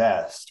the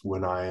best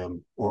when I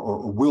am,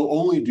 or will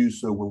only do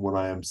so when what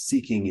I am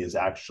seeking is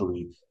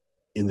actually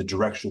in the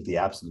direction of the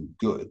absolute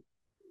good.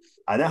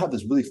 I now have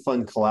this really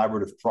fun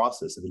collaborative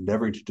process of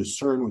endeavoring to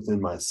discern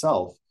within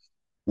myself,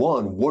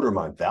 one, what are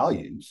my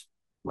values?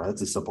 Right,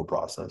 that's a simple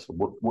process.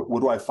 What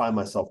do I find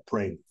myself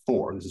praying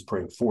for? This is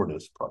praying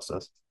forness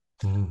process,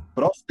 Mm.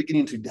 but also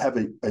beginning to have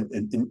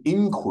an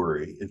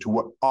inquiry into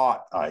what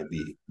ought I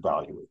be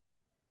valuing.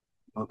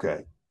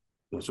 Okay,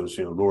 and so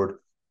Lord,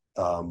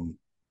 um,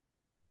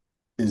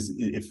 is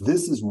if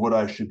this is what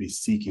I should be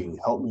seeking,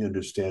 help me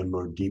understand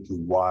more deeply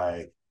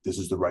why this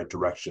is the right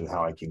direction,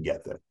 how I can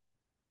get there,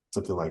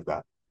 something like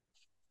that.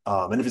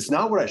 And if it's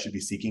not what I should be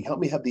seeking, help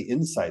me have the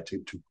insight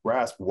to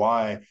grasp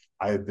why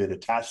I have been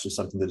attached to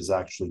something that is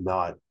actually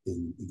not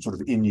sort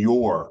of in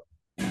your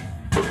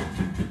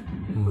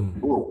Mm.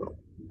 will.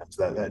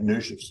 So that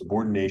notion of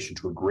subordination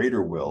to a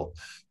greater will,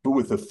 but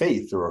with a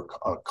faith or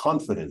a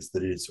confidence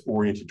that it is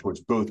oriented towards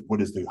both what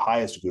is the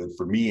highest good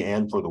for me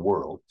and for the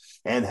world,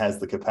 and has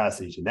the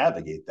capacity to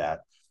navigate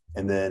that,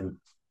 and then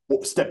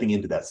stepping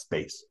into that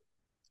space.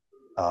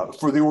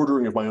 For the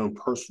ordering of my own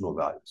personal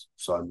values.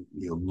 So I'm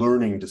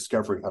learning,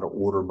 discovering how to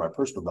order my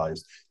personal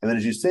values. And then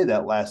as you say,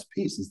 that last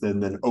piece is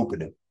then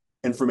opening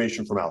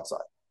information from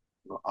outside.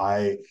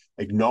 I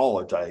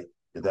acknowledge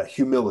that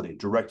humility,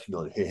 direct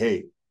humility.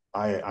 Hey,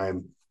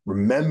 I'm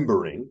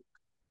remembering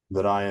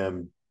that I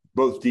am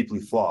both deeply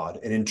flawed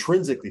and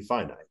intrinsically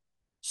finite.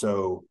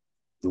 So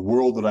the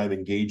world that I'm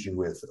engaging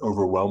with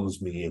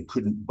overwhelms me and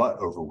couldn't but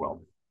overwhelm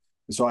me.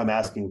 And so I'm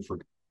asking for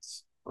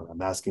guidance, or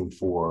I'm asking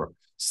for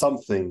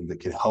something that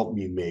can help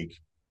me make,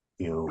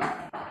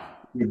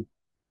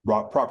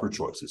 proper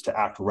choices, to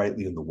act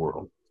rightly in the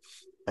world,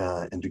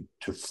 and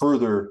to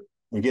further,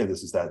 again,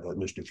 this is that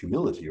mission of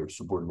humility or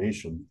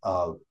subordination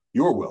of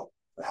your will.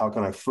 How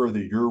can I further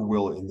your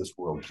will in this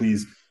world?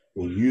 Please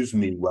use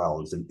me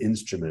well as an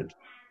instrument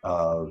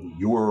of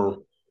your Right.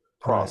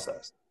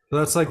 process. So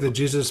that's like the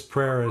Jesus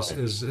prayer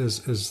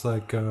is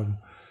like,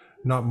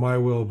 not my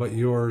will but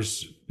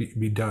yours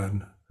be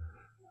done,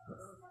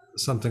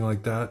 something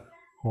like that,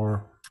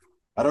 or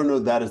I don't know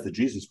that as the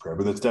Jesus prayer,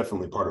 but that's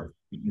definitely part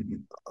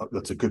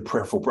that's a good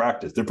prayerful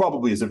practice. There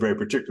probably is a very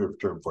particular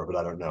term for it, but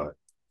I don't know it.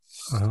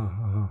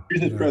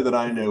 Jesus yeah, prayer that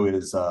I know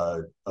is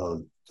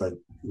that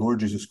Lord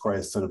Jesus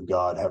Christ, Son of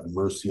God, have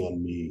mercy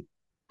on me,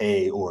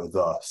 or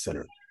the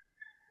sinner.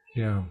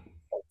 yeah,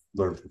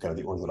 Learn from kind of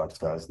the Orthodox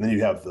guys. And then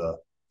you have the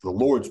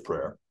Lord's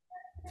Prayer,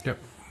 yep.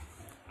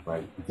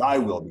 right? Thy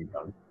will be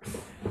done.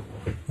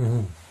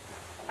 Mm-hmm.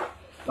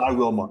 Thy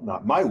will,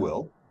 not my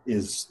will,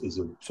 is a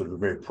sort of a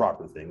very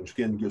proper thing, which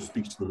again just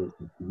speaks to the notion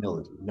of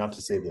humility. Not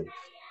to say that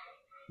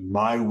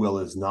my will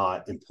is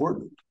not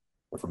important,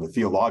 but from a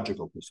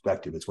theological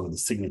perspective, it's one of the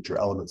signature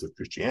elements of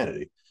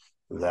Christianity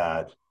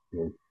that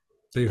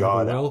So you have a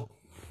God will,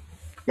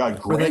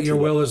 God or that your granted us.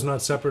 will is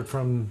not separate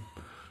from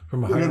a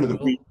No, higher no,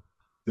 will.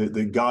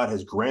 that God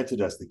has granted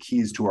us the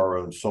keys to our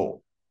own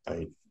soul.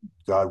 Right?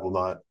 God will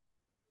not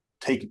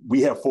take.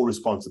 We have full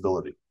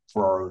responsibility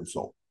for our own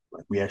soul.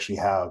 Right? We actually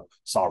have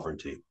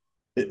sovereignty,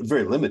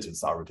 very limited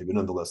sovereignty, but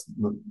nonetheless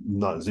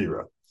not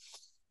zero.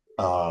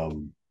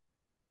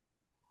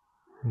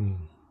 Hmm.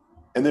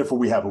 And therefore,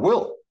 we have a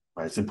will.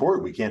 Right? It's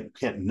important. We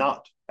can't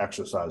not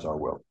exercise our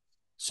will.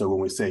 So when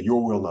we say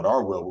your will, not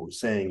our will, what we're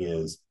saying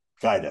is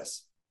guide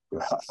us,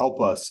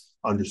 help us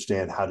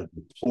understand how to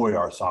deploy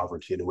our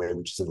sovereignty in a way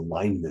which is in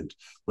alignment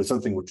with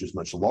something which is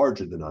much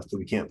larger than us that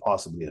we can't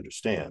possibly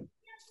understand.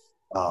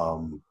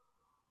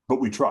 But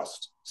we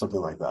trust, something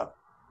like that.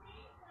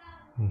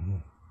 Mm-hmm.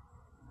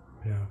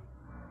 Yeah.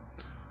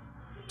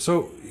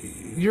 So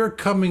you're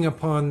coming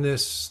upon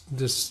this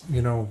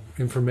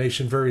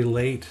information very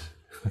late,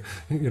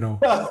 you know,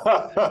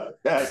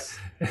 Yes.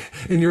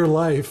 in your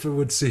life, it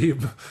would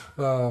seem.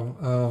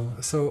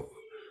 So,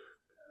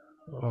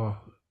 uh,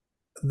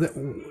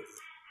 the,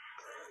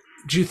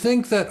 do you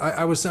think that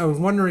I was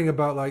wondering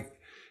about, like,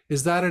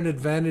 is that an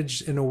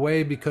advantage in a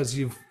way because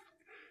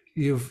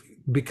you've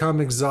become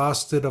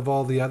exhausted of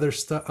all the other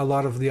stuff, a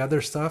lot of the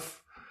other stuff?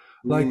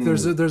 Like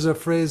Mm. there's a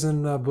phrase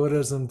in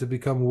Buddhism, to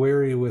become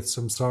weary with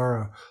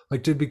samsara,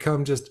 like to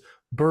become just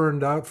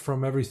burned out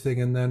from everything,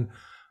 and then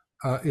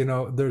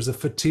there's a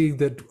fatigue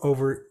that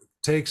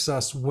overtakes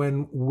us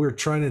when we're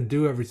trying to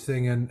do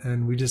everything,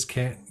 and we just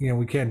can't,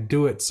 we can't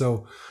do it.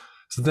 So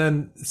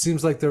then it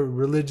seems like the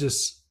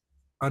religious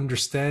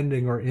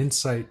understanding or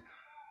insight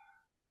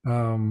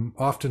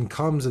often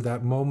comes at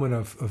that moment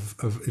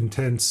of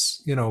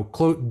intense,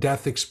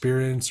 death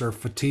experience or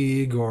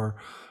fatigue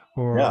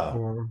Yeah.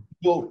 or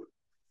Well,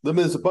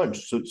 there's a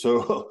bunch.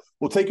 So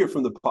we'll take it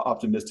from the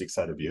optimistic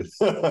side of you.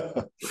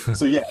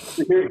 So yeah,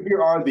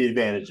 here are the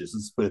advantages.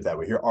 Let's put it that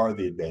way. Here are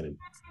the advantages.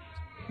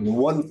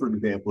 One, for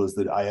example, is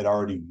that I had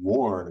already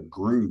worn a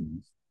groove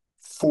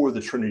for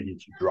the Trinity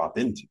to drop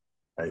into.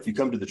 Right? If you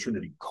come to the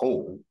Trinity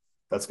cold,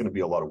 that's going to be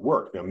a lot of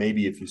work. Now,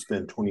 maybe if you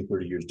spend 20,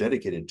 30 years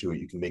dedicated to it,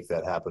 you can make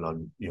that happen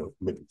on,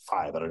 maybe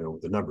 5. I don't know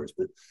what the number is,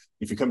 but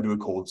if you come to it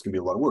cold, it's going to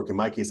be a lot of work. In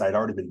my case, I'd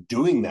already been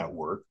doing that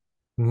work,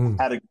 mm,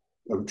 had a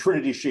a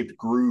Trinity-shaped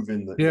groove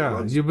in the Yeah,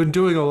 runs. you've been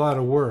doing a lot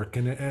of work,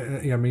 and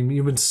I mean,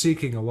 you've been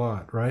seeking a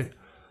lot, right?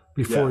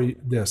 Before Yeah,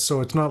 this,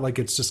 so it's not like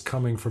it's just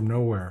coming from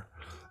nowhere.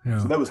 so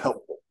Yeah, that was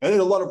helpful, and then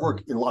a lot of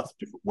work in lots of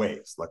different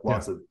ways, like yeah.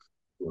 lots of,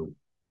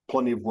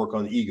 plenty of work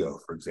on ego,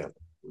 for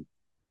example,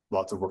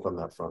 lots of work on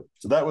that front.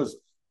 So that was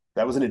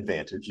an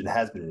advantage. It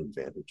has been an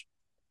advantage.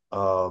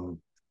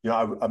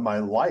 My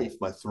life,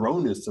 my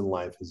thrownness in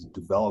life has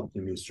developed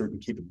in me certain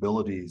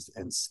capabilities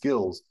and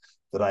skills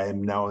that I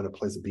am now in a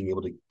place of being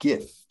able to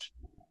gift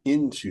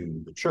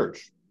into the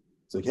church.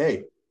 It's like,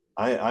 hey,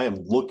 I am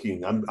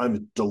looking,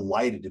 I'm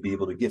delighted to be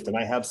able to gift, and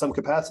I have some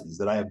capacities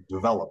that I have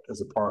developed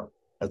as a part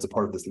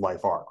of this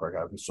life arc. Right,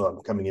 so I'm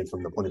coming in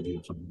from the point of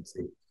view of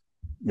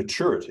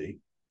maturity,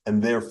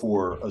 and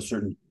therefore a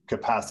certain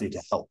capacity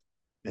to help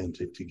and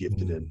to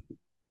gift it in.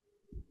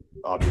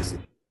 Obviously,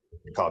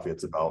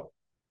 caveats about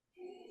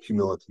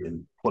humility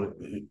and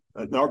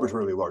an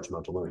arbitrarily large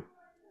amount to learn.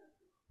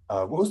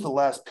 What was the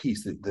last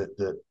piece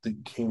that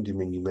came to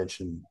me? You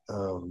mentioned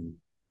it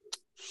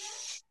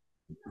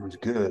was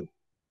good.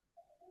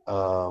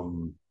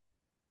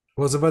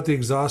 Was about the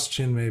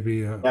exhaustion, maybe?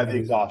 Yeah, the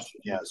exhaustion.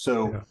 Yeah.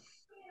 So,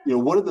 Yeah.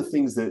 one of the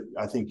things that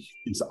I think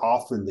is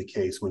often the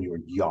case when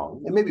you're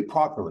young, and maybe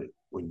properly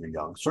when you're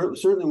young,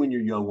 certainly when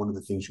you're young, one of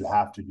the things you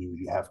have to do is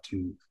you have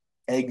to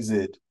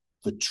exit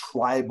the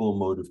tribal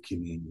mode of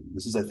communion.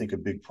 This is, I think, a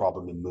big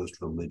problem in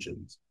most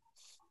religions,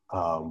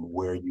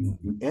 where you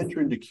enter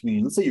into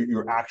communion. Let's say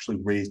you're actually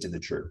raised in the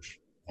church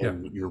Yeah.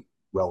 and you're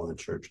well in the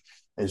church,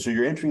 and so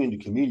you're entering into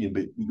communion,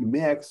 but you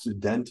may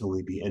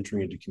accidentally be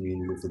entering into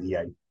communion with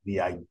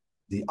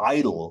the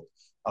idol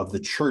of the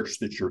church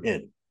that you're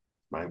in,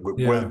 right?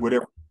 Yeah.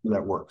 Whatever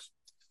that works.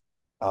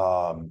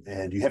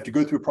 And you have to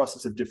go through a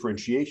process of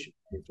differentiation.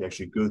 You have to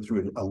actually go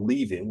through a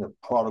leaving, a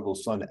prodigal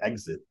son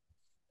exit,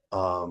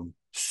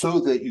 so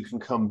that you can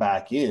come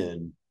back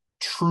in,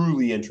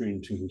 truly entering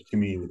into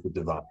communion with the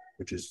divine,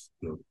 which is,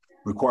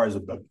 requires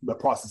a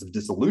process of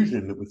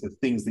disillusionment with the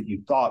things that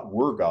you thought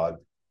were God,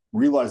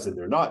 realizing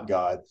they're not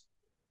God,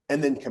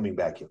 and then coming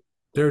back in.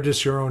 They're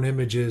just your own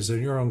images or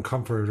your own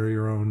comfort or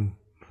your own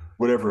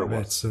Whatever it was.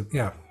 habits. So,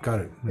 yeah, got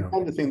it. The Yeah.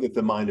 kind of thing that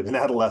the mind of an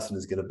adolescent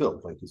is going to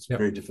build. Like, it's Yep.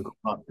 very difficult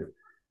not to.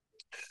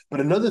 But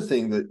another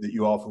thing that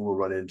you often will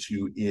run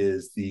into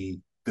is the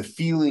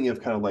feeling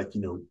of kind of like,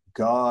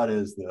 God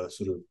is the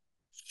sort of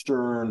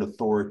stern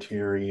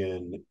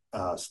authoritarian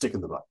stick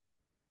in the butt.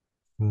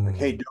 Like,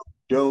 hey,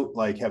 don't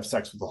like have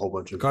sex with a whole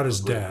bunch of God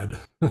is dad.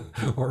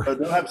 Or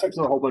don't have sex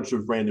with a whole bunch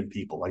of random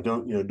people. Like,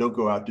 don't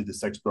go out, do the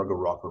sex, drug, and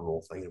rock and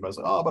roll thing. Everybody's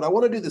like, oh, but I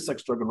want to do the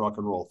sex, drug, and rock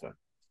and roll thing.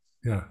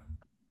 yeah.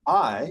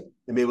 I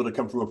am able to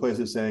come from a place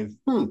of saying,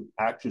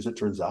 actually, as it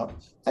turns out,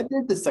 I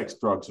did the sex,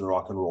 drugs, and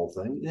rock and roll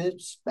thing.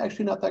 It's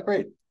actually not that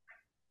great,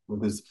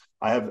 because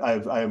I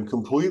am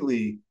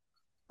completely,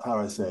 how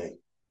do I say,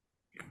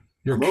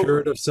 You're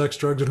cured of sex,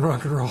 drugs, and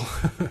rock and roll.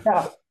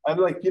 yeah. I'm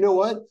like, you know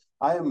what?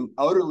 I am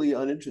utterly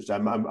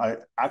uninterested. I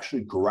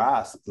actually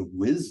grasp the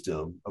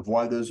wisdom of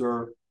why those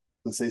are,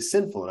 let's say,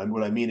 sinful. And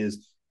what I mean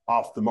is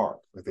off the mark.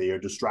 Like, they are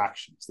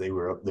distractions. They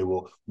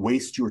will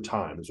waste your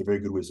time. Those are very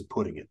good ways of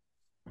putting it.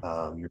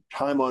 Your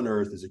time on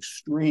earth is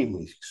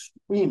extremely,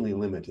 extremely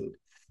limited,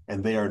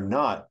 and they are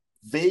not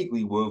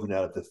vaguely woven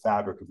out of the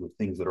fabric of the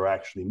things that are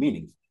actually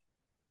meaningful,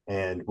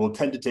 and will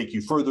tend to take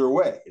you further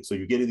away. And so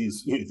you get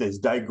these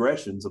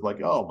digressions of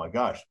like, oh my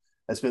gosh,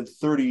 I spent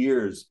 30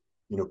 years,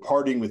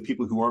 partying with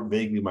people who aren't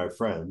vaguely my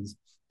friends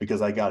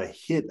because I got a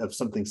hit of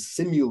something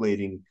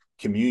simulating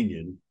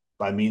communion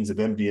by means of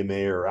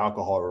MDMA or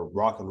alcohol or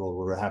rock and roll,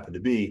 whatever it happened to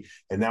be.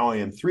 And now I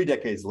am 3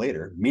 decades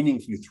later,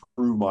 meaningfully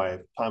through my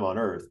time on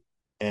earth,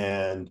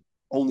 and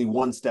only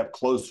one step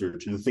closer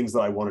to the things that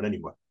I wanted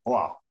anyway.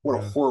 Wow, what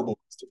a horrible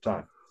waste of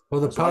time.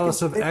 Well, the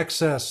palace of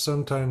excess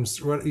sometimes,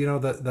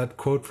 that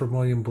quote from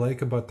William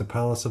Blake about the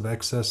palace of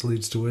excess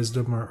leads to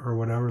wisdom, or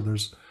whatever.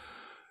 There's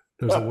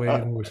a way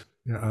in which,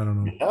 I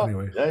don't know. Yeah,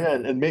 Anyway. yeah,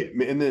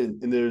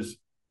 and there's,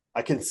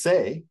 I can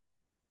say,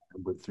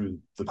 through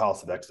the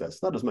palace of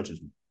excess, not as much as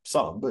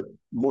some, but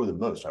more than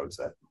most, I would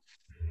say.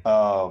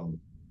 And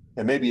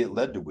maybe it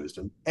led to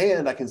wisdom.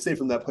 And I can say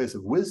from that place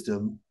of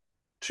wisdom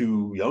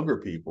to younger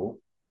people,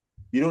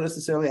 you don't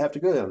necessarily have to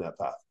go down that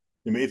path.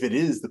 I mean, if it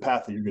is the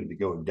path that you're going to be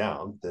going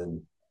down,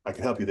 then I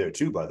can help you there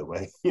too, by the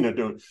way.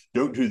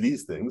 Don't do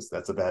these things.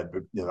 That's a bad,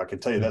 I can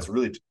tell you that's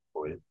really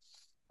for you.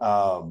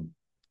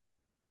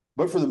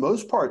 But for the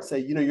most part, say,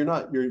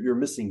 you're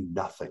missing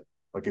nothing.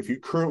 Like, if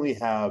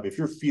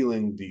you're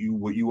feeling that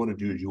what you want to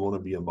do is you want to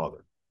be a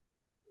mother,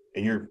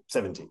 and you're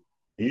 17,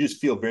 and you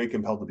just feel very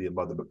compelled to be a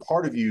mother, but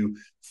part of you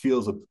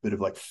feels a bit of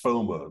like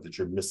FOMO that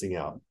you're missing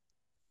out.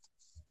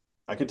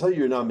 I can tell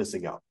you're not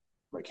missing out.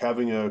 Like,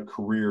 having a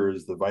career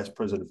as the vice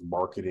president of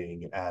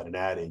marketing at an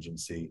ad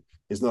agency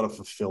is not a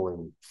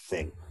fulfilling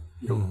thing.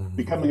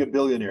 Becoming a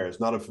billionaire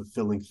is not a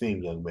fulfilling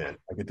thing, young man.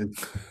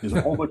 There's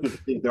a whole bunch of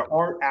things that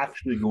aren't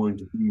actually going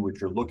to be what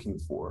you're looking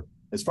for,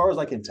 as far as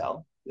I can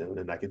tell.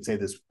 And I can say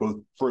this both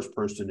first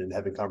person and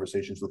having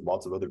conversations with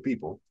lots of other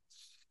people.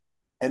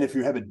 And if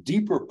you have a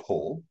deeper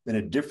pull in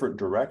a different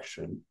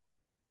direction,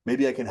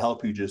 maybe I can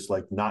help you just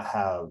like not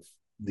have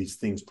these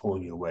things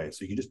pulling you away.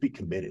 So you can just be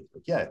committed.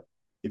 Like, yeah,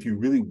 if you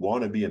really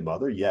want to be a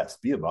mother, yes,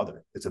 be a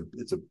mother. It's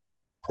a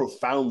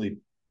profoundly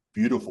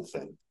beautiful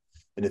thing.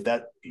 And if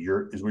that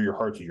is where your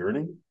heart's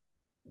yearning,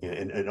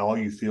 and all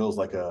you feel is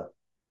like a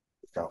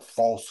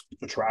false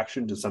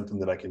attraction to something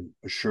that I can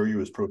assure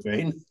you is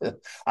profane,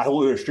 I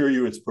will assure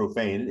you it's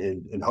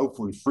profane, and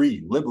hopefully free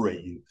you,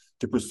 liberate you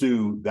to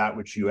pursue that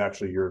which you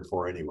actually yearn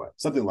for anyway.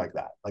 Something like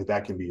that. Like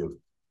that can be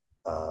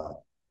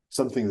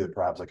something that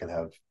perhaps I can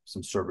have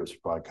some service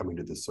by coming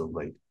to this so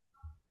late.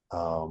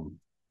 And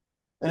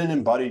an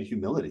embodied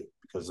humility,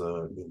 because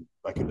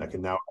I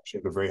can now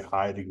actually have a very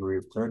high degree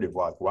of clarity of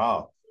like,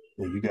 wow,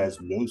 you guys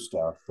know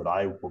stuff that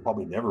I will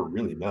probably never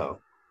really know,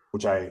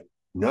 which I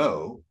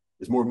know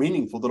is more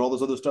meaningful than all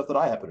this other stuff that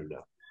I happen to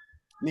know.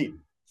 Neat.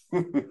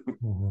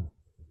 Mm-hmm.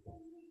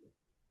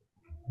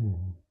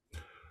 Mm-hmm.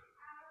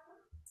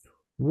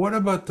 What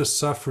about the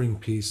suffering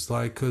piece?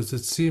 Like, because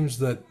it seems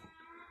that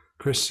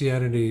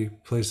Christianity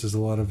places a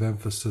lot of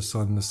emphasis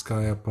on this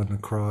guy up on the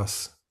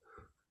cross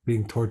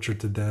being tortured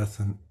to death,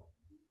 and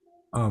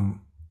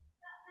um,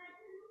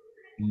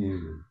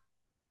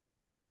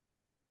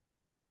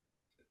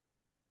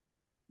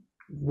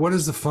 what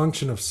is the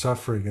function of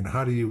suffering, and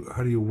how do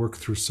you work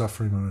through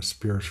suffering on a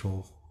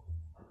spiritual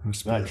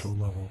Nice.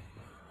 level?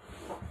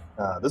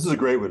 This is a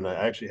great one. I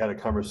actually had a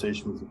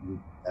conversation with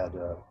you at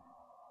a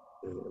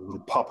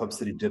pop-up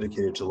city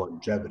dedicated to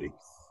longevity.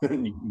 You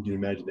can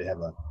imagine they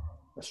have a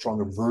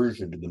strong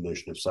aversion to the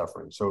notion of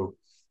suffering. So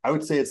I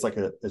would say it's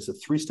a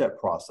three-step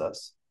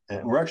process,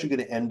 and we're actually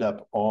going to end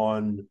up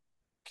on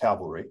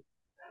Calvary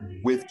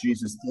with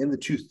Jesus and the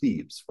two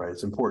thieves. Right?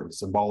 It's important.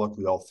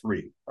 Symbolically, all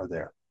three are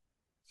there.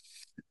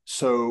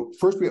 So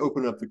first, we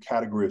open up the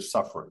category of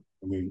suffering,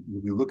 and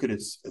we look at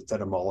its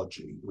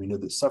etymology. We know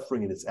that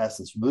suffering, in its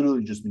essence,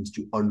 literally just means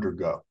to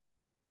undergo.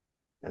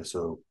 And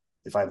so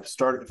if I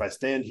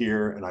stand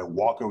here and I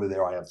walk over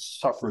there, I have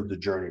suffered the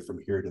journey from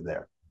here to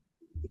there.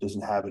 It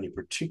doesn't have any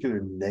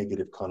particular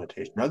negative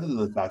connotation, other than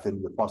the fact that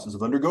in the process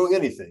of undergoing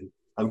anything,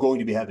 I'm going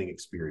to be having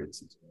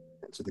experiences.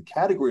 And so the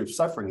category of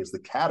suffering is the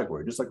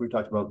category, just like we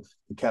talked about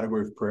the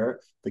category of prayer,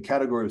 the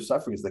category of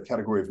suffering is the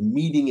category of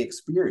meeting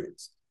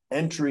experience,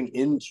 entering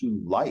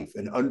into life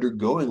and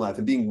undergoing life,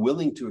 and being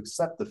willing to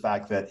accept the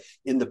fact that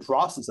in the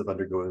process of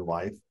undergoing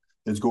life,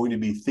 there's going to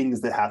be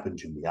things that happen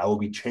to me. I will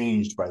be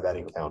changed by that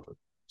encounter.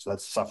 So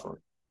that's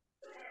suffering.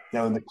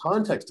 Now, in the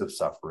context of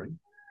suffering,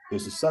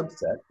 there's a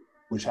subset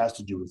which has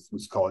to do with,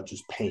 let's call it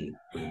just pain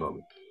for the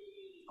moment,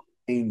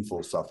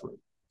 painful suffering.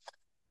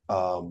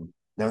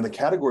 Now, in the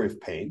category of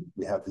pain,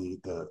 we have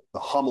the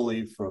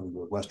homily from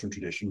the Western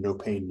tradition, no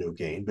pain, no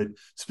gain. But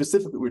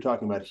specifically, what we're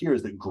talking about here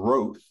is that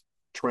growth,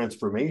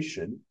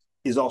 transformation,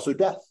 is also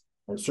death.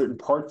 And certain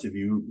parts of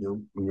you,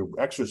 when you're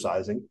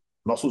exercising,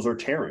 muscles are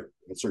tearing,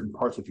 and certain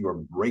parts of you are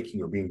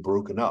breaking or being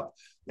broken up.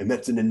 And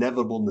that's an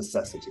inevitable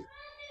necessity.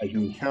 As you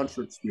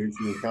encounter experience,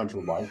 you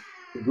encounter life,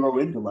 you grow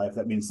into life,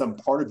 that means some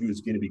part of you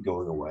is going to be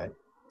going away.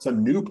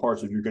 Some new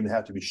parts of you are going to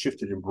have to be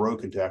shifted and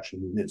broken to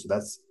actually move in. So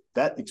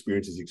that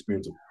experience is the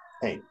experience of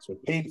pain. So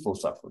painful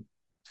suffering.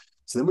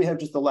 So then we have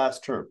just the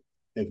last term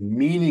of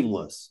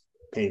meaningless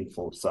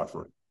painful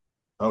suffering.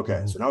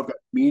 Okay, so now I've got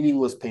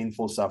meaningless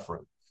painful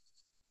suffering.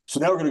 So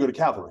now we're going to go to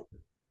Calvary.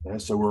 And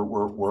so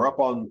we're up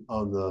on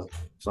the,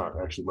 it's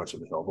not actually much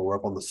of a hill, but we're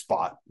up on the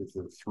spot with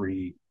the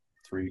three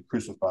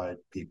crucified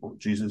people.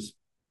 Jesus,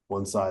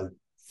 one side,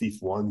 thief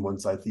one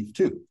side, thief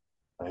two.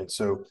 Right?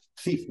 So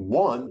thief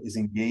one is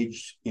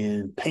engaged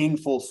in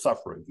painful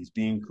suffering. He's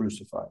being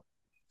crucified.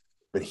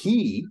 But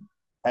he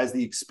has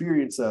the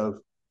experience of,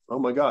 oh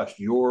my gosh,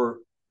 you're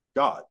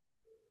God.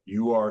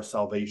 You are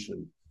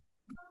salvation.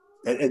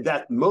 And at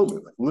that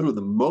moment, like literally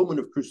the moment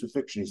of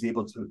crucifixion, he's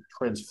able to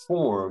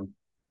transform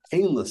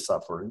painless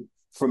suffering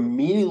from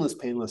meaningless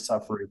painless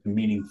suffering to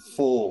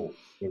meaningful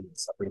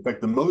painless suffering. In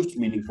fact, the most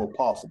meaningful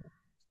possible.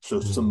 So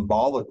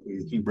symbolically,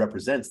 he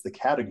represents the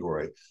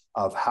category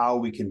of how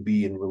we can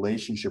be in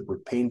relationship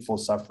with painful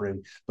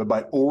suffering, but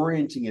by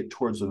orienting it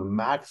towards the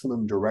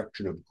maximum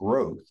direction of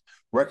growth,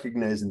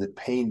 recognizing that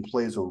pain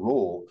plays a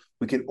role,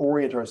 we can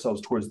orient ourselves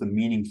towards the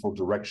meaningful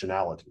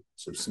directionality.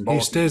 So He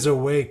stays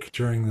awake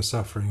during the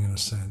suffering, in a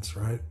sense,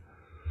 right?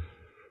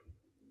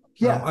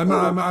 Yeah.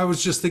 I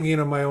was just thinking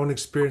of my own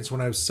experience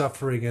when I was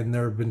suffering, and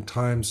there have been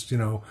times,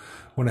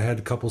 when I had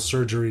a couple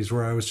surgeries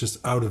where I was just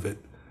out of it,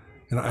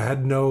 and I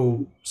had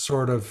no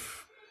sort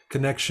of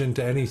connection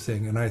to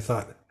anything. And I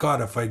thought,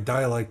 God, if I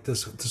die like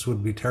this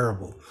would be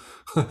terrible.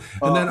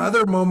 And then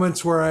other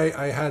moments where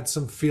I had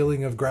some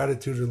feeling of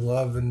gratitude and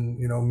love and,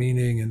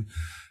 meaning. And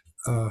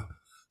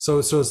so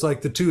it's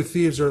like the two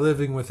thieves are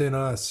living within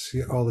us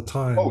all the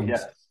time. Oh,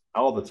 yes,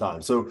 all the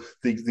time. So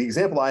the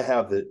example I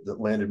have that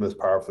landed most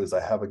powerfully is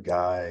I have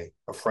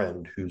a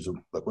friend who's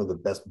one of the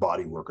best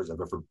body workers I've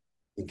ever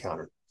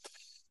encountered.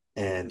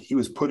 And he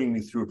was putting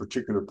me through a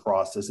particular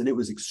process, and it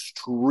was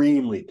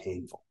extremely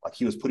painful. Like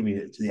he was putting me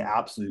to the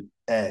absolute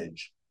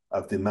edge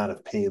of the amount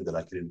of pain that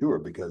I could endure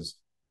because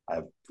I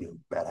have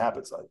bad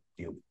habits.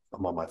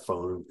 I'm on my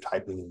phone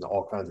typing in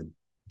all kinds of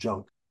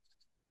junk.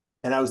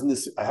 And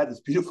I had this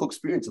beautiful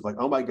experience of like,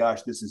 oh my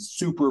gosh, this is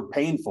super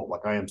painful.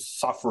 Like I am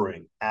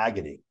suffering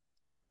agony.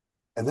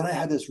 And then I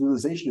had this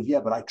realization of, yeah,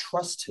 but I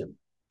trust him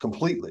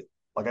completely.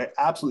 Like I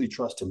absolutely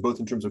trust him, both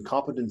in terms of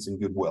competence and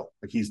goodwill.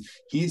 Like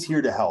he's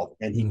here to help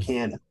and he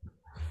can help.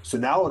 So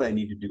now what I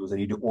need to do is I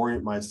need to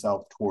orient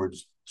myself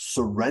towards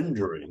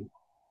surrendering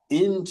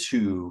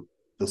into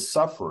the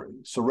suffering,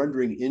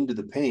 surrendering into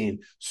the pain,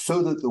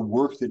 so that the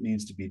work that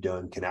needs to be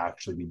done can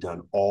actually be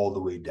done all the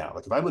way down.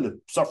 Like if I'm going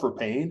to suffer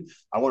pain,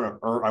 I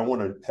want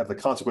to have the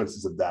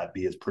consequences of that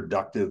be as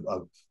productive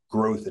of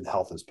growth and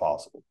health as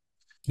possible.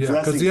 Yeah,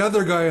 because the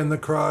other guy on the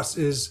cross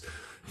is,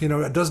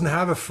 doesn't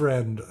have a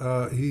friend.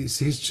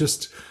 He's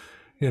just,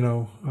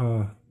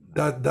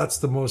 that's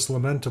the most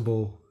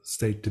lamentable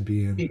state to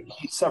be in.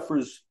 He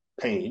suffers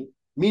pain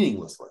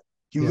meaninglessly.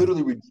 He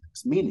literally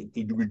rejects meaning.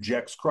 He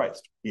rejects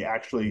Christ. He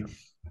actually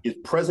is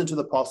present to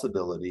the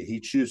possibility. He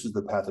chooses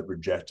the path of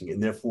rejecting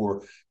and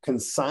therefore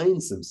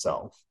consigns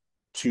himself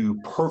to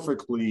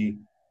perfectly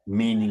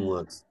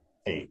meaningless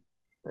pain.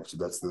 So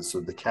that's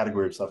the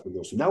category of suffering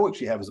there. So now what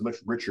you have is a much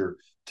richer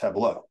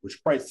tableau, which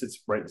Christ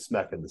sits right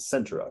smack in the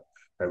center of,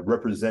 right,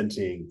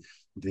 representing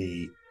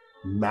the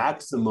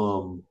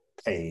maximum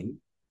pain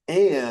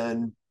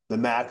and the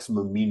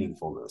maximum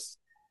meaningfulness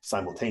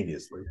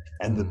simultaneously,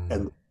 and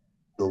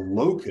the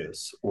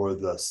locus or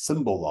the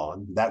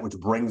symbolon, that which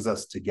brings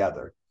us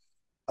together,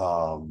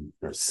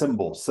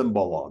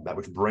 symbolon, that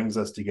which brings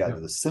us together,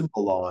 the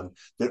symbolon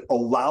that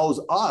allows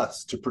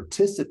us to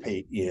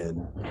participate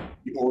in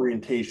the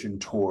orientation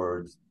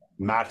towards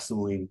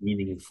maximally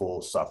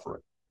meaningful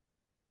suffering.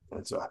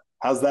 And so,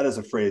 how's that as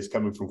a phrase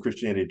coming from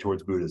Christianity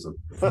towards Buddhism?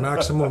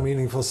 Maximal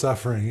meaningful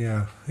suffering.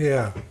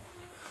 Yeah.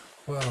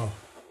 Well,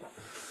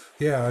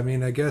 yeah. I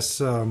mean, I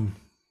guess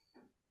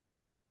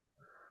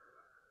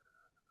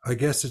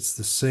it's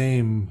the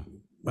same.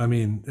 I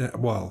mean,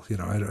 well,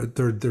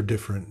 they're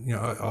different.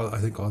 I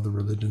think all the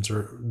religions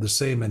are the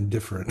same and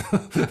different.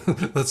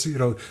 Let's,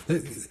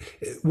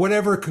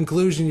 whatever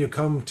conclusion you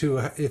come to,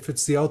 if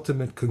it's the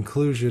ultimate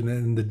conclusion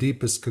and the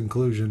deepest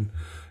conclusion,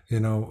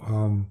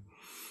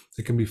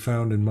 it can be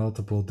found in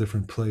multiple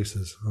different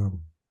places.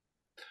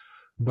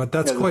 But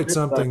that's quite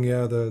something.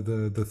 Yeah,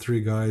 the three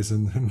guys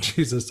and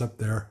Jesus up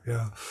there.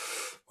 Yeah.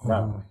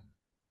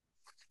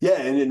 Yeah,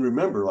 and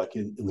remember, like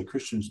in the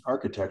Christian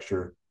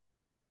architecture,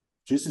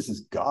 Jesus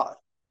is God,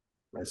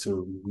 right?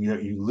 So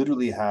you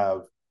literally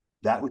have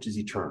that which is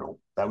eternal,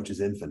 that which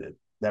is infinite,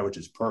 that which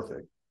is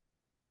perfect.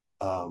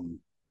 The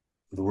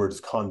word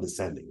is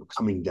condescending, or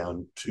coming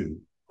down to,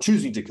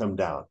 choosing to come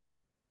down,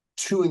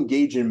 to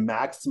engage in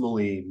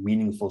maximally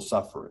meaningful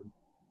suffering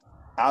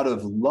out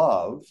of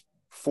love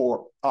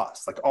for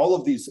us. Like all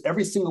of these,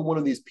 every single one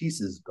of these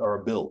pieces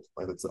are a build.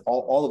 Like it's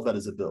all of that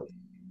is a build.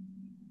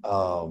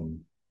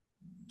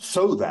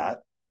 So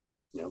that,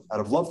 out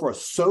of love for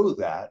us, so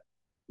that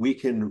we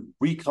can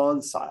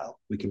reconcile,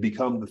 we can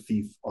become the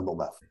thief on the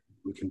left.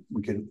 We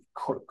can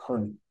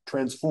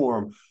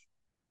transform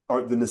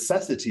the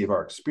necessity of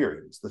our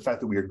experience, the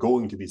fact that we are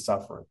going to be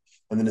suffering,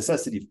 and the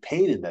necessity of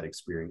pain in that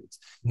experience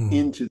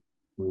into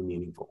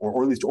meaningful,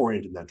 or at least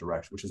oriented in that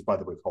direction, which is, by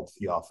the way, called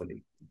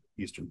theophany in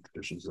Eastern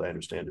traditions, as I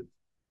understand it.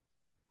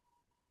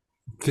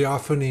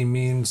 Theophany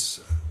means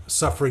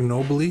suffering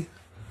nobly.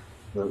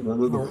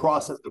 The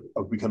process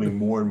of becoming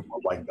more and more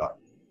like God.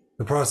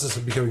 The process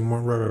of becoming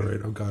more, right.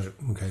 Oh, got it.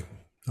 Okay.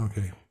 All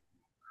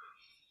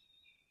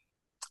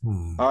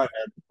right, man.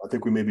 I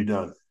think we may be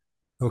done.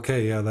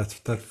 Okay, yeah, that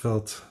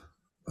felt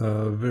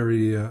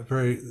very,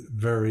 very,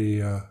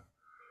 very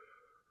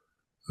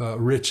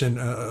rich and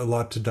a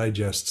lot to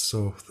digest.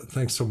 So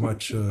thanks so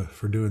much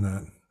for doing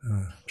that,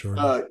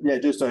 Jordan. Yeah,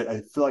 just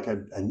I feel like I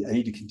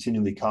need to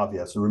continually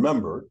caveat. So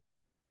remember,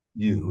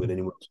 you and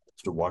anyone who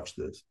wants to watch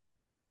this,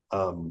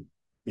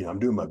 I'm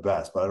doing my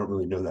best, but I don't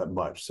really know that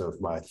much. So if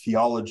my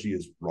theology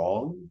is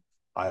wrong,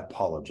 I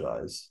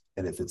apologize.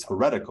 And if it's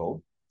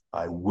heretical,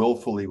 I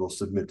willfully will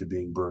submit to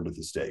being burned at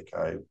the stake.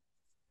 I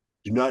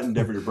do not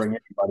endeavor to bring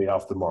anybody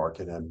off the mark.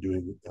 And I'm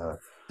doing, and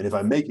if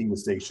I'm making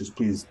mistakes, just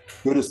please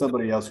go to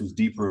somebody else who's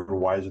deeper and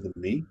wiser than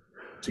me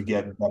to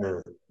get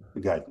better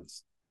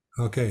guidance.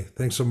 Okay.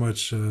 Thanks so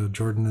much,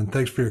 Jordan. And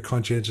thanks for your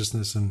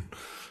conscientiousness and,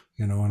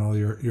 and all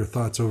your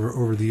thoughts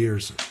over the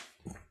years.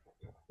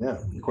 Yeah,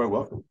 you're quite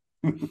welcome.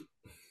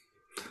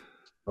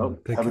 Well,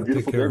 have a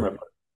beautiful day, my friend.